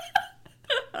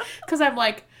 Because I'm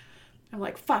like,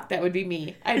 fuck, that would be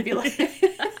me. I'd be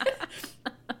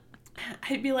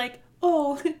like,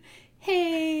 "Oh,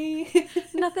 hey.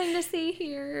 Nothing to see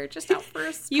here. Just out for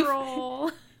a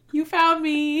stroll. You found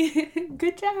me.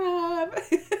 Good job."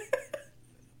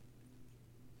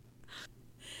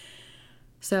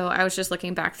 So I was just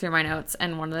looking back through my notes,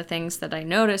 and one of the things that I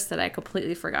noticed that I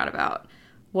completely forgot about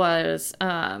was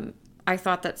I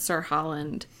thought that Sir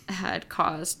Holland had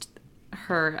caused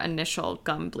her initial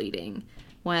gum bleeding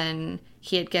when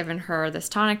he had given her this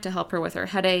tonic to help her with her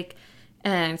headache.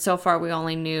 And so far we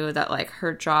only knew that, like,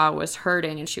 her jaw was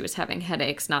hurting and she was having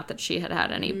headaches, not that she had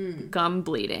had any gum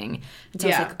bleeding. And so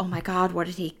I was like, oh my God, what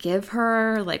did he give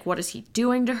her? Like, what is he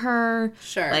doing to her?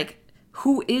 Sure. Like,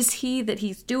 who is he that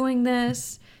he's doing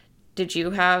this? Did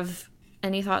you have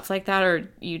any thoughts like that,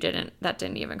 or you didn't? That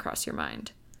didn't even cross your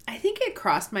mind? I think it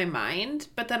crossed my mind,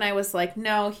 but then I was like,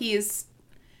 no, he's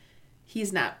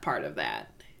not part of that.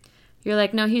 You're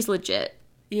like, no, he's legit.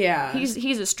 Yeah.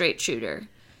 He's a straight shooter.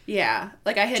 Yeah.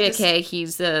 Like, I had JK,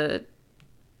 he's a...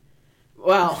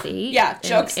 Well, thief, yeah,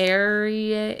 jokes.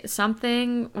 Area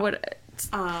something. What?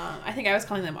 I think I was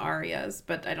calling them arias,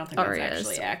 but I don't think that's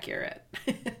actually accurate.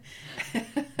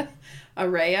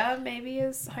 Araya, maybe,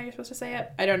 is how you're supposed to say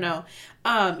it. I don't know.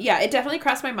 Yeah, it definitely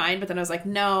crossed my mind, but then I was like,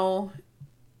 no,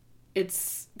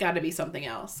 it's got to be something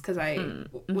else, because I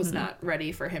was not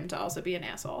ready for him to also be an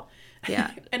asshole.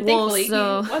 Yeah. And thankfully he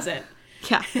wasn't.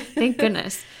 Yeah, thank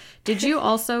goodness. Did you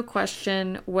also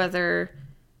question whether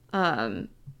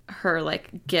her,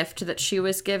 like, gift that she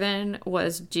was given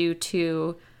was due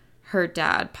to her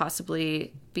dad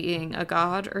possibly being a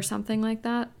god or something like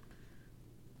that?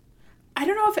 I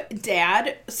don't know if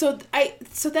dad. So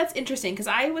that's interesting, because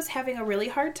I was having a really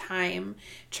hard time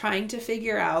trying to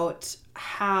figure out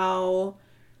how.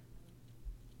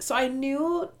 So I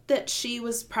knew that she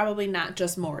was probably not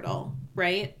just mortal,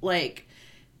 right? Like,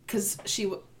 because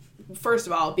first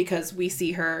of all, because we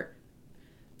see her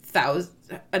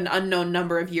an unknown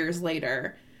number of years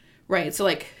later, right? So,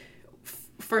 like,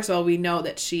 first of all, we know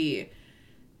that she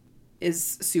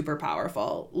is super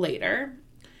powerful later.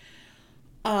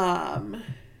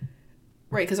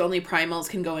 Right, because only primals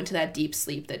can go into that deep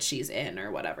sleep that she's in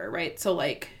or whatever, right? So,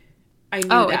 like, I knew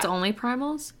Oh, that. it's only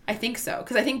primals? I think so.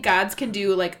 Because I think gods can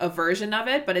do, like, a version of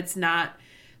it, but it's not,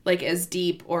 like, as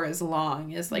deep or as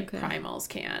long as, like, primals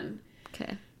can.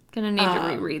 Okay. Gonna need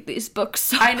to reread these books.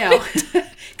 So I know.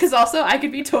 Because also, I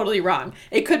could be totally wrong.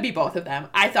 It could be both of them.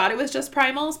 I thought it was just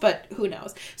primals, but who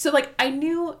knows? So, like, I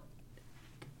knew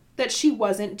that she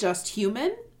wasn't just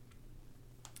human.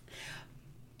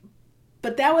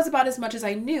 But that was about as much as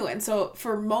I knew. And so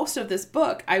for most of this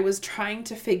book, I was trying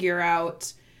to figure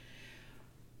out,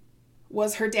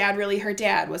 was her dad really her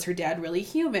dad? Was her dad really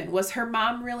human? Was her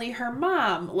mom really her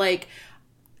mom? Like,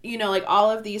 you know, like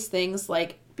all of these things,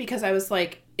 like, because I was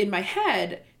like, in my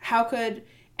head, how could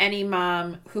any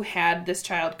mom who had this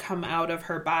child come out of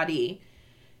her body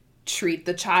treat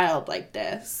the child like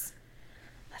this?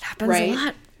 That happens a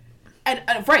lot. And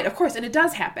right, of course, and it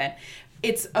does happen.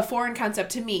 It's a foreign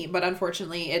concept to me, but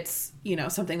unfortunately it's, you know,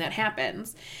 something that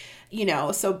happens, you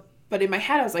know, so, but in my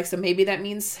head I was like, so maybe that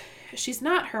means she's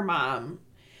not her mom,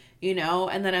 you know,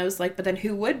 and then I was like, but then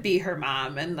who would be her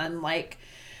mom? And then, like,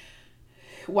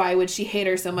 why would she hate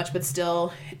her so much but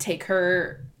still take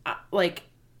her, like,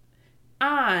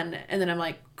 on? And then I'm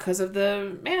like, because of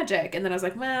the magic. And then I was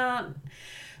like, well...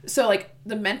 So, like,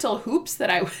 the mental hoops that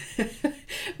I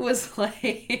was,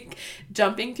 like,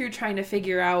 jumping through trying to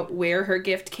figure out where her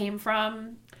gift came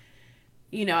from,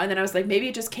 you know, and then I was like, maybe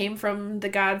it just came from the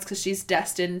gods because she's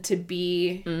destined to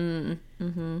be...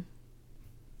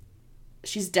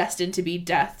 She's destined to be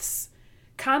Death's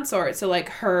consort. So, like,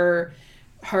 her...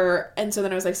 And so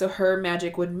then I was like, so her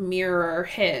magic would mirror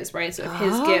his, right? So if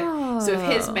his gift... So if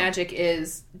his magic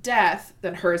is death,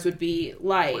 then hers would be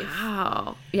life.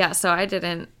 Wow. Yeah, so I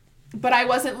didn't... But I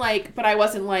wasn't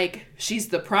like, she's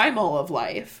the primal of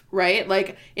life, right?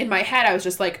 Like, in my head, I was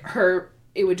just like,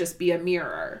 it would just be a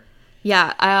mirror.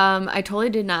 Yeah, I totally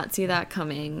did not see that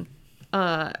coming.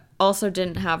 Also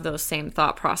didn't have those same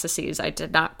thought processes. I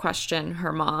did not question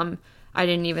her mom. I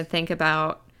didn't even think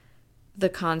about the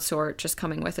consort just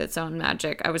coming with its own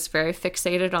magic. I was very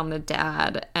fixated on the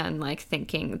dad and, like,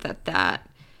 thinking that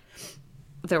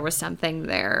there was something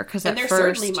there. And there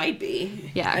certainly might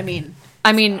be. Yeah. I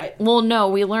mean, well, no,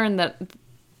 we learned that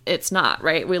it's not,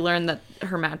 right? We learned that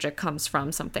her magic comes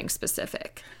from something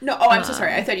specific. No, I'm so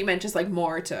sorry. I thought you meant just, like,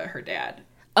 more to her dad.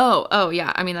 Oh,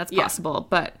 yeah. I mean, that's possible.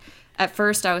 But at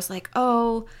first I was like,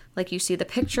 oh, like, you see the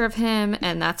picture of him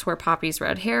and that's where Poppy's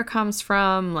red hair comes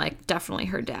from. Like, definitely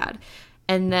her dad.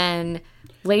 And then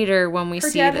later when we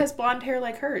see... Her dad has blonde hair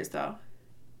like hers, though.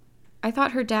 I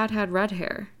thought her dad had red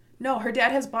hair. No, her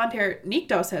dad has blonde hair.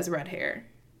 Nyktos has red hair.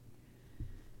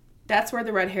 That's where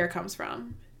the red hair comes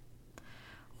from.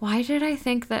 Why did I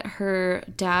think that her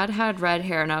dad had red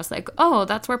hair? And I was like, oh,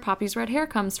 that's where Poppy's red hair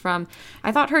comes from.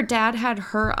 I thought her dad had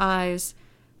her eyes,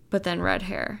 but then red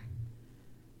hair.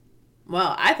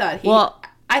 Well, I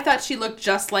thought she looked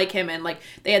just like him, and, like,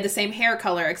 they had the same hair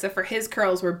color, except for his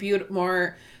curls were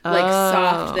more, like,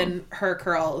 soft than her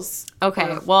curls.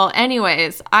 Okay, well,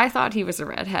 anyways, I thought he was a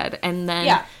redhead, and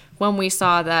then when we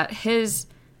saw that his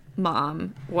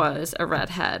mom was a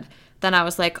redhead, then I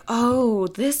was like, oh,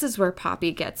 this is where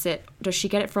Poppy gets it. Does she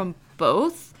get it from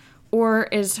both? Or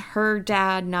is her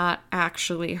dad not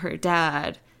actually her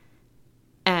dad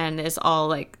and is all,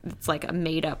 like, it's like a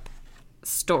made-up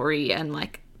story and,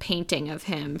 like, painting of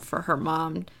him for her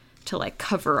mom to, like,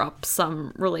 cover up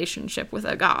some relationship with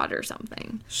a god or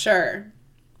something. Sure.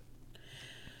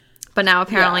 But now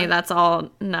apparently that's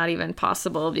all not even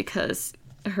possible because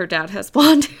her dad has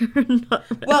blonde hair.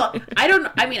 Well, I don't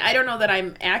know that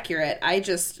I'm accurate. I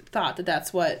just thought that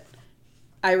that's what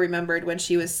I remembered when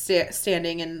she was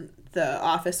standing in the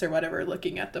office or whatever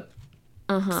looking at the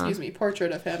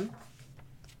portrait of him.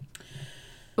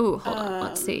 Ooh, hold on.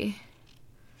 Let's see.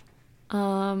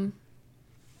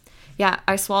 Yeah,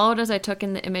 I swallowed as I took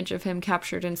in the image of him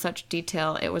captured in such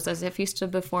detail. It was as if he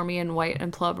stood before me in white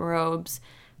and plum robes,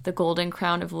 the golden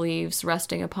crown of leaves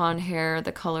resting upon hair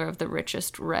the color of the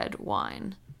richest red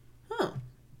wine. Huh.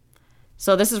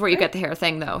 So this is where you get the hair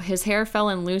thing, though. His hair fell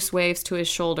in loose waves to his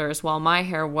shoulders, while my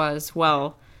hair was,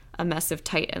 well, a mess of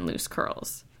tight and loose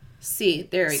curls. See,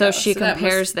 there we go. So she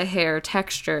compares the hair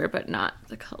texture, but not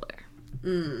the color.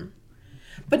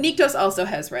 But Nyktos also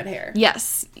has red hair.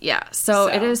 Yes, yeah. So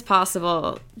it is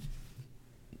possible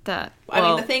that... Well, I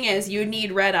mean, the thing is, you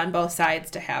need red on both sides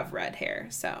to have red hair,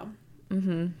 so...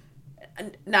 Mm-hmm.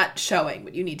 Not showing,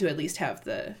 but you need to at least have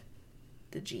the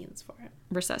genes for it.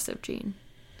 Recessive gene.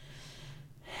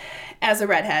 As a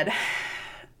redhead,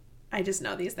 I just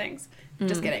know these things.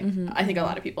 Just kidding. I think a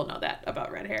lot of people know that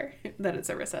about red hair, that it's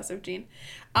a recessive gene.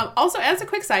 Also, as a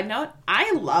quick side note,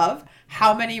 I love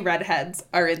how many redheads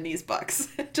are in these books.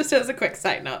 Just as a quick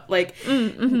side note. Like,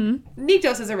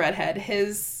 Nyktos is a redhead.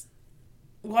 His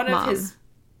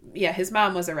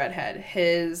mom was a redhead.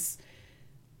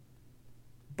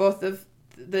 Both of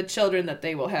the children that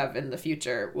they will have in the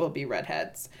future will be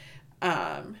redheads.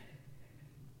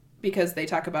 Because they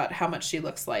talk about how much she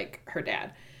looks like her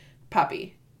dad,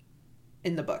 Poppy,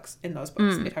 in those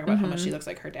books. They talk about how much she looks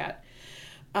like her dad.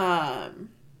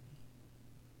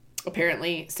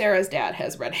 Apparently, Sarah's dad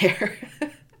has red hair.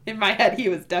 In my head, he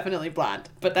was definitely blonde,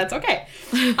 but that's okay.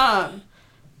 I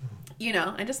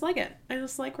just like it. I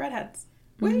just like redheads.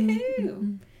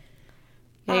 Woohoo!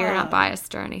 Yeah, you're not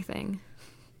biased or anything.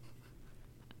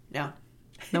 No.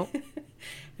 Nope.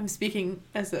 I'm speaking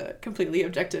as a completely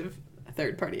objective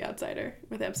third-party outsider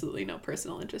with absolutely no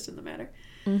personal interest in the matter.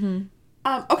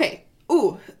 Okay.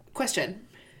 Ooh, question.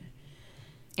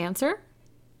 Answer?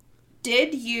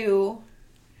 Did you,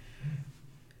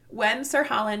 when Sir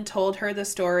Holland told her the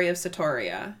story of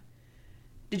Satoria,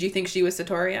 did you think she was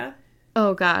Satoria?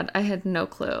 Oh, God. I had no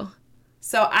clue.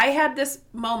 So I had this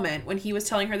moment when he was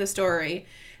telling her the story,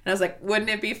 and I was like, wouldn't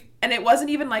it be... And it wasn't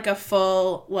even like a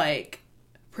full, like,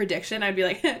 prediction. I'd be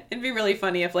like, it'd be really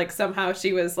funny if, like, somehow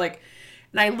she was, like...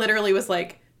 And I literally was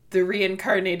like, the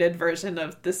reincarnated version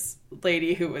of this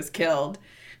lady who was killed.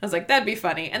 I was like, that'd be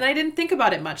funny. And then I didn't think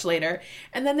about it much later.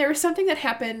 And then there was something that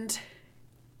happened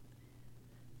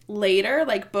later,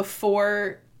 like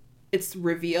before it's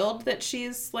revealed that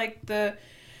she's like I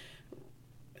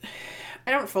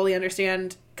don't fully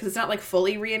understand, because it's not like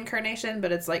fully reincarnation,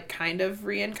 but it's like kind of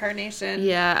reincarnation.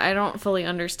 Yeah, I don't fully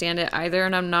understand it either.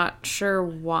 And I'm not sure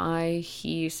why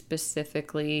he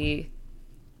specifically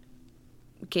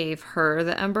gave her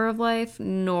the Ember of Life,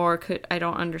 I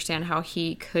don't understand how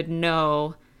he could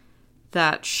know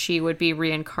that she would be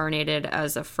reincarnated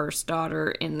as a first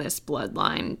daughter in this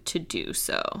bloodline to do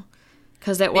so.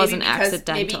 Because it wasn't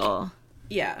accidental.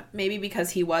 Maybe because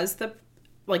he was the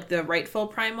rightful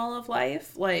primal of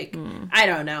life. Like, I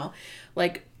don't know.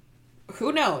 Like,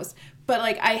 who knows? But,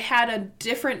 like, I had a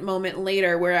different moment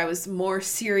later where I was more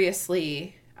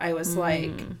seriously, I was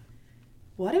like,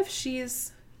 what if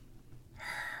she's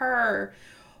her?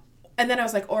 And then I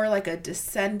was like, or like a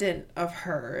descendant of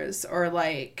hers, or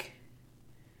like...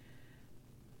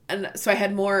 And so I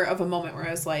had more of a moment where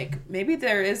I was like, maybe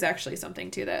there is actually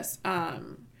something to this.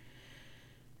 And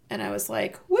I was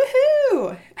like,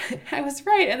 woohoo! I was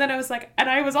right. And then I was like, and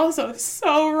I was also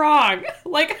so wrong.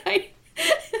 Like,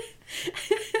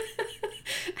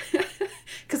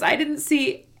 because I didn't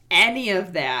see any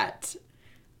of that.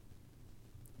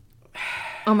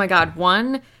 Oh my God.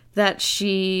 One, that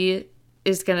she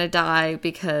is going to die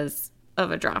because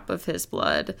of a drop of his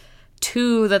blood.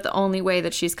 Two, that the only way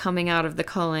that she's coming out of the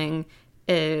culling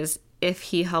is if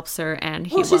he helps her and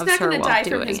he loves her while doing it. Well, she's not going to die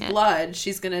from his blood.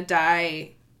 She's going to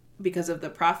die because of the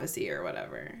prophecy or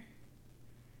whatever.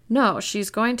 No,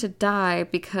 she's going to die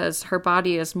because her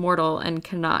body is mortal and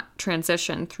cannot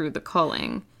transition through the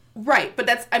culling. Right,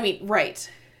 but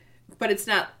right. But it's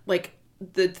not like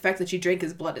the fact that she drank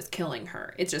his blood is killing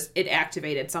her. It's just, it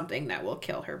activated something that will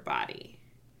kill her body.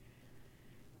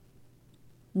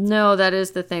 No, that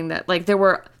is the thing that, like, there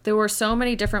were so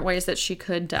many different ways that she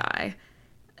could die.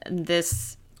 And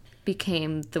this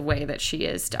became the way that she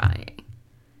is dying.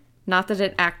 Not that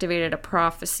it activated a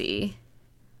prophecy.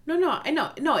 No, I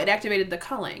know. No, it activated the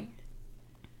culling.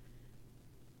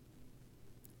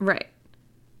 Right.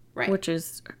 Right. Which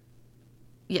is,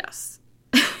 yes.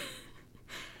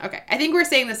 Okay, I think we're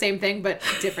saying the same thing, but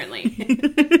differently.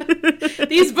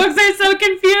 These books are so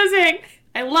confusing.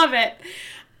 I love it.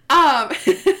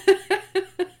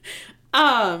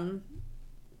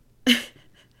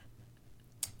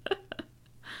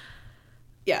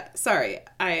 Yeah, sorry.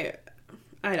 I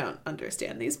don't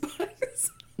understand these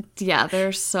books. Yeah,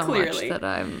 there's so much that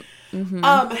I'm...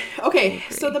 Okay,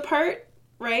 so the part,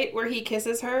 right, where he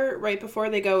kisses her right before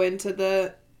they go into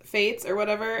the fates or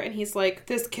whatever, and he's like,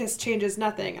 this kiss changes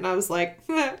nothing. And I was like,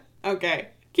 okay,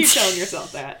 keep telling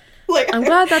yourself that. Like, I'm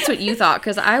glad that's what you thought,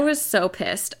 because I was so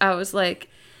pissed. I was like,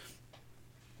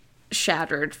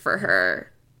 shattered for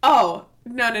her. Oh,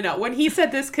 no. When he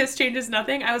said this kiss changes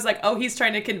nothing, I was like, oh, he's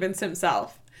trying to convince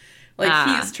himself. Like,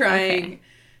 he's trying... Okay.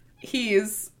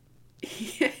 He's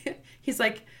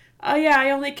like, oh yeah,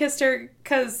 I only kissed her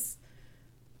because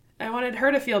I wanted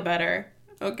her to feel better.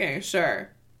 Okay, sure.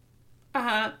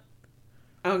 Uh-huh.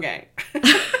 Okay.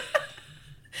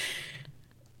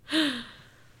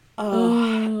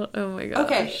 Oh my gosh.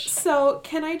 Okay, so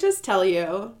can I just tell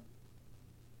you?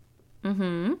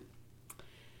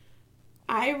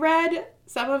 I read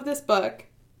some of this book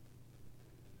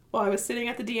while I was sitting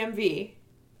at the DMV.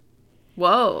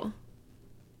 Whoa.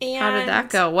 And how did that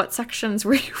go? What sections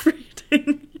were you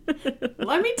reading?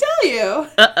 let me tell you.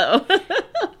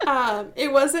 Uh-oh.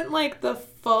 It wasn't like the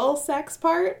full sex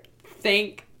part.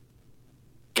 Thank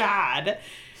God.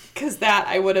 Because that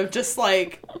I would have just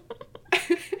like...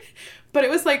 But it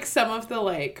was like some of the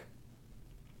like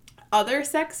other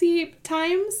sexy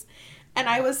times. And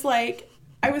I was like...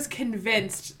 I was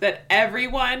convinced that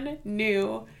everyone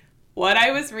knew what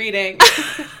I was reading.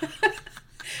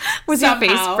 Was your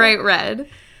face bright red?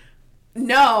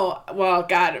 No. Well,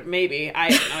 God, maybe.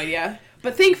 I have no idea.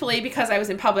 But thankfully, because I was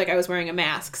in public, I was wearing a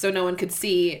mask, so no one could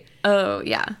see. Oh,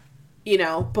 yeah. You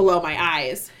know, below my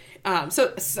eyes.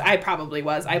 So I probably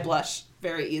was. I blush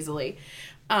very easily.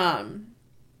 But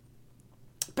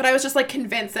I was just, like,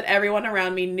 convinced that everyone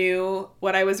around me knew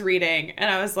what I was reading.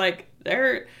 And I was like,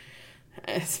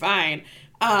 it's fine.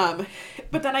 But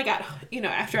then I got,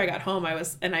 after I got home,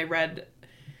 I read,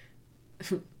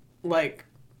 like,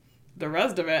 the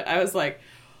rest of it. I was like,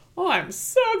 oh, I'm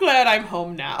so glad I'm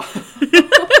home now.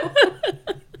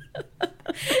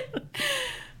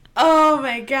 Oh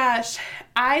my gosh.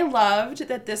 I loved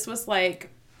that this was like,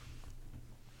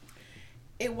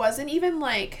 it wasn't even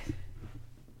like,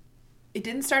 it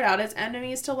didn't start out as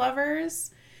enemies to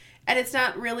lovers. And it's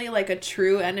not really like a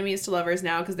true enemies to lovers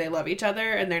now because they love each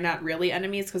other and they're not really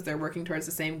enemies because they're working towards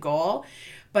the same goal.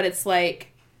 But it's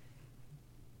like,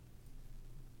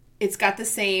 it's got the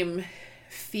same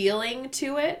feeling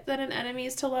to it that an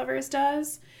enemies to lovers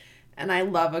does. And I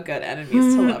love a good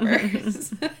enemies to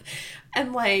lovers.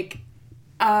 And like,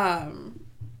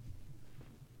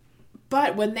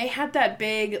 but when they had that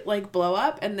big like blow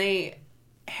up and they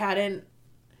hadn't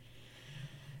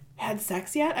had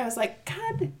sex yet, I was like,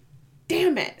 God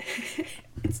damn it.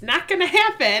 It's not gonna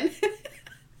happen.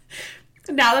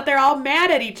 Now that they're all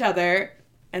mad at each other.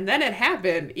 And then it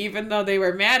happened, even though they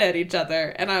were mad at each other.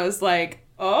 And I was like,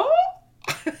 oh?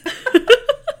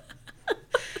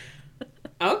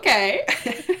 Okay.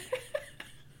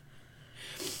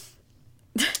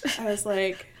 I was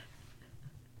like...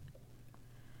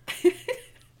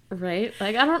 Right?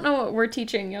 Like, I don't know what we're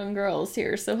teaching young girls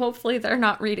here, so hopefully they're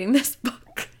not reading this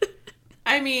book.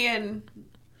 I mean...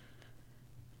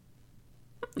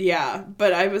 Yeah,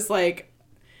 but I was like...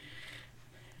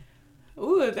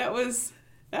 Ooh, that was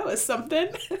something.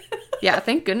 Yeah,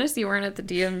 thank goodness you weren't at the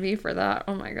DMV for that.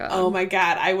 Oh my God. Oh my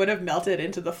God, I would have melted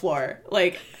into the floor.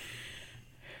 Like...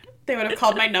 They would have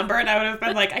called my number and I would have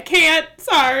been like, I can't,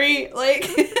 sorry. Like,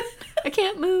 I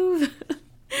can't move.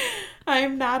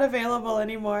 I'm not available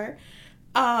anymore.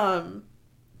 But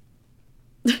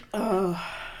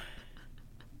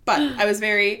I was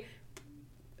very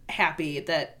happy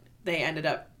that they ended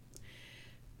up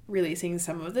releasing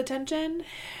some of the tension.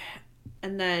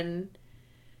 And then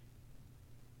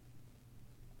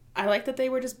I liked that they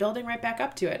were just building right back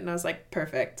up to it. And I was like,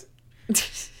 perfect.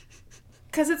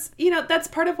 Because it's, that's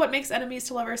part of what makes enemies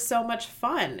to lovers so much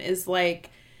fun is like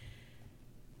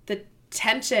the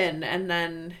tension and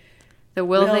then the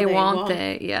will they, won't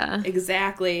they, yeah.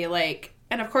 Exactly. Like,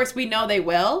 and of course we know they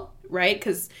will, right?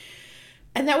 I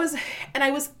was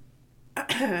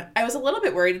a little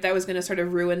bit worried that was going to sort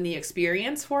of ruin the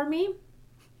experience for me,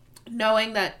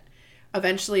 knowing that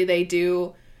eventually they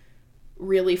do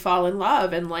really fall in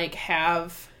love and like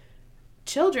have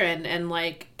children and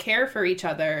like care for each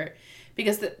other.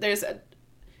 Because there's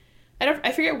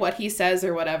I forget what he says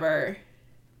or whatever,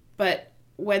 but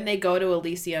when they go to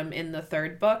Elysium in the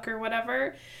third book or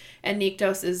whatever, and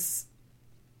Nyktos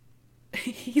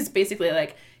he's basically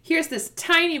like, here's this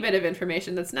tiny bit of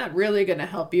information that's not really going to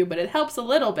help you, but it helps a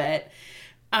little bit.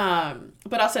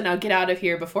 But also now get out of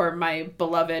here before my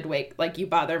beloved you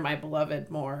bother my beloved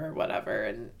more or whatever.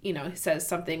 And, he says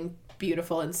something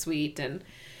beautiful and sweet and,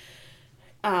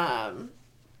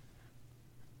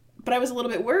 but I was a little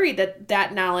bit worried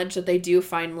that knowledge that they do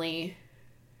finally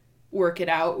work it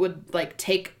out would, like,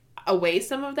 take away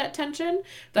some of that tension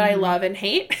that I love and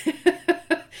hate.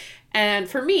 And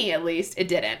for me, at least, it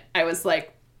didn't. I was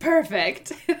like,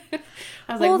 perfect. I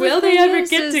was like, will they ever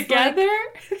get together?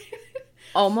 Like,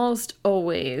 almost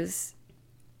always,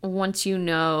 once you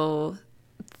know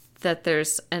that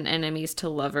there's an enemies to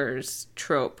lovers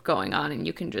trope going on and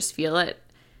you can just feel it,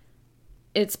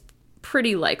 it's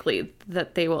pretty likely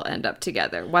that they will end up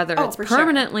together, whether it's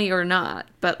permanently or not.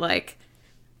 But like,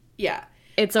 yeah,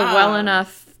 it's a well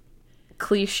enough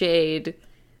cliched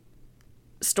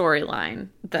storyline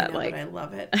that I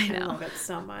love it. I love it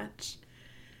so much.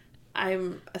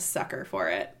 I'm a sucker for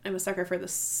it. I'm a sucker for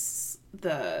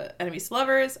the enemies to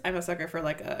lovers. I'm a sucker for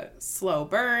like a slow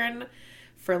burn,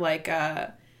 for like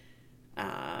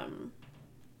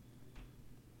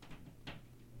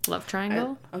love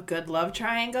triangle. A good love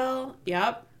triangle.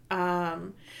 Yep.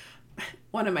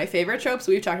 One of my favorite tropes,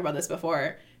 we've talked about this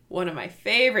before. One of my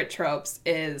favorite tropes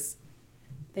is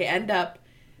they have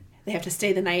to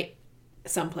stay the night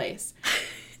someplace.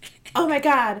 Oh my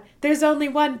God, there's only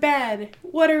one bed.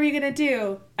 What are we going to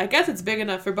do? I guess it's big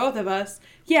enough for both of us.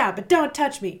 Yeah, but don't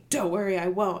touch me. Don't worry, I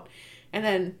won't. And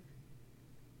then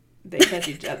they touch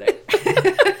each other.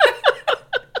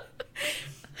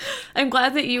 I'm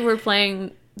glad that you were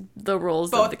playing the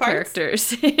roles Both of the parts?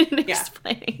 characters in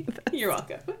explaining this. You're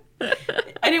welcome.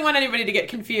 I didn't want anybody to get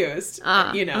confused,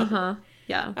 you know. Uh-huh.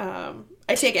 Yeah.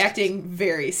 I take acting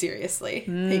very seriously.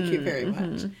 Thank you very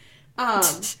much.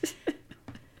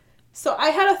 So I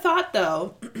had a thought,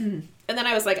 though, and then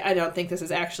I was like, I don't think this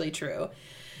is actually true.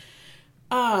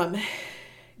 Do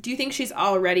you think she's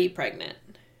already pregnant?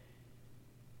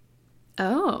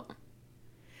 Oh.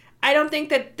 I don't think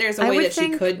that there's a way that she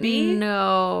could be.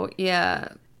 No, yeah.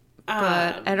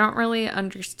 But I don't really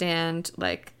understand,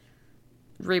 like,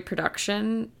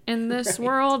 reproduction in this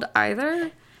world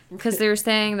either. Because they're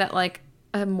saying that, like,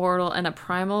 a mortal and a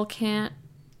primal can't.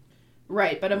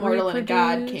 Right, but a mortal and a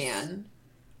god reproduce. can.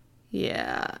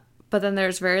 Yeah. But then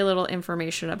there's very little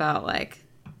information about, like,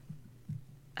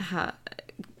 how.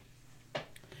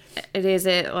 Is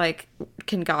it, like,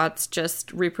 can gods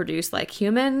just reproduce like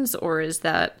humans? Or is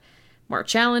that more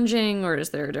challenging? Or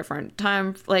is there a different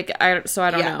time? Like, I don't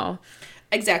know.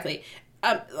 Exactly.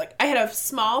 Like, I had a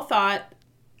small thought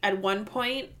at one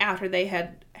point after they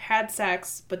had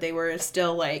sex, but they were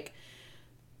still like,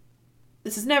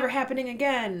 this is never happening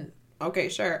again. Okay,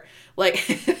 sure. Like,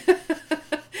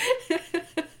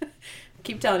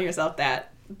 keep telling yourself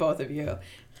that, both of you.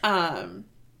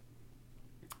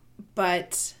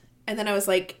 But, and then I was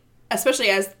like, especially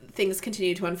as things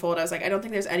continue to unfold, I was like, I don't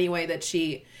think there's any way that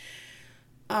she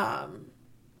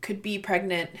could be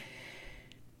pregnant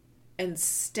and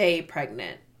stay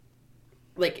pregnant.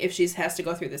 Like, if she has to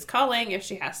go through this culling, if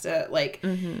she has to, like,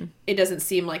 it doesn't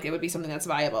seem like it would be something that's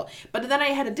viable. But then I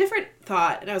had a different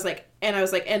thought, and I was like,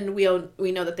 and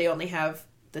we know that they only have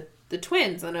the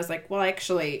twins. And I was like, well,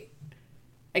 actually,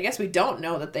 I guess we don't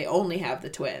know that they only have the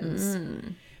twins.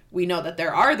 We know that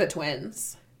there are the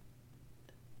twins.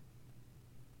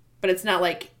 But it's not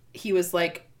like he was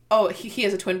like, oh, he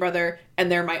has a twin brother,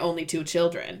 and they're my only two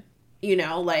children. You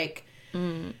know, like...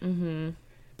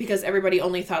 Because everybody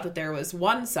only thought that there was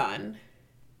one son,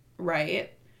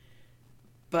 right?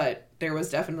 But there was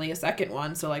definitely a second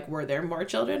one. So, like, were there more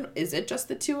children? Is it just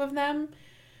the two of them?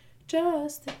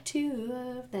 Just the two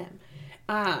of them.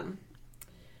 I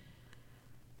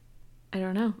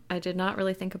don't know. I did not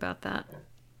really think about that.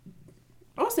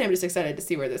 Honestly, I'm just excited to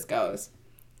see where this goes.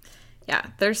 Yeah,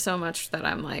 there's so much that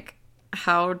I'm like,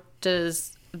 how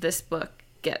does this book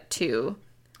get to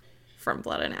From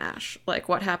Blood and Ash? Like,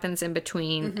 what happens in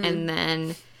between, and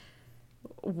then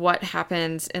what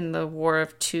happens in the War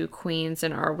of Two Queens,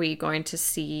 and are we going to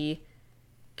see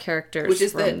characters which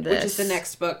is this? the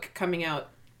next book coming out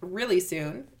really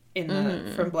soon in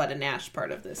the From Blood and Ash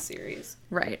part of this series.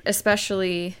 Right,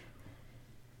 especially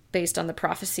based on the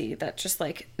prophecy that just,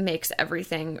 like, makes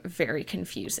everything very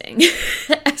confusing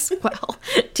as well.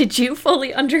 Did you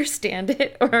fully understand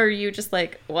it, or are you just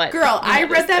like, what? Girl, I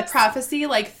read that prophecy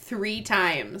like 3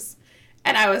 times,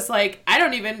 and I was like, I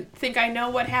don't even think I know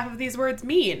what half of these words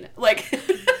mean. Like,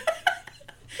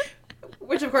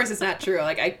 which of course is not true.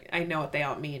 Like, I know what they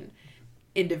all mean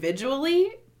individually,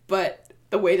 but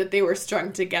the way that they were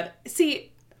strung together.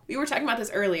 See, we were talking about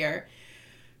this earlier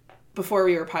before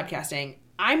we were podcasting.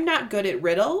 I'm not good at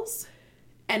riddles,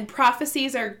 and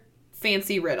prophecies are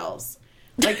fancy riddles.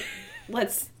 Like,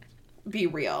 let's be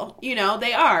real. You know,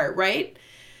 they are, right?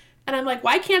 And I'm like,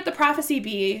 why can't the prophecy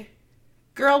be,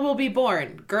 girl will be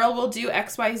born, girl will do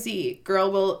XYZ,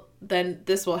 girl will, then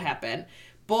this will happen,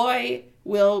 boy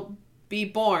will be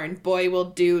born, boy will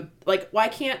do, like, why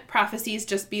can't prophecies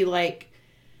just be like,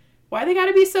 why they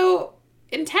gotta be so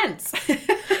intense?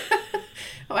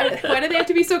 why do they have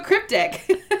to be so cryptic?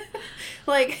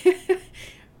 Like,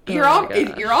 you're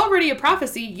already a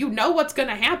prophecy. You know what's going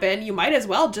to happen. You might as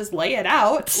well just lay it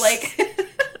out. Like,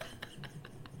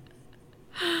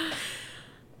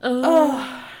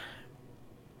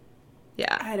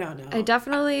 Yeah. I don't know.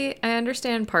 I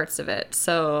understand parts of it.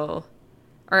 So,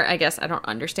 or I guess I don't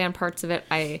understand parts of it.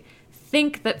 I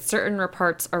think that certain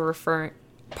parts are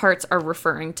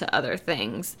referring to other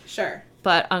things. Sure.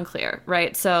 But unclear,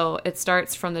 right? So it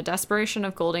starts from the desperation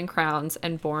of golden crowns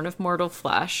and born of mortal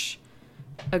flesh.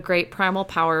 A great primal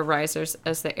power rises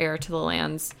as the heir to the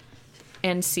lands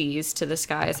and seas, to the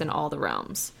skies and all the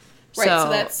realms. Right, so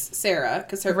that's Sarah,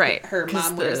 because her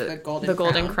mom wears the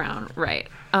golden crown. Right.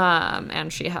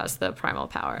 And she has the primal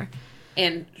power.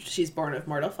 And she's born of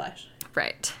mortal flesh.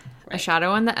 Right. A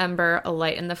shadow in the ember, a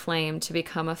light in the flame, to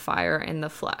become a fire in the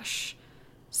flesh.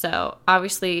 So,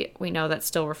 obviously, we know that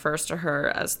still refers to her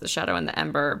as the shadow in the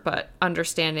ember, but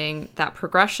understanding that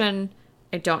progression,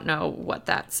 I don't know what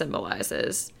that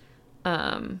symbolizes.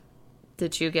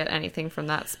 Did you get anything from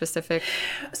that specific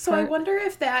So part? I wonder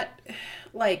if that,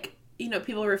 like, you know,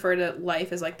 people refer to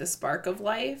life as, like, the spark of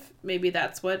life. Maybe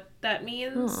that's what that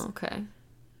means. Oh, okay.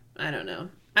 I don't know.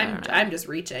 I'm just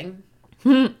reaching.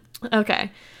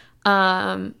 Okay.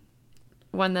 When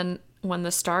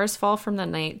the stars fall from the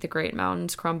night, the great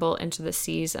mountains crumble into the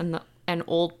seas, and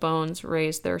old bones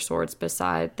raise their swords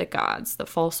beside the gods. The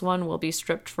false one will be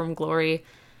stripped from glory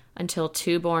until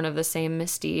two born of the same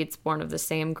misdeeds, born of the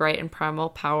same great and primal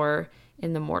power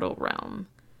in the mortal realm.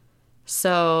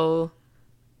 So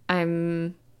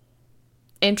I'm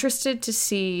interested to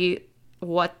see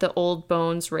what the old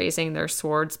bones raising their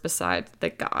swords beside the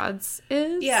gods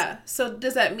is. Yeah. So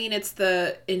does that mean it's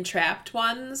the entrapped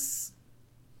ones?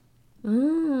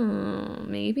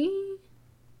 Maybe.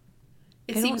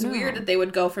 It seems weird that they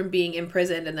would go from being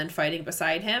imprisoned and then fighting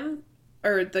beside him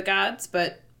or the gods,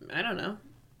 but I don't know.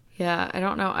 Yeah, I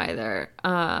don't know either.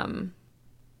 I'm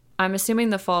assuming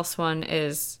the false one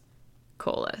is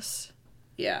Kolis.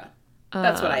 Yeah.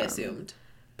 That's what I assumed.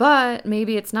 But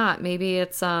maybe it's not. Maybe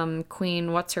it's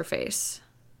Queen What's-Her-Face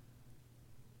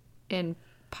in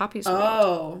Poppy's World.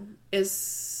 Oh.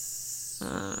 Is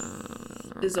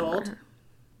old?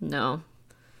 No.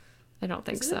 I don't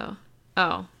think so.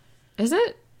 Oh. Is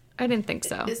it? I didn't think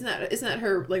so. Isn't that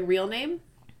her, like, real name?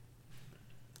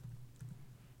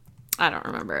 I don't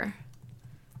remember.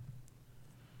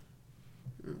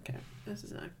 Okay. This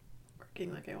is not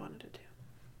working like I wanted it to.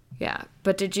 Yeah.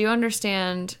 But did you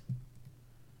understand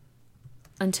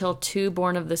until two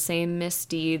born of the same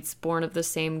misdeeds, born of the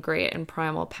same great and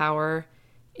primal power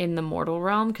in the mortal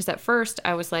realm? Because at first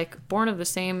I was like, born of the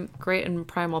same great and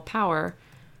primal power.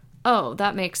 Oh,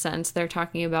 that makes sense. They're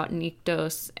talking about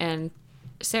Nyktos and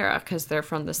Sarah because they're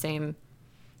from the same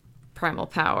primal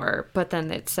power. But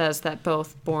then it says that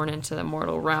both born into the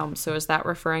mortal realm. So is that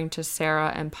referring to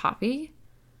Sarah and Poppy?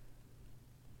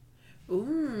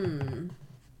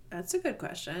 That's a good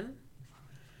question.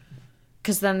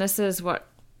 Because then this is what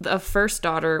the first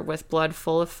daughter with blood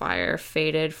full of fire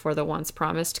fated for the once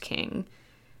promised king,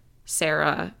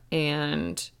 Sarah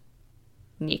and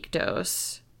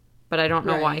Nyktos. But I don't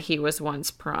know why he was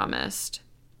once promised.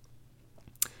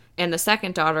 And the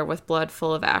second daughter with blood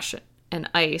full of ash and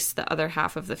ice, the other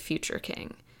half of the future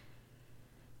king.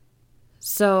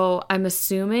 So I'm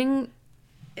assuming...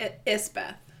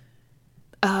 Isbeth.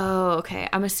 Oh, okay.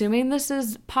 I'm assuming this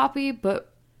is Poppy,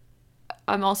 but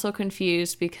I'm also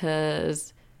confused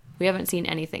because we haven't seen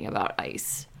anything about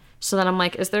ice. So then I'm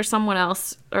like, is there someone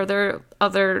else? Are there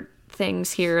other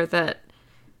things here that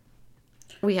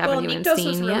we haven't even Nyktos seen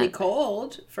was yet? really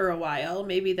cold for a while.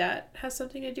 Maybe that has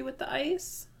something to do with the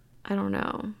ice? I don't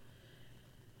know.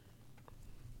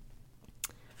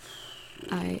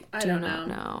 I do not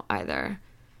know either.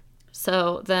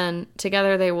 So then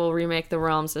together they will remake the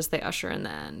realms as they usher in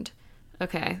the end.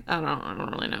 Okay, I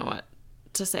don't really know what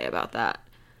to say about that.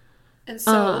 And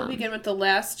so we'll begin with the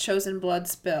last chosen blood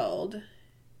spilled.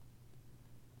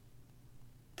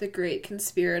 The great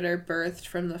conspirator birthed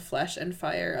from the flesh and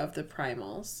fire of the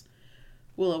primals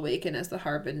will awaken as the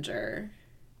harbinger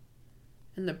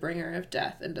and the bringer of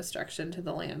death and destruction to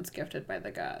the lands gifted by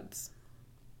the gods.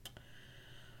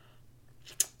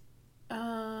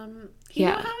 You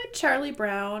know how in Charlie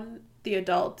Brown the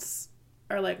adults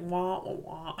are like wah wah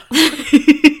wah.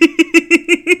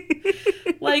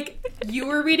 Like you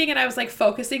were reading and I was like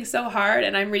focusing so hard,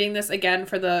 and I'm reading this again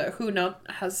for the who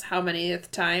knows how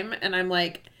manyth time, and I'm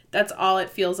like, that's all it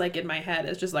feels like in my head.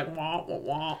 It's just like wah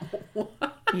wah wah.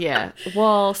 Yeah.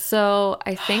 Well, so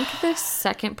I think the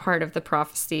second part of the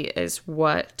prophecy is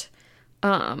what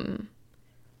the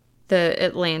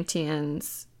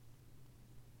Atlanteans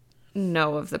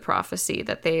know of the prophecy,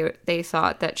 that they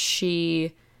thought that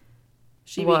she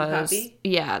was Poppy?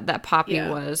 that Poppy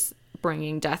was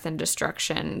bringing death and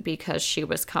destruction because she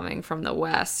was coming from the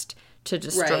west to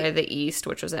destroy the east,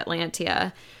 which was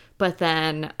Atlantia. But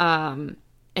then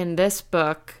in this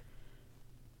book,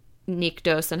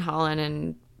 Nyktos and Holland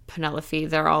and Penelope,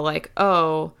 they're all like,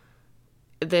 oh,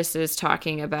 this is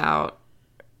talking about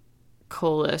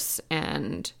Kolis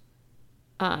and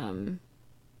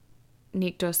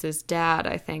Nyktos' dad,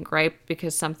 I think, right?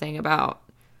 Because something about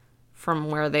from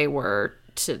where they were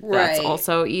to that's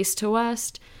also east to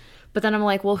west. But then I'm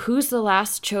like, well, who's the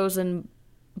last chosen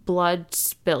blood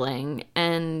spilling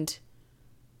and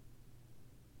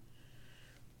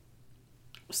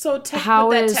So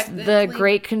how is the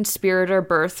great conspirator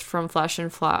birthed from flesh and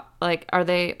flower? Like,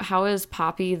 how is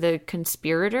Poppy the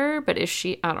conspirator? But is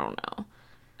she, I don't know.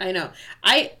 I know.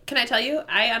 Can I tell you,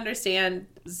 I understand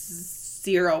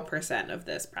 0% of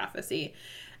this prophecy.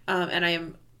 And I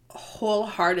am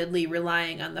wholeheartedly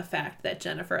relying on the fact that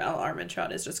Jennifer L.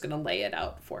 Armentrout is just going to lay it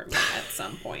out for me at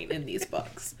some point in these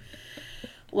books.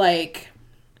 Like,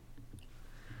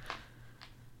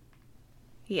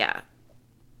 yeah.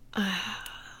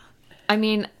 I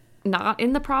mean, not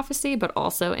in the prophecy, but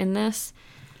also in this.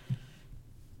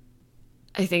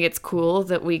 I think it's cool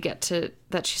that we get to,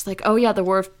 that she's like, oh yeah, the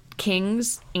War of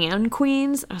Kings and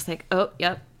Queens. I was like, oh,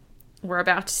 yep. We're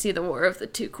about to see the War of the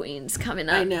Two Queens coming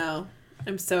up. I know.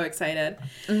 I'm so excited.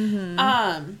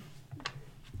 Mm-hmm.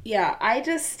 Yeah, I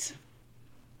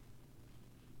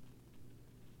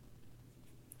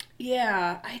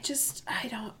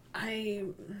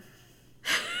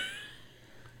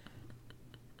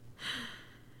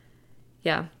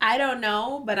Yeah. I don't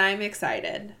know, but I'm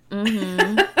excited.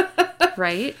 Mm-hmm.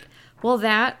 Right? Well,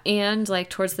 that and, like,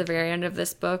 towards the very end of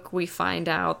this book, we find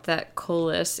out that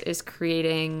Colas is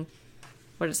creating,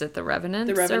 what is it, the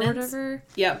Revenants? The Revenants? Or whatever?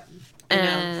 Yep.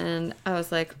 And I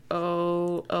was like,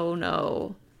 oh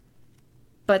no.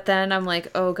 But then I'm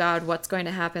like, oh God, what's going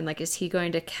to happen? Like, is he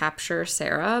going to capture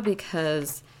Sarah?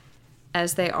 Because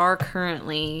as they are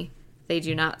currently, they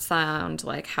do not sound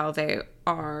like how they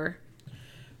are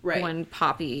when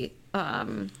Poppy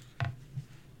right,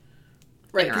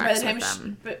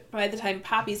 interacts because by the time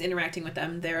Poppy's interacting with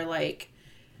them, they're like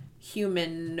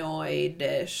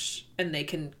humanoid-ish, and they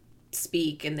can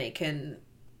speak, and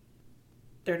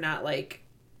they're not like,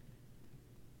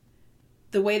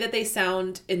 the way that they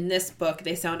sound in this book,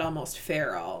 they sound almost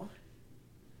feral.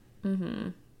 Mm-hmm.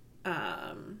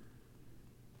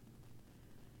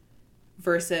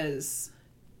 Versus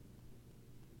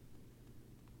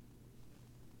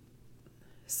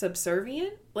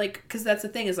subservient, like, because that's the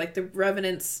thing, is like the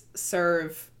Revenants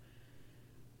serve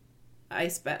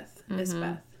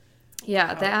Isbeth.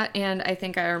 Yeah, that, and I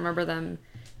think I remember them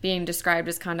being described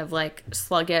as kind of like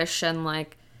sluggish and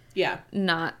like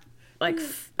not like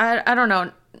I don't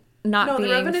know, not being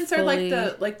the Revenants fully...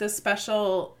 are like the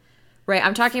special, right.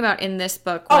 I'm talking about in this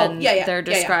book when they're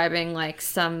describing like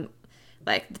some,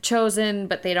 like the Chosen,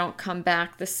 but they don't come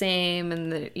back the same,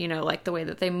 and the, you know, like the way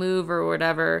that they move or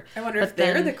whatever. I wonder if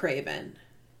they're the Craven.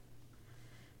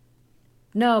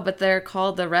 No, but they're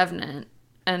called the Revenant,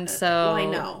 and so well, I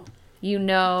know,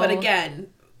 but again,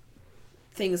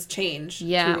 things change.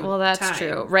 Yeah, well, that's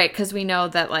true, right? Because we know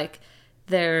that like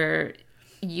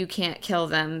you can't kill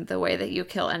them the way that you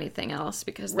kill anything else,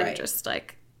 because they're just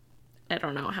like, I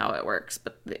don't know how it works,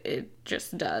 but it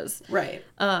just does, right?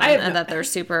 And that they're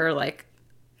super like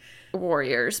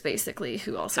warriors, basically,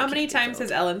 who also. How many times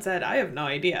has Ellen said, "I have no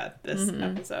idea"? This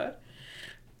episode.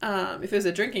 If it was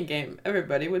a drinking game,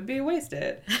 everybody would be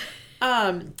wasted.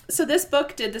 So this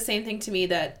book did the same thing to me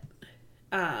that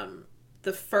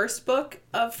the first book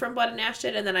of From Blood and Ash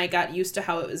did, and then I got used to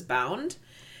how it was bound.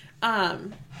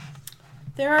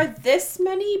 There are this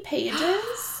many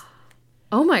pages.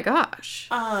 Oh my gosh.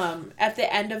 At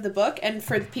the end of the book, and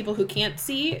for people who can't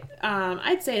see,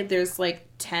 I'd say there's like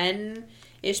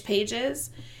 10-ish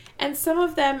pages, and some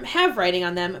of them have writing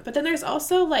on them, but then there's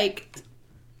also like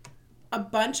a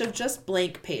bunch of just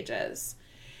blank pages.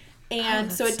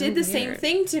 And so it did the same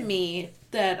thing to me,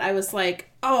 that I was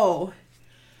like, oh,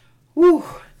 whew,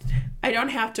 I don't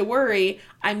have to worry.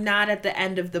 I'm not at the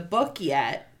end of the book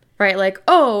yet. Right, like,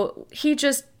 oh, he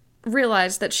just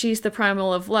realized that she's the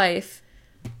primal of life.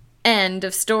 End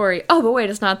of story. Oh, but wait,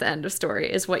 it's not the end of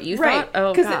story, is what you thought?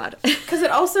 Oh, God. Because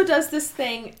it also does this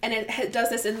thing, and it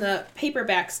does this in the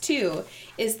paperbacks, too,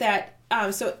 is that,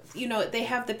 so, you know, they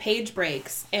have the page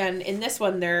breaks, and in this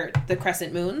one, they're the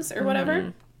crescent moons, or whatever.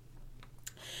 Mm-hmm.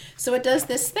 So it does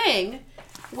this thing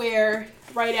where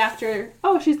right after,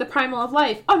 oh, she's the primal of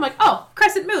life. Oh, I'm like, oh,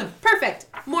 crescent moon. Perfect.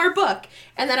 More book.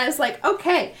 And then I was like,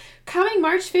 okay, coming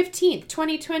March 15th,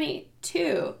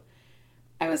 2022.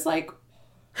 I was like,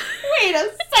 wait a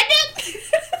second.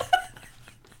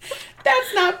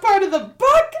 That's not part of the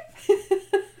book.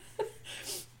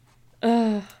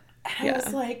 And I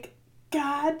was like,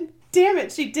 God damn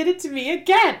it. She did it to me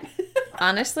again.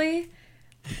 Honestly,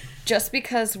 just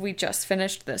because we just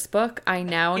finished this book, I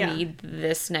now need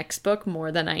this next book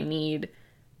more than I need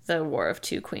the War of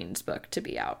Two Queens book to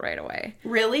be out right away.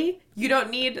 Really? You don't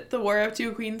need the War of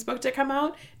Two Queens book to come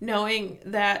out, knowing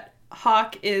that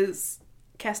Hawk is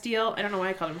Castile? I don't know why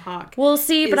I called him Hawk. Well,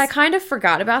 see, but I kind of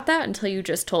forgot about that until you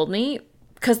just told me,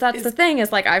 Because that's the thing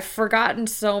is, like, I've forgotten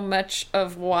so much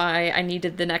of why I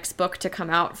needed the next book to come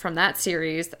out from that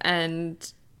series,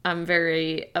 and I'm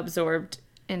very absorbed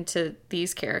into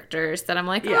these characters that I'm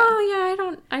like, oh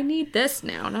yeah, I need this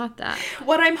now, not that.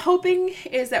 What I'm hoping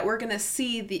is that we're gonna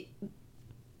see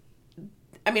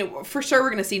for sure we're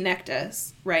gonna see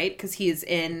Nektas, right? Because he's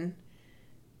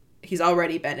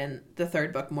already been in the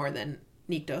third book more than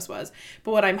Nyktos was.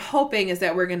 But what I'm hoping is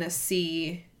that we're gonna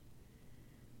see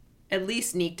at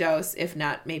least Nyktos, if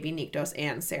not maybe Nyktos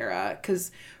and Sarah,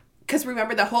 because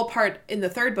remember the whole part in the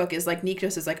third book is like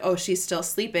Nyktos is like, oh, she's still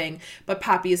sleeping, but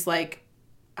Poppy's like,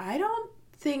 I don't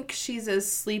think she's as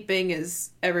sleeping as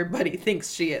everybody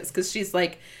thinks she is, because she's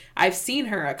like, I've seen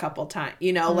her a couple times,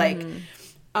 like,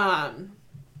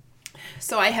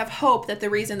 so I have hope that the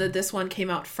reason that this one came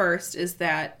out first is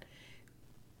that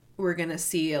we're gonna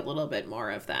see a little bit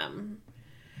more of them,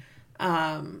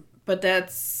 but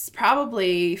that's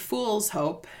probably fool's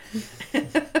hope.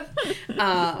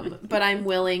 But I'm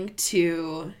willing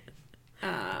to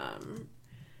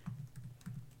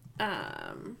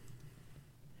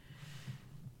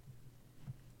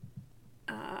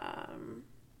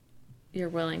you're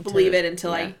willing to believe it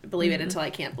until I believe it until I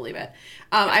can't believe it.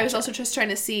 I was also just trying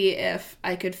to see if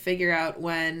I could figure out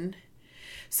when.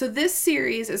 So this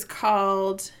series is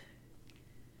called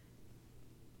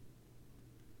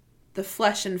the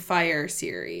Flesh and Fire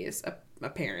series,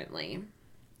 apparently.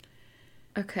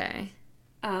 Okay.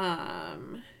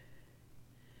 And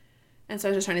so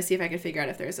I was just trying to see if I could figure out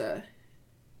if there's a.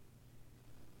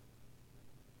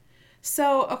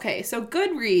 So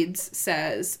Goodreads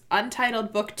says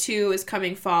Untitled Book 2 is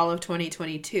coming fall of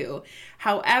 2022.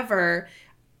 However,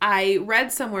 I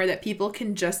read somewhere that people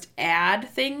can just add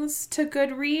things to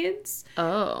Goodreads.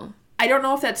 Oh. I don't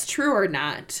know if that's true or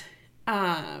not.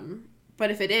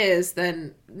 But if it is,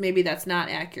 then maybe that's not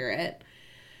accurate.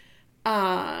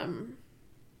 But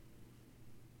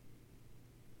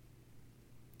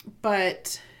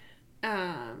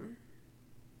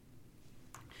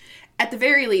at the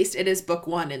very least, it is book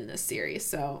 1 in this series.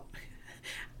 So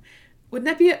wouldn't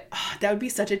that be that would be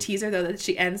such a teaser, though, that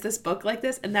she ends this book like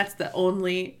this, and that's the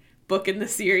only book in the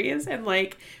series, and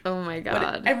like, oh my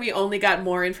god, and we only got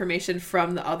more information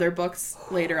from the other books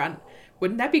later on.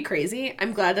 Wouldn't that be crazy?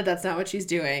 I'm glad that that's not what she's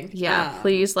doing. Yeah,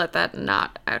 please let that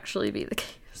not actually be the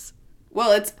case.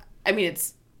 Well, I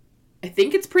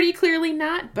think it's pretty clearly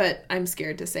not, but I'm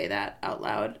scared to say that out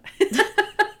loud.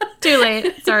 Too late.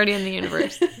 It's already in the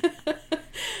universe.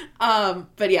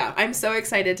 But yeah, I'm so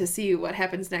excited to see what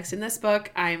happens next in this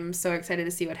book. I'm so excited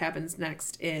to see what happens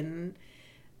next in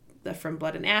the From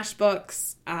Blood and Ash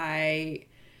books. I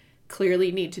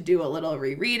clearly need to do a little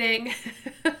rereading.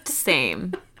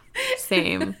 Same.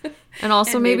 And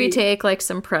also maybe take like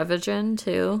some Prevagen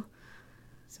too.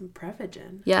 Some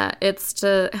Prevagen? Yeah, it's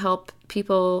to help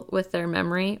people with their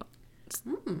memory.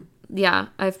 Yeah,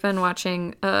 I've been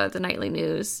watching the nightly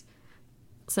news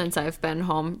since I've been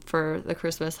home for the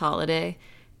Christmas holiday,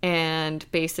 and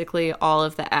basically all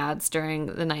of the ads during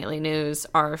the nightly news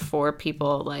are for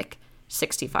people like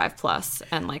 65 plus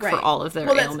and like for all of their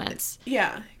ailments.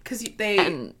 Yeah, because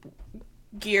they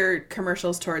gear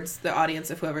commercials towards the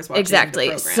audience of whoever's watching the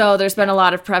program. So there's been a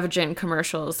lot of Prevagen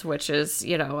commercials, which is,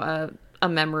 a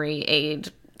memory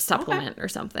aid supplement or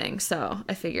something. So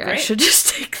I figure I should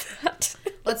just take that.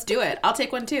 Let's do it. I'll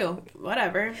take one too.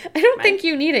 Whatever. I don't think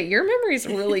you need it. Your memory's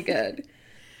really good.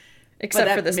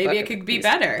 Except for this maybe book. It could be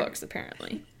better. Books,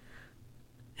 apparently.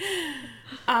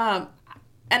 And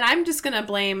I'm just going to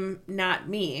blame not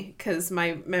me, because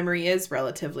my memory is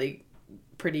relatively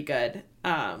pretty good.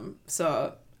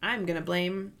 So I'm going to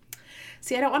blame...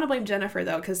 See, I don't want to blame Jennifer,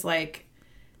 though, because, like,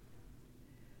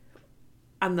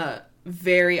 on the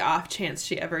very off chance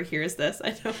she ever hears this, I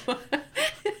don't...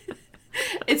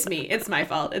 It's me. It's my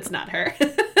fault. It's not her.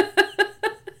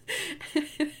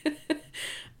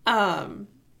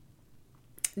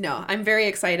 No, I'm very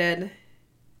excited.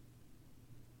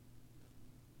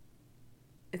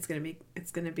 It's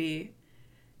gonna be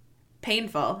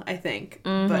painful, I think,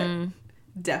 but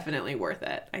definitely worth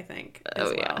it, I think,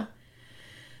 as well.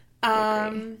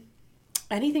 Yeah.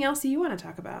 Anything else you want to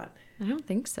talk about? I don't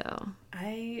think so.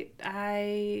 I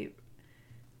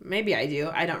maybe I do.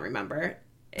 I don't remember.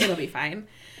 It'll be fine.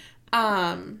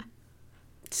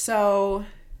 So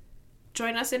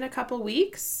join us in a couple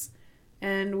weeks,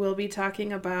 and we'll be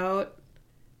talking about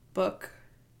book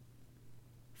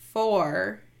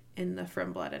 4 in the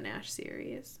From Blood and Ash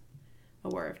series, A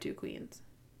War of Two Queens,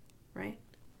 right?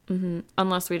 Mm-hmm.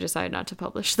 Unless we decide not to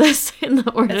publish this in the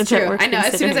order That's that true. we're I know.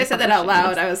 As soon as I said that out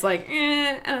loud, this. I was like,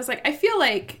 and I was like, I feel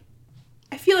like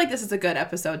this is a good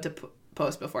episode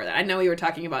post before that. I know we were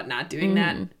talking about not doing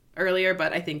that earlier,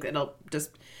 but I think it'll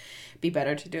just be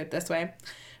better to do it this way.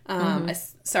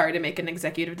 Sorry to make an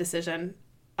executive decision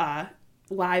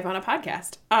live on a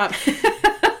podcast.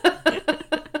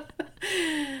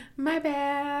 My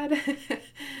bad.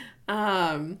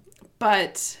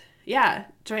 But yeah,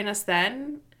 join us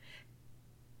then.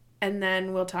 And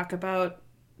then we'll talk about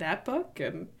that book.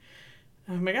 And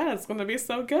oh my God, it's going to be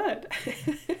so good.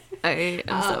 I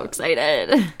am so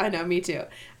excited. I know, me too.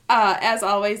 As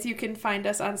always, you can find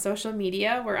us on social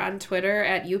media. We're on Twitter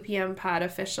at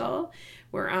UPMPodOfficial.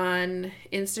 We're on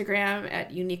Instagram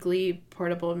at Uniquely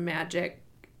Portable Magic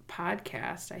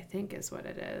Podcast, I think is what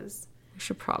it is. We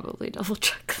should probably double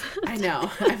check that. I know.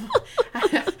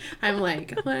 I'm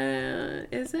like,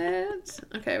 is it?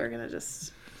 Okay, we're going to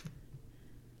just...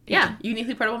 Yeah,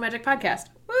 Uniquely Portable Magic Podcast.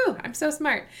 Woo, I'm so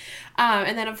smart.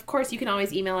 And then, of course, you can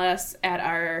always email us at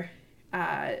our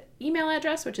email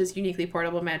address, which is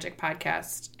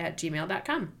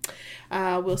uniquelyportablemagicpodcast@gmail.com.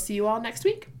 We'll see you all next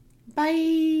week.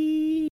 Bye.